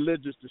into a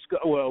religious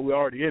discussion, well, we're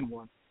already in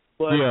one,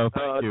 but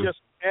just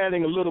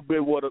adding a little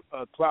bit what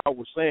Cloud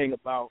was saying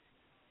about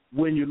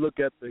when you look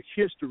at the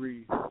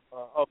history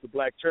of the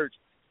black church.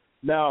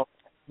 Now,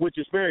 which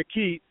is very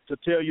key to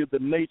tell you the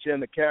nature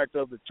and the character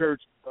of the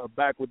church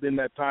back within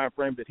that time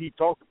frame that he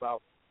talked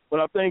about. But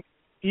I think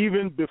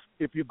even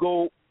if you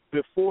go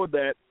before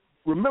that,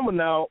 remember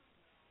now,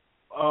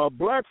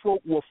 black folk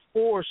were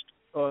forced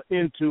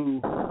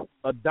into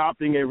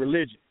adopting a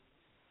religion.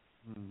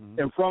 Mm-hmm.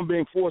 And from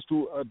being forced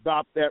to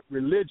adopt that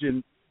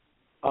religion,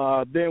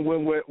 then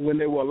when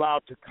they were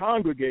allowed to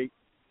congregate,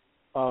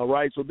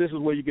 right, so this is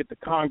where you get the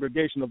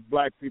congregation of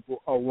black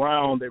people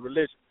around a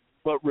religion.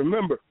 But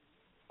remember,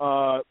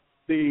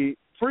 the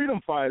freedom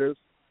fighters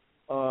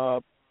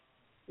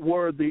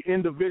were the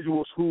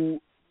individuals who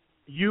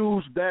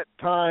used that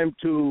time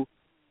to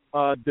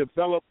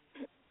develop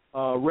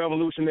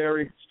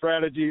revolutionary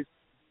strategies,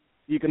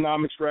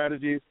 economic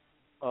strategies,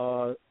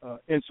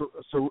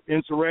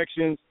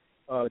 insurrections,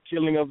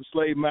 killing of the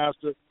slave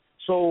master.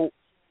 So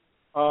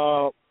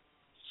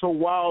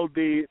while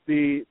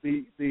the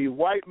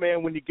white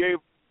man, when he gave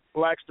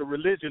blacks the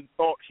religion,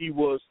 thought he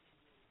was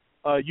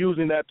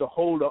using that to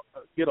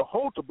get a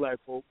hold to black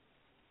folk,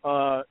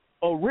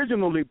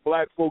 originally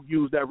black folk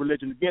used that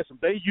religion against them.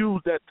 They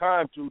used that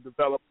time to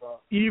develop.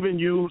 They even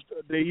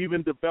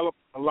developed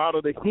a lot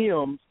of the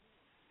hymns,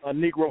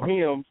 Negro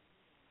hymns,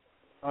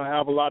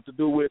 have a lot to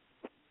do with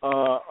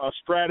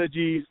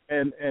strategies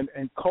and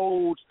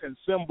codes and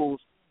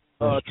symbols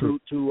to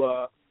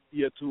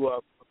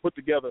put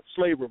together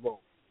slave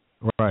revolt.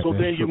 Right. So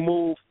then you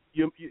move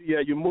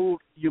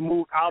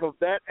out of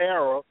that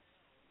era,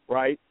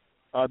 right?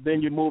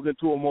 Then you moved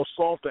into a more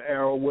softer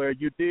era where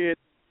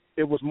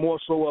it was more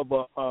so of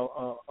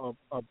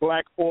a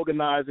black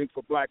organizing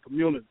for black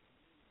community,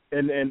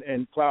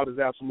 and Cloud is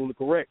absolutely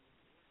correct.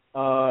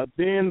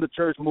 Then the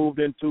church moved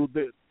into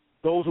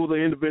those were the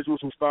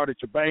individuals who started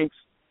your banks,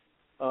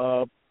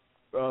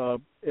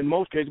 in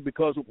most cases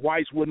because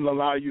whites wouldn't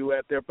allow you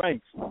at their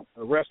banks,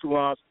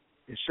 restaurants,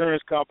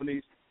 insurance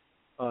companies.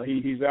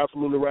 He's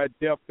absolutely right,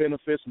 death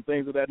benefits and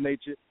things of that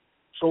nature.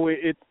 So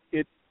it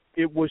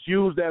was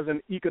used as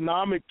an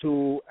economic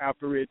tool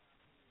after it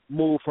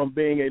moved from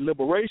being a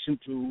liberation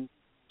tool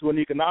to an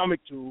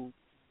economic tool,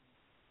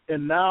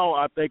 and now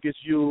I think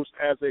it's used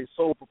as a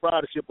sole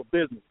proprietorship of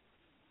business.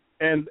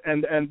 And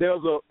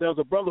there's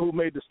a brother who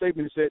made the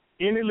statement. He said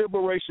any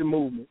liberation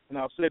movement, and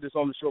I've said this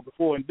on the show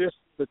before, and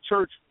the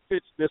church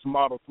fits this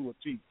model to a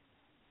T.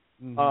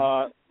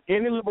 Mm-hmm.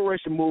 Any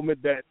liberation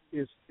movement that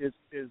is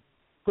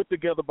put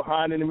together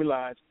behind enemy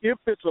lines, if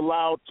it's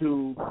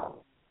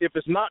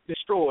not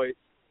destroyed,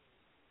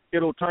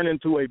 it'll turn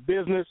into a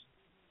business,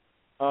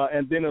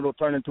 and then it'll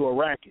turn into a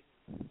racket.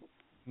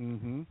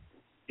 Mm-hmm.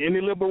 Any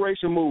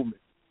liberation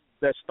movement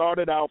that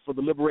started out for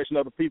the liberation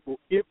of the people,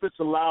 if it's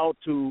allowed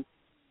to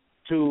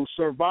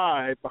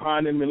survive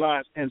behind enemy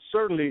lines, and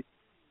certainly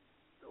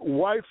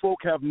white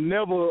folk have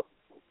never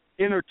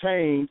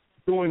entertained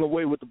doing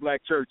away with the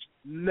black church.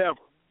 Never.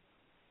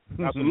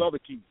 That's another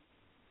key.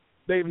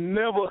 They've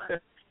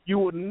never. You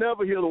would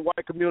never hear the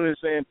white community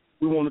saying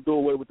we want to do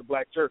away with the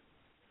black church.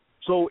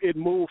 So it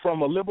moved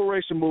from a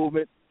liberation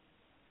movement,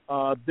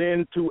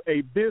 then to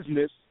a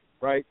business,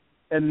 right?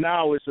 And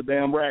now it's a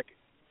damn racket.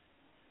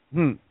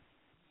 Now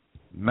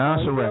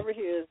it's a racket. Over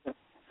here is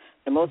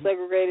the most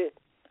segregated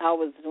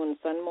hours during the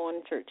Sunday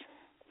morning church,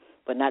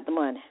 but not the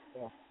money.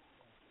 Yeah.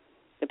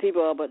 The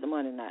people are, but the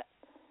money not.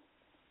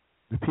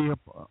 The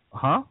people,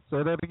 huh?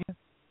 Say that again.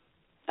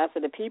 I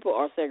said the people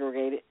are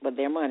segregated, but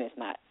their money is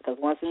not. Because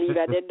once you leave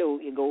out that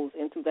door, it goes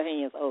into the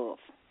hands of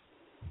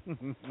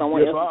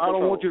someone else. I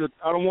don't want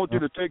you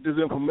to take this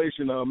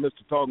information,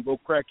 Mr. Talk, and go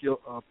crack your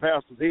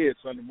pastor's head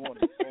Sunday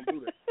morning. Don't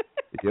do that.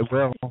 Yeah,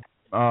 well,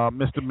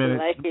 Mr.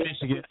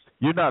 Michigan,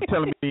 you're not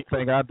telling me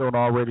anything I don't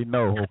already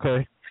know.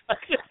 Okay.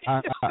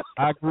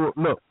 I grew up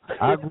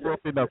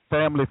in a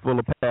family full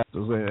of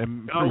pastors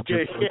and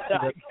preachers. Okay.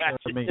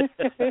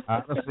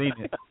 I've seen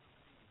it.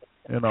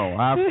 You know,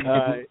 I've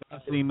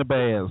seen the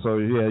bad. So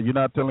yeah, you're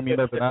not telling me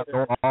nothing I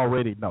don't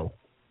already know.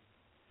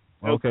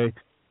 Okay.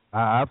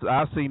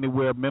 I've seen it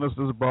where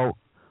ministers brought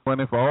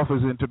money for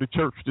office into the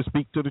church to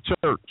speak to the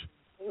church.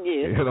 Yeah,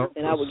 you know?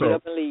 And I would get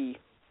up and leave.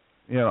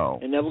 You know,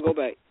 and never go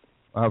back.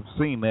 I've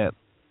seen that.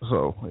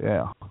 So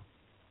yeah.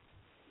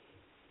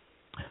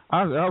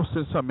 I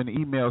sent something in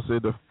the email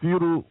said the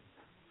feudal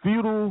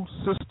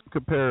system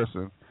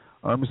comparison.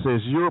 It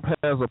says Europe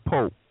has a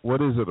pope.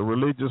 What is it? A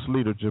religious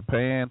leader.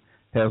 Japan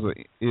is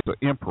an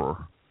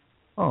emperor.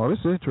 Oh, this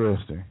is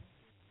interesting.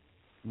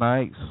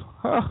 Nice.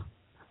 Huh.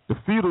 The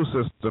feudal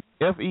system,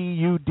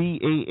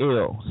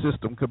 feudal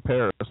system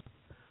comparison.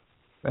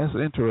 That's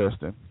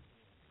interesting.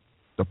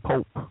 The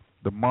pope,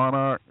 the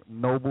monarch,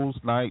 nobles,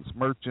 knights,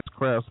 merchants,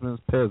 craftsmen,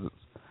 peasants.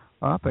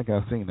 I think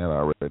I've seen that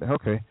already.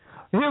 Okay.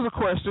 Here's a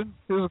question.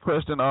 Is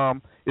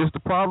the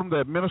problem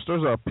that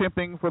ministers are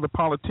pimping for the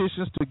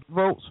politicians to get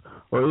votes,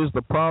 or is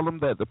the problem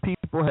that the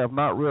people have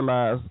not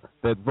realized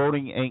that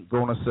voting ain't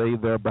going to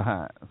save their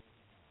behinds?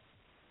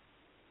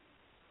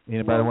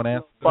 Anybody want to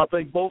answer? I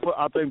think both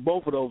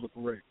of those are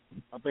correct.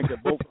 I think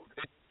that both.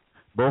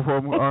 Both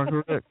of them are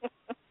correct.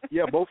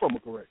 Yeah, both of them are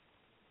correct.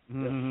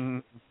 Mm-hmm.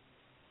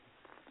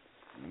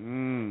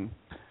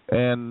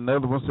 And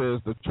another one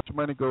says the church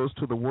money goes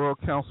to the World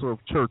Council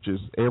of Churches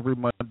every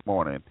Monday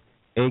morning,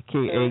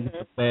 a.k.a.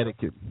 the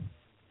Vatican.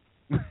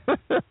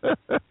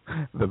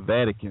 The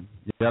Vatican.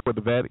 Yeah, but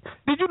the Vatican.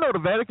 Did you know the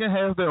Vatican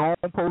has their own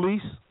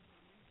police?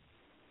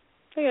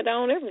 They got their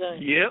own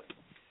everything. Yep.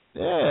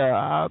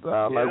 Yeah,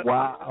 I like,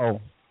 wow.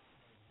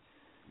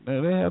 They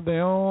have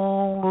their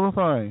own little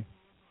thing.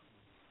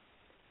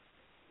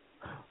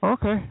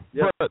 Okay.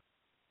 Yep. But,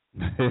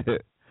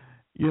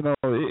 you know,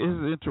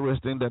 it's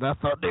interesting that I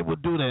thought they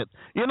would do that.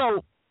 You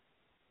know,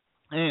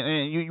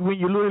 and when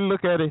you really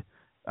look at it,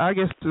 I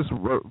guess it's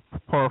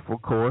par for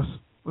the course.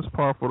 It's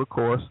par for the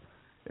course.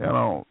 You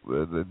know,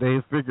 they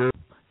figure,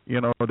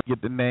 you know, to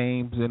get the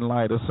names in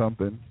light or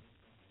something,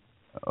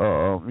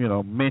 you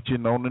know,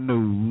 mentioned on the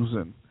news.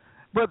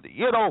 But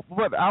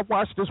I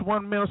watched this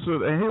one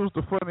minister, and here was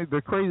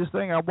the craziest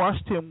thing. I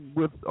watched him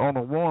on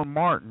a Warren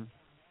Martin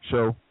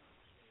show,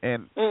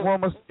 and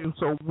Warren must say,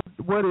 so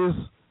what is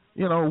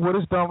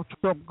Donald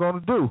Trump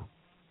going to do?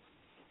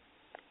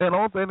 And the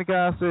only thing the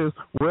guy says,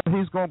 well,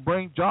 he's going to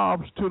bring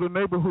jobs to the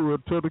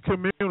neighborhood, to the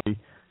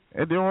community.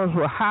 And then I was,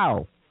 well,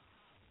 how?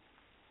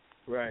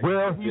 Right.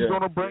 Well, he's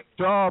going to bring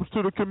jobs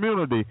to the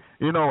community,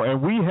 you know,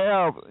 and we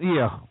have,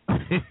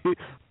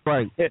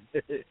 right.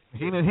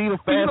 He the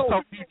fast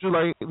talk you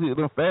like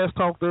the fast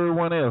talk to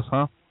everyone else,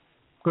 huh?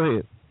 Go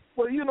ahead.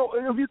 Well, you know,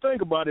 if you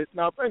think about it,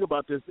 now think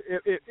about this.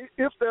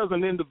 If there's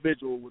an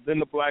individual within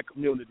the black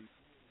community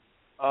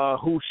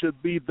who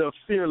should be the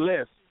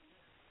fearless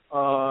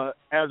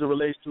as it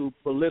relates to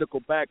political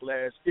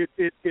backlash,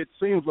 it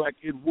seems like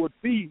it would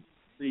be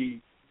the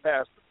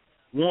pastor.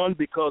 One,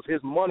 because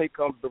his money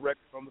comes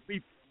directly from the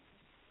people.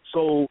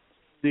 So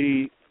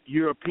the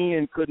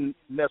European couldn't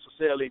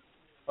necessarily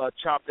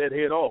chop that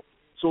head off.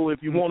 So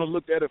if you want to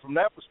look at it from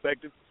that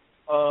perspective,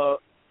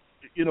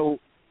 you know,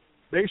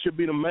 they should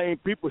be the main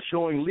people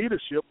showing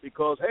leadership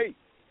because, hey,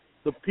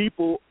 the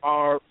people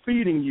are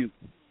feeding you,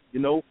 you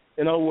know.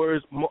 In other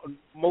words,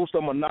 most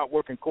of them are not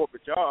working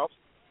corporate jobs,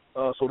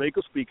 so they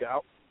could speak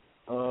out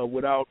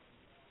without,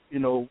 you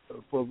know,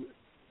 for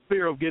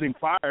fear of getting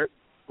fired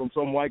from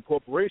some white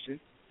corporation.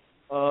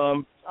 I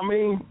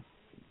mean,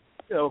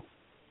 you know,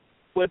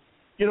 but,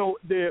 you know,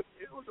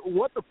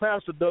 what the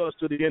pastor does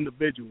to the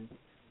individual,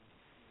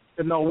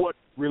 and now what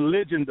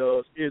religion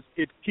does is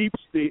it keeps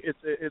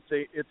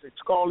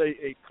it's called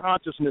a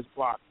consciousness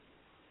block,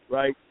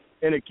 right?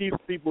 And it keeps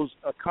people's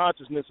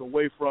consciousness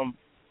away from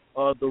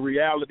the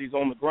realities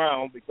on the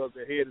ground because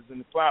their head is in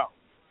the clouds.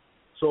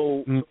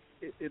 So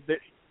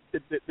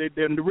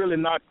they're really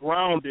not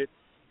grounded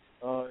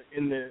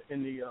in the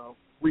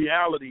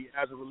reality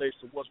as it relates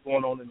to what's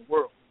going on in the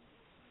world,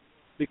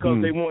 because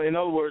they want, in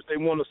other words, they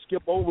want to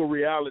skip over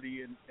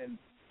reality, and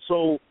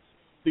so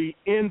the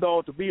end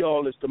all to be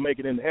all is to make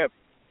it into heaven.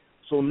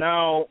 So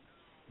now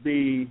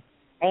the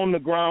on the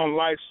ground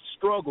life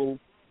struggle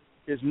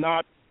is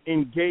not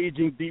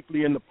engaging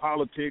deeply in the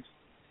politics,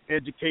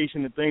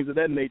 education, and things of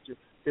that nature.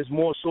 It's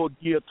more so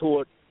geared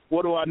toward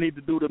what do I need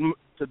to do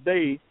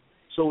today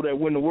so that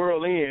when the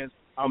world ends,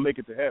 I'll make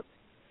it to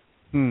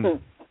heaven.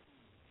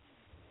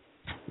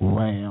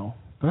 Wow,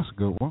 that's a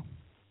good one.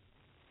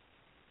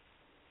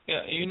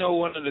 Yeah, you know,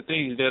 one of the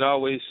things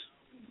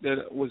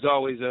that was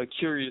always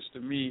curious to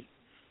me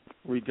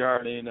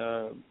regarding,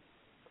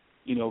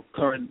 you know,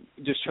 current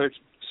just church,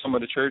 some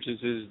of the churches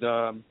is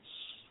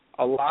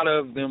a lot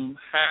of them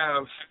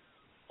have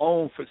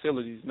own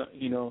facilities.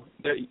 You know,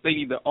 they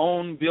either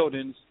own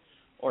buildings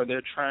or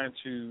they're trying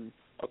to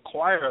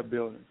acquire a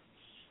building.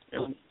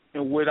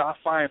 And what I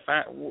find,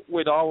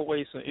 what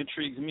always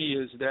intrigues me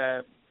is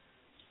that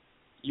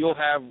you'll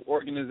have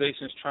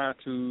organizations trying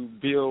to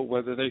build,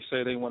 whether they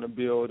say they want to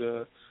build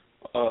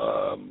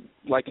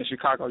like in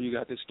Chicago, you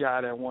got this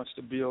guy that wants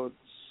to build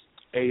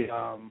a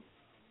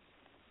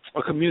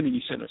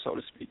community center, so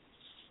to speak.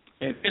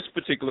 And this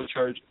particular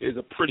church is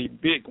a pretty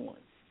big one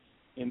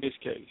in this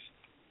case.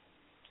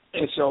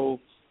 And so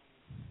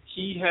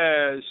he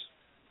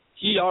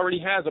already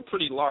has a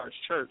pretty large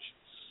church,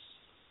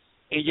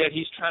 and yet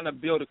he's trying to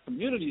build a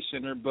community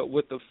center, but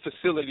with the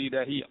facility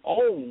that he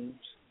owns,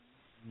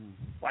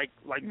 like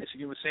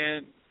Michigan was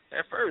saying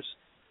at first,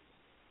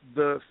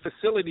 the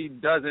facility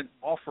doesn't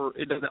offer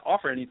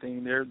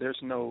anything.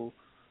 There's no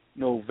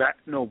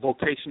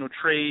vocational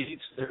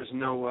trades. There's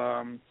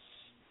no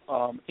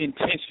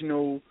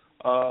intentional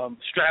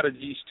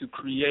strategies to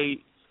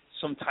create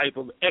some type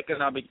of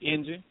economic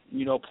engine,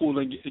 you know,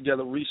 pooling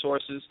together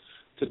resources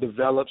to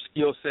develop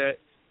skill set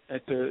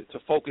and to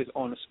focus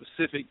on a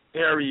specific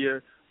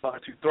area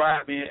to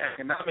thrive in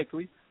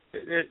economically.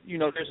 You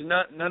know, there's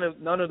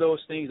none of those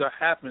things are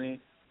happening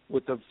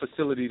with the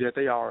facility that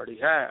they already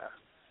have.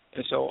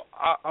 And so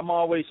I'm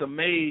always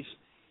amazed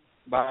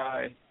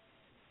by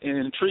and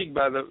intrigued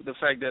by the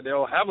fact that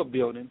they'll have a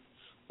building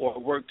or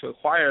work to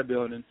acquire a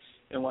building,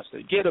 and once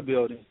they get a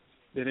building,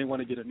 then they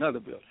want to get another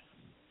building.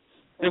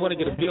 They want to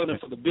get a building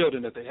for the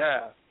building that they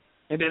have,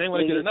 and then they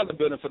want to get another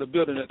building for the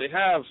building that they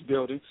have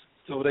building,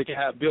 so they can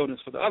have buildings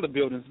for the other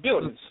buildings.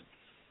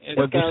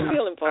 And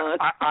building fund.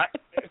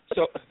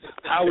 So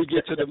how we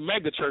get to the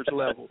mega church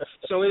level.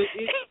 So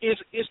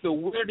it's the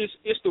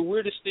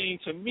weirdest thing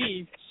to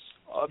me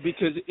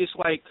because it's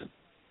like,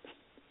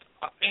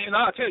 and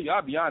I'll tell you,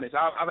 I'll be honest,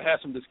 I've had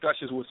some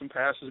discussions with some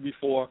pastors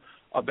before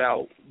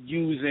about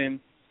using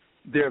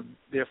their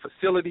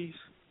facilities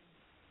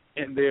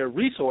and their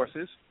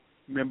resources,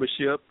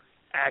 membership,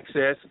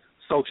 access,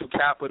 social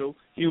capital,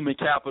 human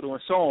capital,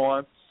 and so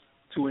on,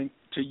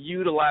 to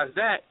utilize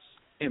that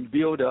and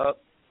build up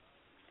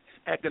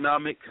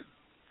economic,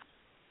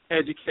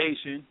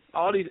 education,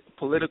 all these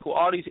political,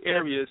 all these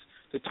areas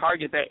to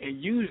target that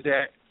and use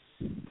that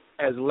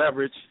as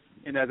leverage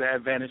and as an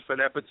advantage for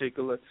that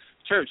particular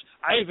church.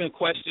 I even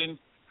question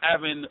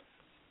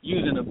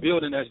using a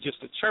building as just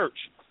a church,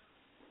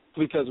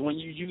 because when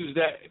you use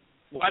that,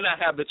 why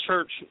not the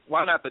church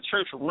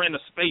rent a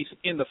space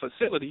in the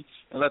facility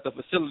and let the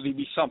facility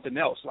be something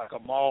else, like a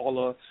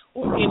mall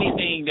or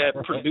anything that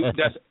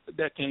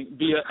can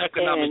be an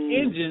economic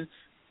engine.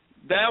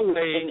 That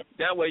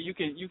way you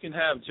can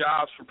have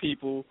jobs for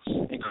people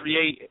and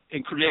create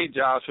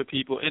jobs for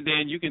people, and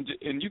then you can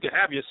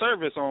have your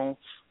service on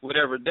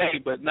whatever day,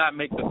 but not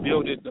make the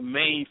building the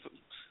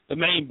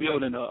main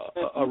building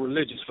a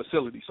religious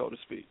facility, so to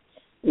speak.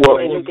 Well,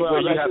 where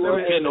you have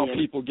to depend on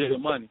people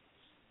getting money.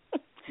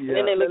 Yeah.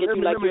 And then they look at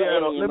you like you're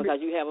an alien because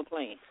you have a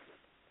plan.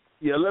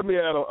 Yeah, let me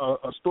add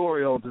a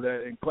story onto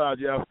that. And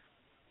Claudia,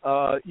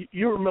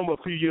 you remember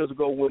a few years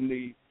ago when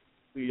the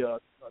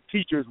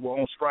teachers were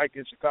on strike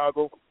in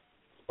Chicago,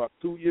 about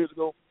 2 years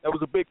ago? That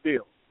was a big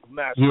deal,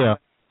 massive. Yeah,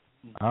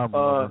 I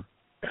remember.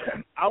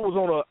 I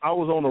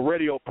was on a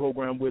radio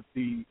program with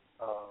the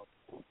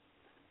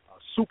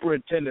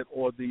superintendent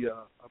or the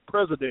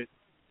president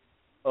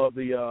of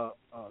the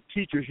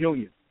teachers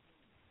union,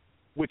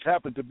 which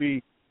happened to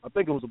be, I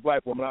think it was a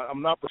black woman.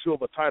 I'm not for sure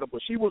of a title,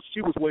 but she was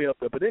way up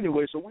there. But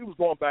anyway, so we was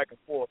going back and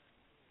forth,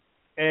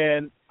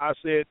 and I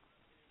said,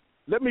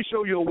 let me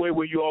show you a way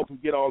where you all can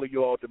get all of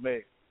your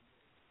demands.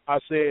 I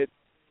said,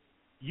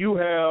 you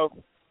have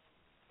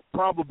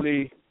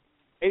probably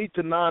 800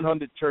 to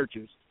 900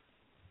 churches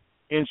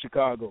in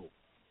Chicago.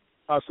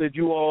 I said,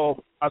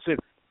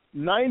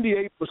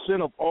 98%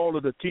 of all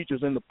of the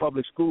teachers in the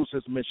public school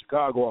system in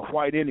Chicago are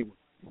white anyway,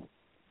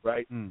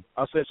 right?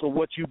 I said, so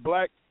what you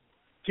black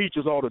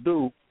teachers ought to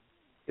do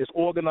is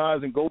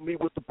organize and go meet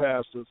with the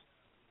pastors,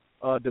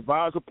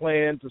 devise a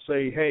plan to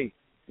say, hey,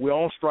 we're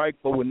on strike,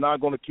 but we're not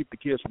going to keep the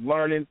kids from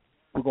learning.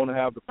 We're going to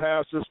have the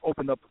pastors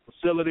open up the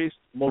facilities.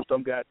 Most of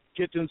them got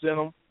kitchens in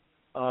them.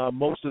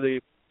 Most of the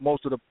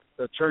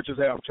churches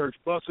have church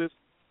buses.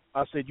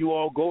 I said, you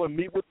all go and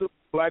meet with the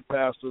black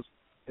pastors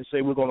and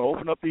say, we're going to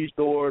open up these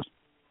doors.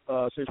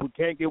 Since we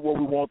can't get what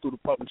we want through the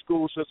public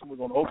school system, we're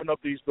going to open up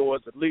these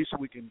doors at least so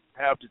we can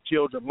have the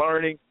children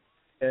learning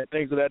and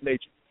things of that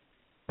nature.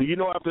 Do you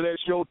know, after that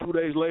show, 2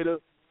 days later,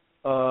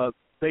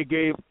 they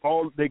gave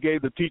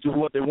the teachers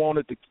what they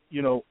wanted to,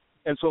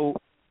 and so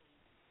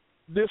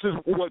this is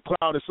what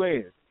Cloud is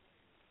saying.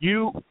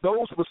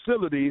 Those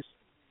facilities,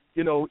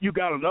 you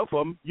got enough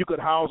of them. You could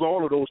house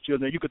all of those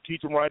children. You could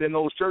teach them right in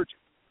those churches.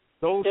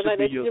 Those should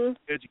be your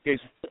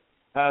education.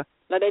 Like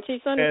they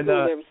teach Sunday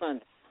school every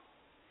Sunday.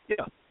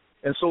 Yeah.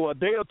 And so a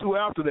day or two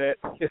after that,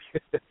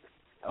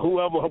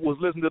 whoever was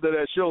listening to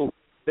that show,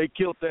 they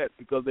killed that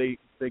because they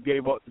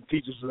gave up the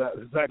teachers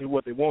exactly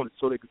what they wanted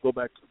so they could go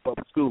back to the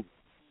public school.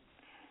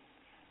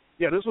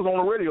 Yeah, this was on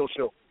a radio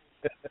show,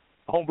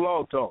 on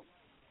Blog Talk.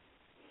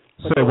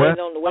 Say what?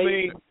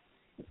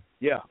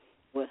 Yeah.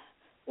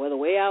 Well, the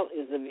way out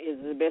is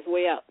the best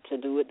way out, to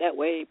do it that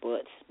way.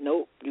 But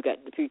nope,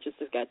 the teachers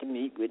just got to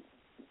meet with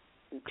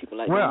people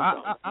like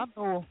that.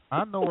 Well,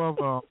 I know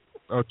of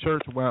a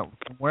church where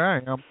I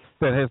am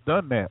that has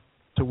done that,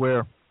 to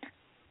where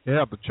they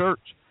have the church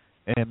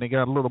and they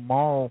got a little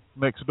mall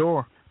next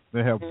door.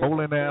 They have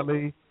bowling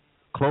alley,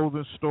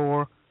 clothing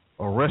store,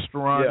 a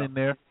restaurant in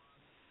there.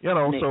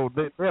 So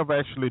they're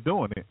actually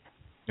doing it.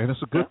 And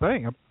it's a good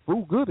thing.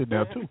 Food good in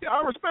there, too. Yeah,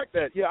 I respect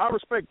that. Yeah, I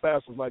respect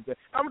pastors like that.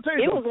 I'm going to tell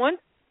you something.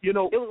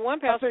 It was one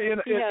pastor.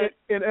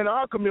 In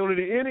our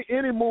community,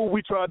 any move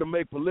we tried to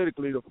make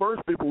politically, the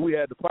first people we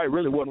had to fight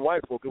really wasn't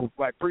white folk. It was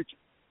black preachers.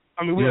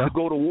 I mean, we had to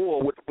go to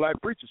war with the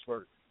black preachers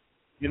first.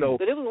 But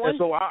it was and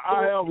so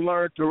I have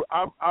learned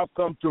I've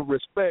come to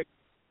respect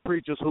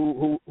preachers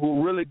who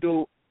really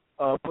do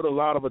put a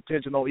lot of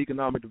attention on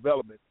economic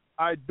development.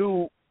 I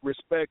do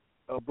respect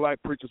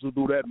black preachers who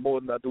do that more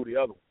than I do the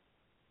other ones.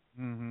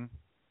 Mm-hmm.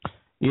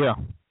 Yeah,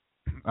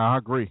 I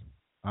agree.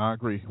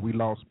 We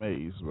lost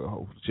Mays. Well,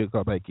 hopefully she'll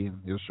come back in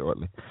here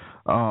shortly.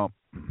 I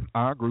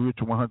agree with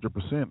you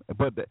 100%.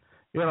 But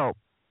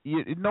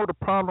the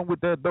problem with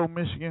that though,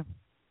 Michigan.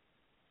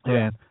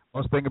 And I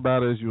was thinking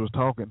about it as you was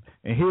talking.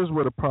 And here's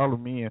where the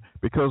problem is,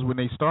 because when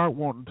they start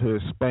wanting to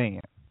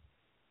expand,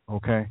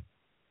 okay,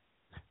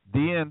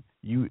 then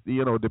you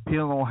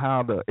depending on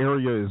how the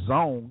area is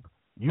zoned,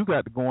 you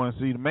got to go and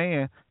see the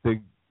man to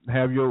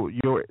have your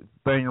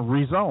thing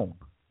rezoned.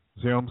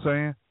 See what I'm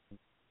saying?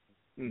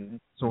 Mm-hmm.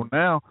 So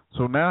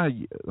now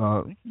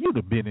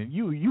you've been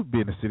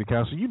in city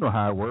council. You know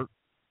how it works.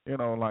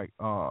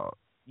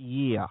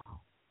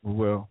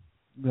 Well,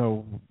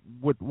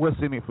 what's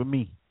in it for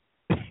me?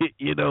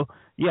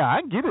 Yeah,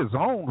 I can get his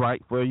own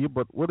right for you,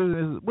 but what's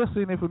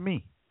in it for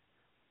me?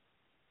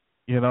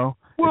 Well,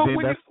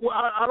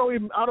 I don't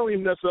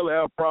even necessarily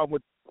have a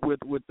problem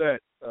with that,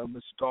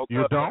 Mr. Talk.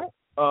 You don't?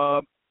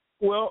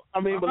 Well, I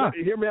mean, but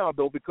hear me out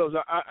though, because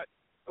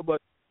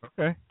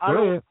okay.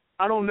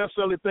 I don't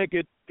necessarily think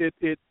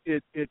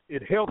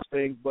it helps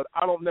things, but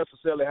I don't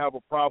necessarily have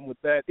a problem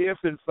with that if,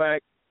 in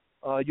fact,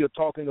 you're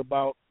talking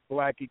about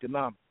black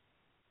economics.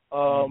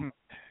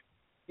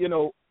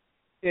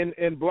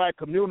 In black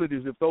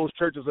communities, if those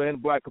churches are in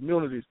black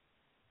communities,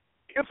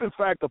 if in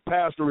fact the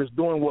pastor is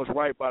doing what's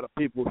right by the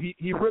people,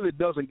 he really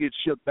doesn't get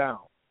shook down,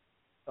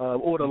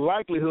 or the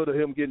likelihood of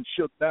him getting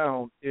shook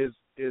down is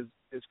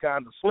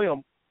kind of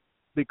slim,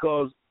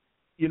 because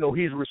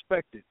he's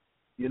respected,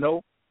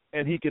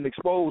 and he can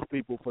expose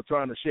people for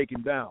trying to shake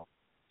him down.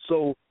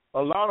 So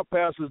a lot of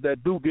pastors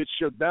that do get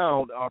shook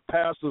down are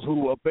pastors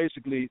who are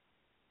basically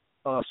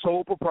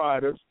sole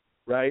proprietors,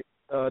 right?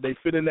 They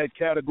fit in that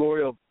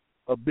category of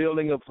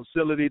building a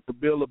facility to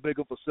build a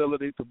bigger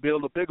facility to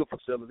build a bigger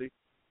facility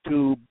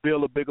to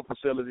build a bigger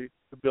facility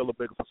to build a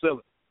bigger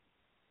facility.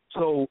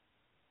 So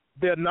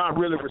they're not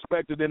really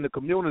respected in the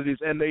communities,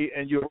 and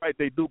you're right,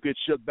 they do get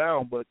shook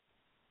down. But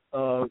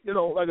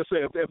like I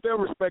said, if they're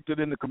respected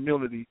in the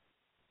community,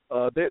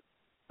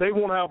 they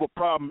won't have a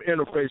problem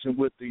interfacing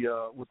with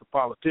the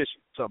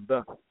politician. Something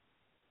done.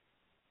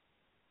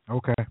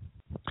 Okay.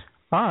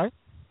 All right.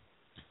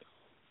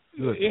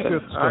 Good. Yeah,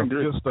 Good stuff. I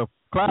agree. Good stuff.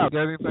 Cloud,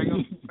 got anything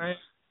else to say?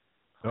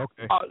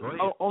 Okay.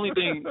 Only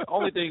thing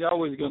I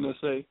was gonna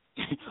say,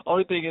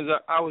 only thing is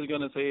I was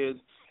gonna say is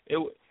it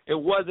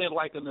wasn't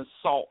like an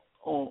assault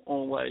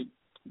on like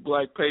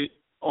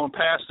on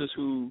pastors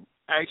who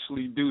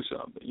actually do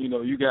something.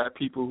 You got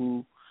people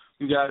who,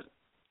 you got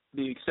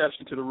the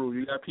exception to the rule.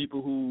 You got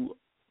people who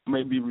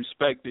may be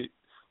respected,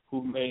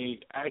 who may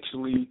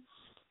actually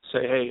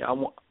say, hey,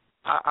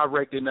 I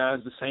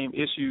recognize the same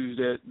issues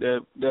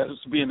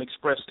that's being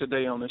expressed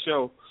today on the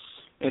show,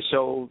 and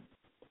so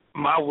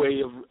my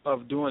way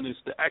of doing is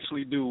to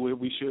actually do what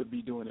we should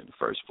be doing in the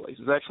first place,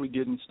 is actually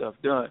getting stuff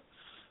done.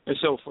 And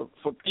so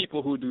for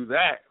people who do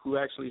that, who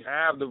actually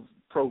have the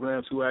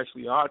programs, who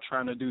actually are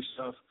trying to do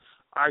stuff,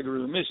 I agree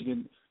with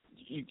Michigan.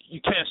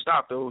 You can't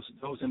stop those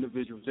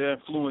individuals. Their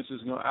influence is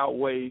going to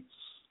outweigh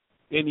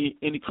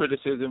any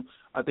criticism.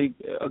 I think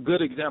a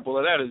good example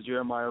of that is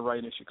Jeremiah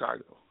Wright in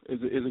Chicago.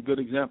 Is a good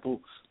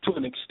example to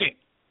an extent,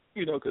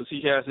 because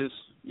he has his,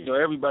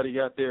 everybody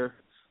got their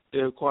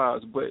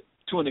choirs, but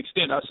to an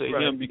extent I say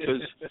him because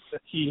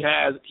he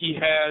has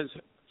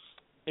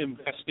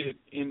invested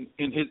in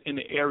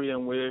the area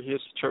and where his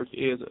church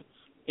is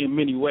in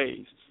many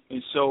ways,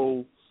 and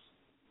so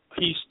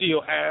he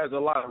still has a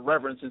lot of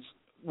reverence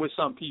with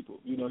some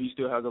people. He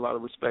still has a lot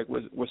of respect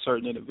with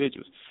certain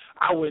individuals.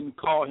 I wouldn't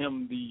call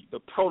him the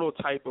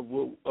prototype of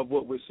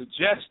what we're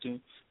suggesting,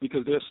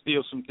 because there's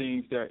still some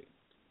things that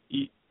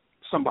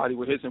somebody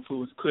with his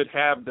influence could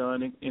have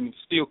done and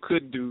still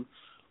could do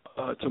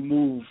to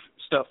move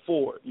stuff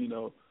forward, and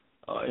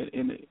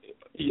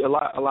a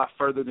lot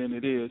further than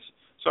it is.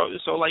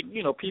 So like,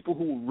 people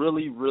who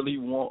really, really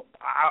want,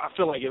 I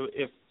feel like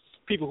if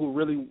people who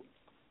really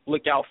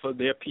look out for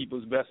their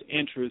people's best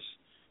interests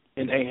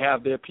and they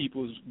have their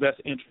people's best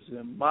interests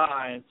in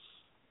mind,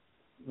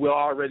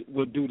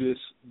 will do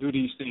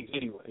these things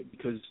anyway,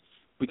 because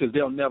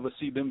they'll never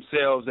see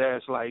themselves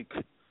as like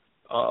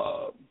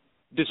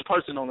this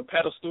person on a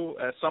pedestal,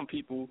 as some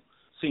people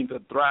seem to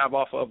thrive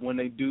off of when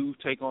they do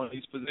take on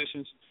these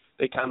positions.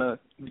 They kind of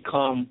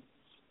become,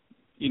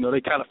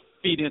 they kind of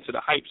feed into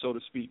the hype, so to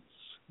speak.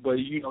 But,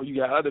 you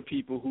got other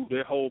people who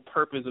their whole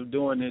purpose of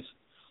doing this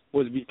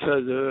was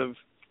because of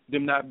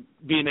them not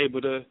being able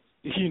to,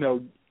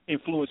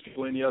 influence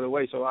people any other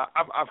way. So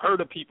I've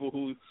heard of people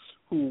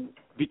who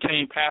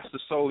became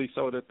pastors solely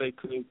so that they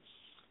could,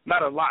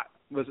 not a lot,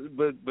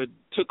 but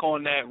took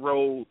on that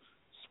role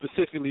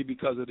specifically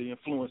because of the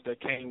influence that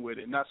came with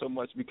it, not so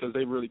much because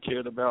they really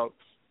cared about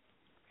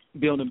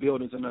building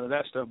buildings and none of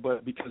that stuff,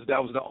 but because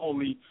that was the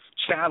only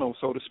channel,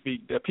 so to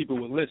speak, that people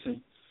would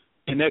listen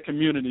in their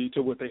community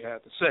to what they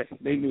had to say.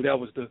 They knew that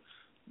was the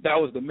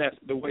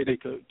way they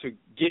could to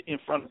get in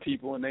front of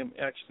people and then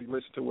actually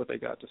listen to what they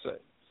got to say.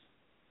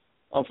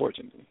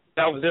 Unfortunately,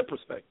 that was their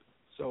perspective.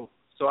 So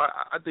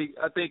I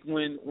think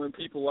when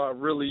people are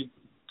really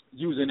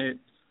using it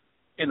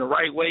in the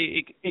right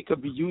way, it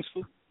could be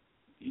useful,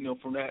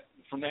 from that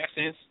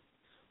sense.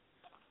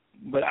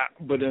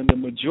 But in the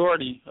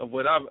majority of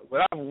what I've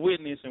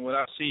witnessed and what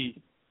I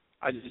see,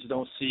 I just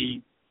don't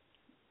see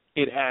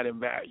it adding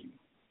value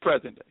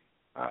present day.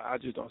 I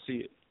just don't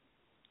see it.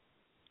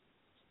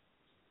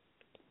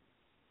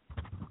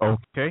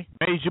 Okay.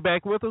 Maze, you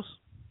back with us?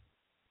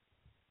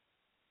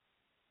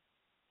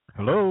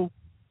 Hello?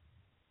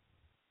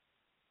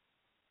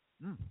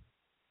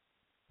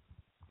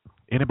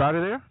 Anybody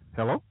there?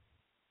 Hello?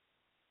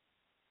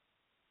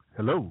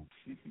 Hello?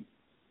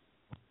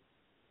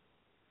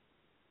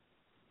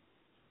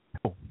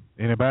 Oh,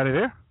 anybody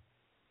there?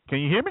 Can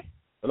you hear me?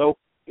 Hello?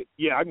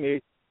 Yeah, I can hear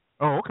you.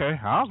 Oh, okay.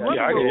 I was wondering.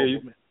 Yeah, I can hear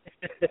you.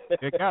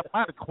 It got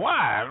mighty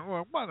quiet.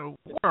 What in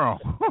the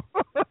world?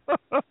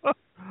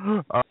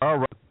 All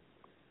right.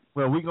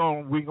 Well, we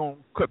gonna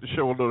cut the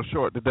show a little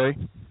short today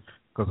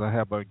because I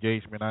have an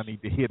engagement. I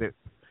need to hit it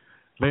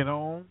later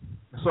on.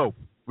 So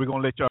we're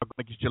gonna let y'all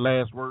get your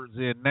last words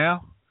in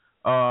now.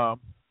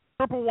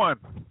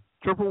 111,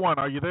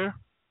 are you there?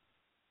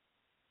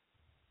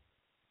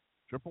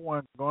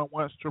 111 going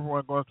once,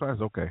 111 going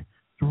twice. Okay,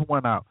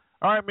 111 out.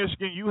 All right,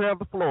 Michigan, you have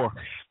the floor.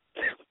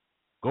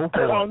 Go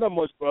for it. Not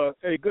much, bro.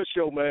 Hey, good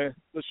show, man.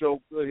 Good show.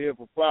 Good here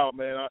for Flower,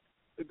 man.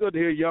 It's good to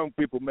hear young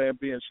people, man,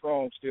 being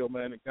strong still,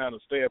 man, and kind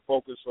of staying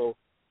focused. So,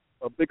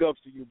 big ups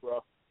to you,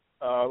 bro.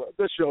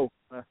 Good show,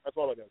 man. That's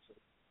all I got to say.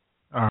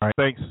 All right,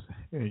 thanks.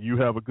 You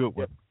have a good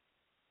one.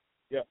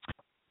 Yeah.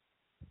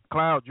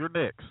 Cloud, you're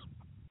next.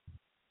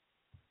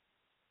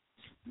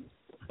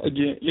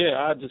 Again, yeah,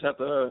 I just have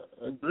to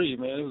agree,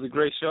 man. It was a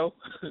great show.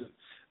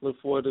 Look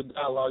forward to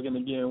dialoguing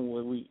again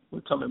when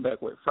we're coming back,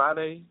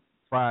 Friday?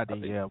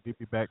 Friday, yeah. We'll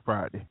be back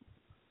Friday.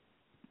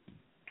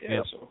 Yeah,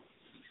 yep. So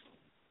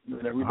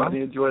and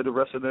everybody enjoy the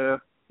rest of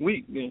their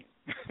week, man.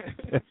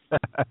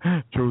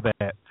 True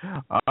that.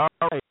 All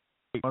right.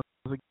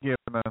 Once again,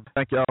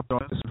 thank y'all for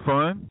doing this. It's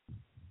fun.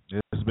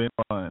 It's been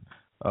fun.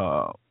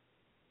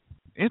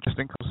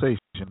 Interesting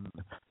conversation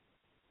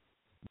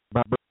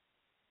about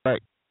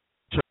Black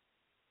church.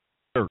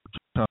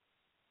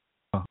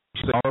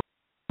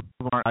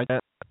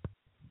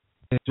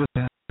 Just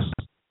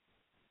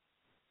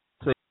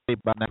say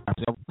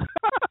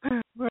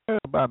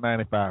about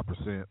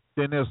 95%.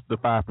 Then there's the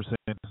 5%,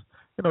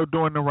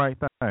 doing the right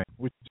thing,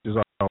 which is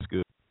always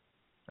good.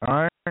 All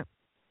right.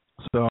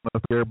 So I want to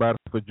thank everybody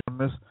for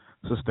joining us.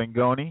 Sister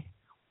Ngoni,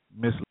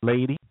 Miss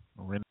Lady,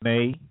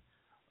 Renee,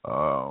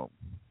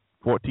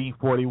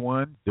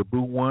 1441,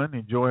 Debut One,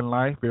 Enjoying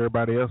Life.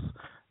 Everybody else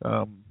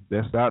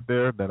that's out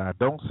there that I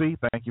don't see,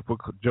 thank you for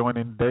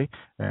joining today.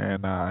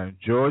 And I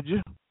enjoyed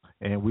you.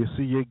 And we'll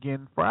see you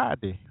again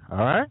Friday. All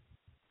right?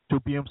 2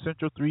 p.m.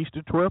 Central, 3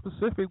 Eastern, 12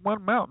 Pacific,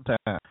 1 Mountain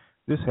Time.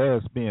 This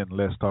has been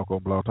Let's Talk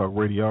on Blog Talk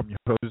Radio. I'm your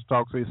host,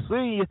 Talk Say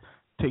See you,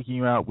 taking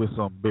you out with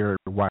some Barry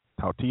White.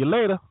 Talk to you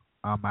later.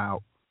 I'm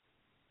out.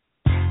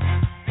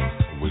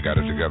 We got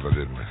it together,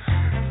 didn't we?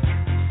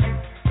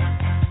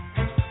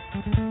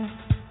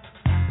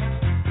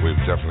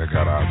 We've definitely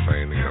got our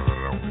thing together,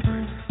 don't we,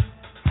 baby?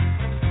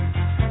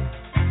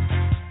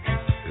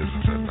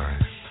 Isn't that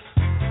nice?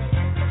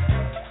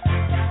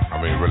 I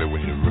mean, really,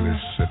 when you really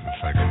sit and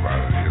think about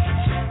it, isn't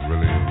it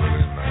really,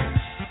 really nice?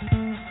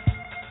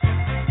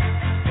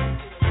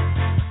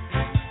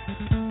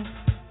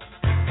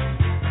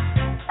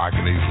 I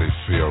can easily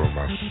feel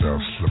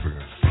myself slipping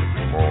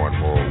more and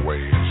more away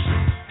into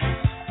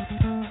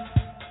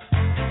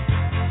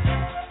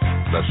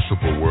that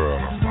super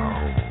world of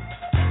my own.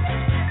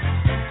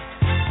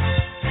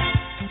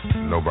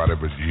 Nobody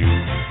but you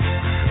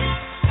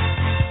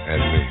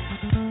and me.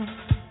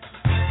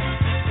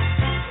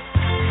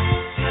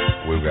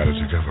 We've got it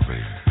together,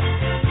 baby.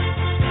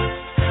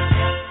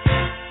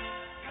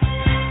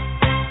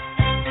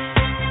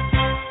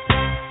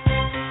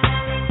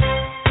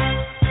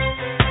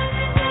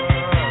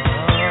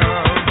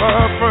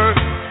 My first,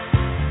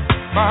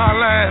 my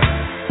last,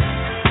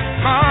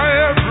 my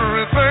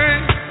everything,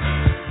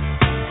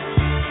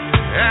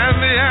 and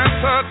the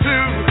answer to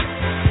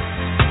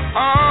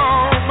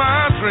all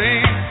my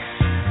dreams.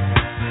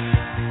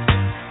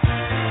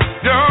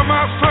 You're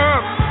my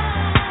sun,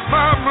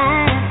 my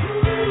moon,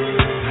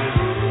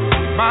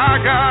 my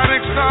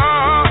guiding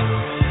star,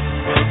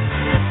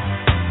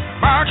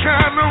 my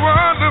kind of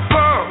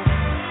wonderful.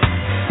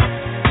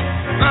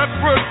 That's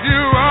what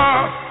you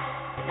are.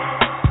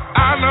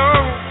 I know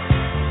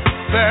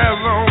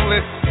there's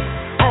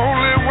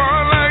only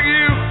one like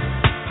you.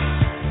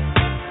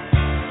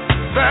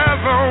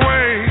 There's no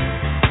way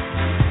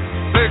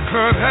they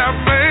could have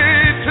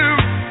made two.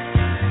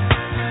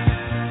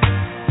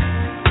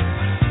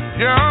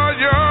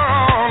 You're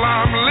all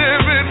I'm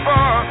living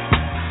for.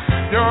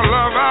 Your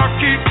love I'll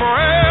keep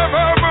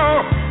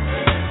forevermore.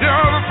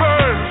 You're the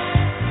first,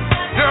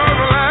 you're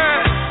the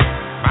last,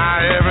 my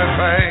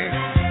everything.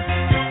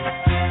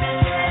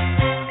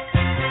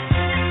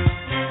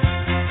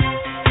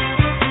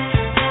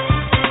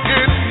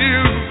 In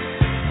you,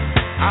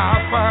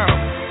 I found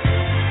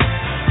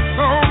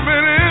so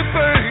many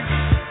things.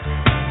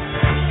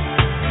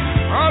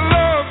 I love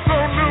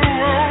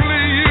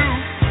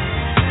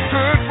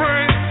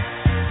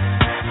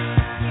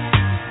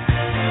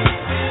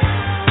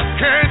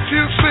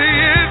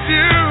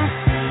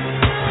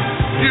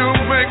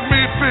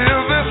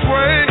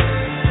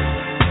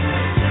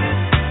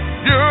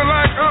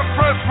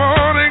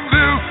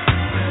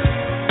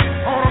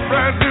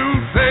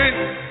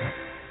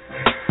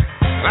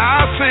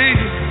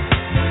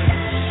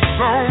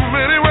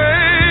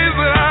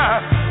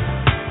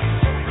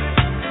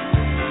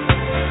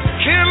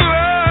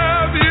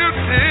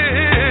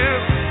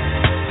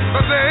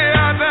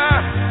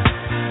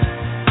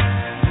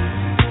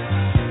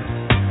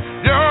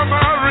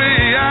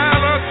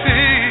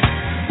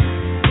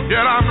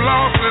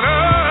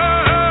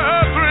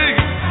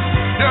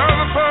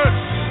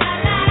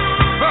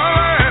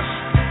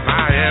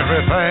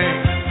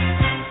everything.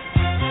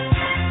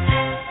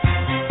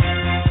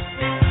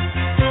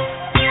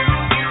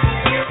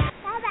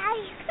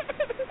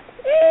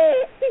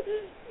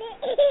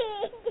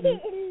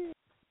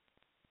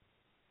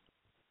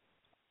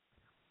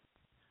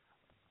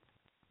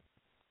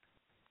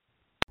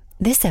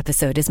 This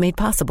episode is made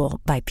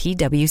possible by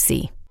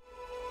PwC.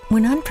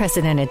 When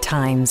unprecedented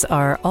times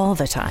are all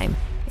the time,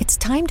 it's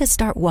time to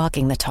start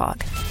walking the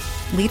talk.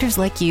 Leaders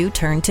like you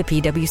turn to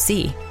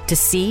PwC to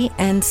see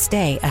and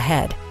stay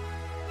ahead.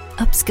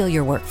 Upskill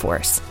your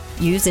workforce,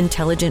 use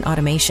intelligent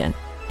automation,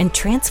 and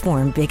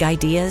transform big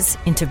ideas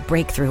into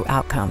breakthrough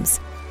outcomes.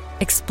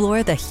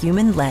 Explore the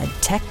human-led,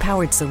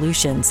 tech-powered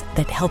solutions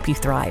that help you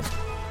thrive.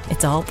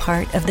 It's all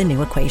part of The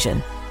New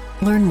Equation.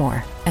 Learn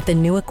more at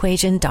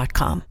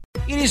thenewequation.com.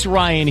 It is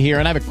Ryan here,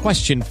 and I have a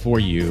question for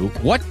you.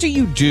 What do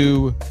you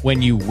do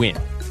when you win?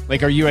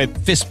 Like, are you a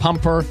fist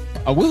pumper,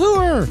 a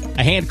woo-hooer,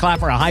 a hand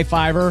clapper, a high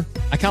fiver?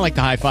 I kind of like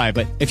the high five,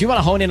 but if you want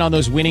to hone in on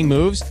those winning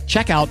moves,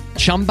 check out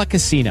Chumba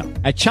Casino.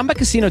 At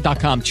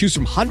ChumbaCasino.com, choose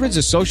from hundreds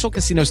of social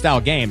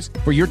casino-style games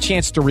for your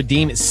chance to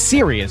redeem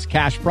serious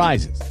cash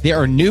prizes. There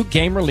are new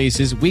game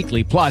releases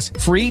weekly, plus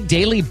free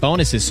daily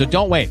bonuses, so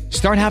don't wait.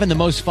 Start having the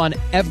most fun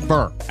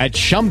ever at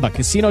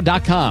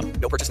ChumbaCasino.com.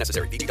 No purchase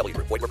necessary. VGW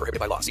Group. Void where prohibited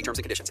by law. See terms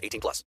and conditions. 18+.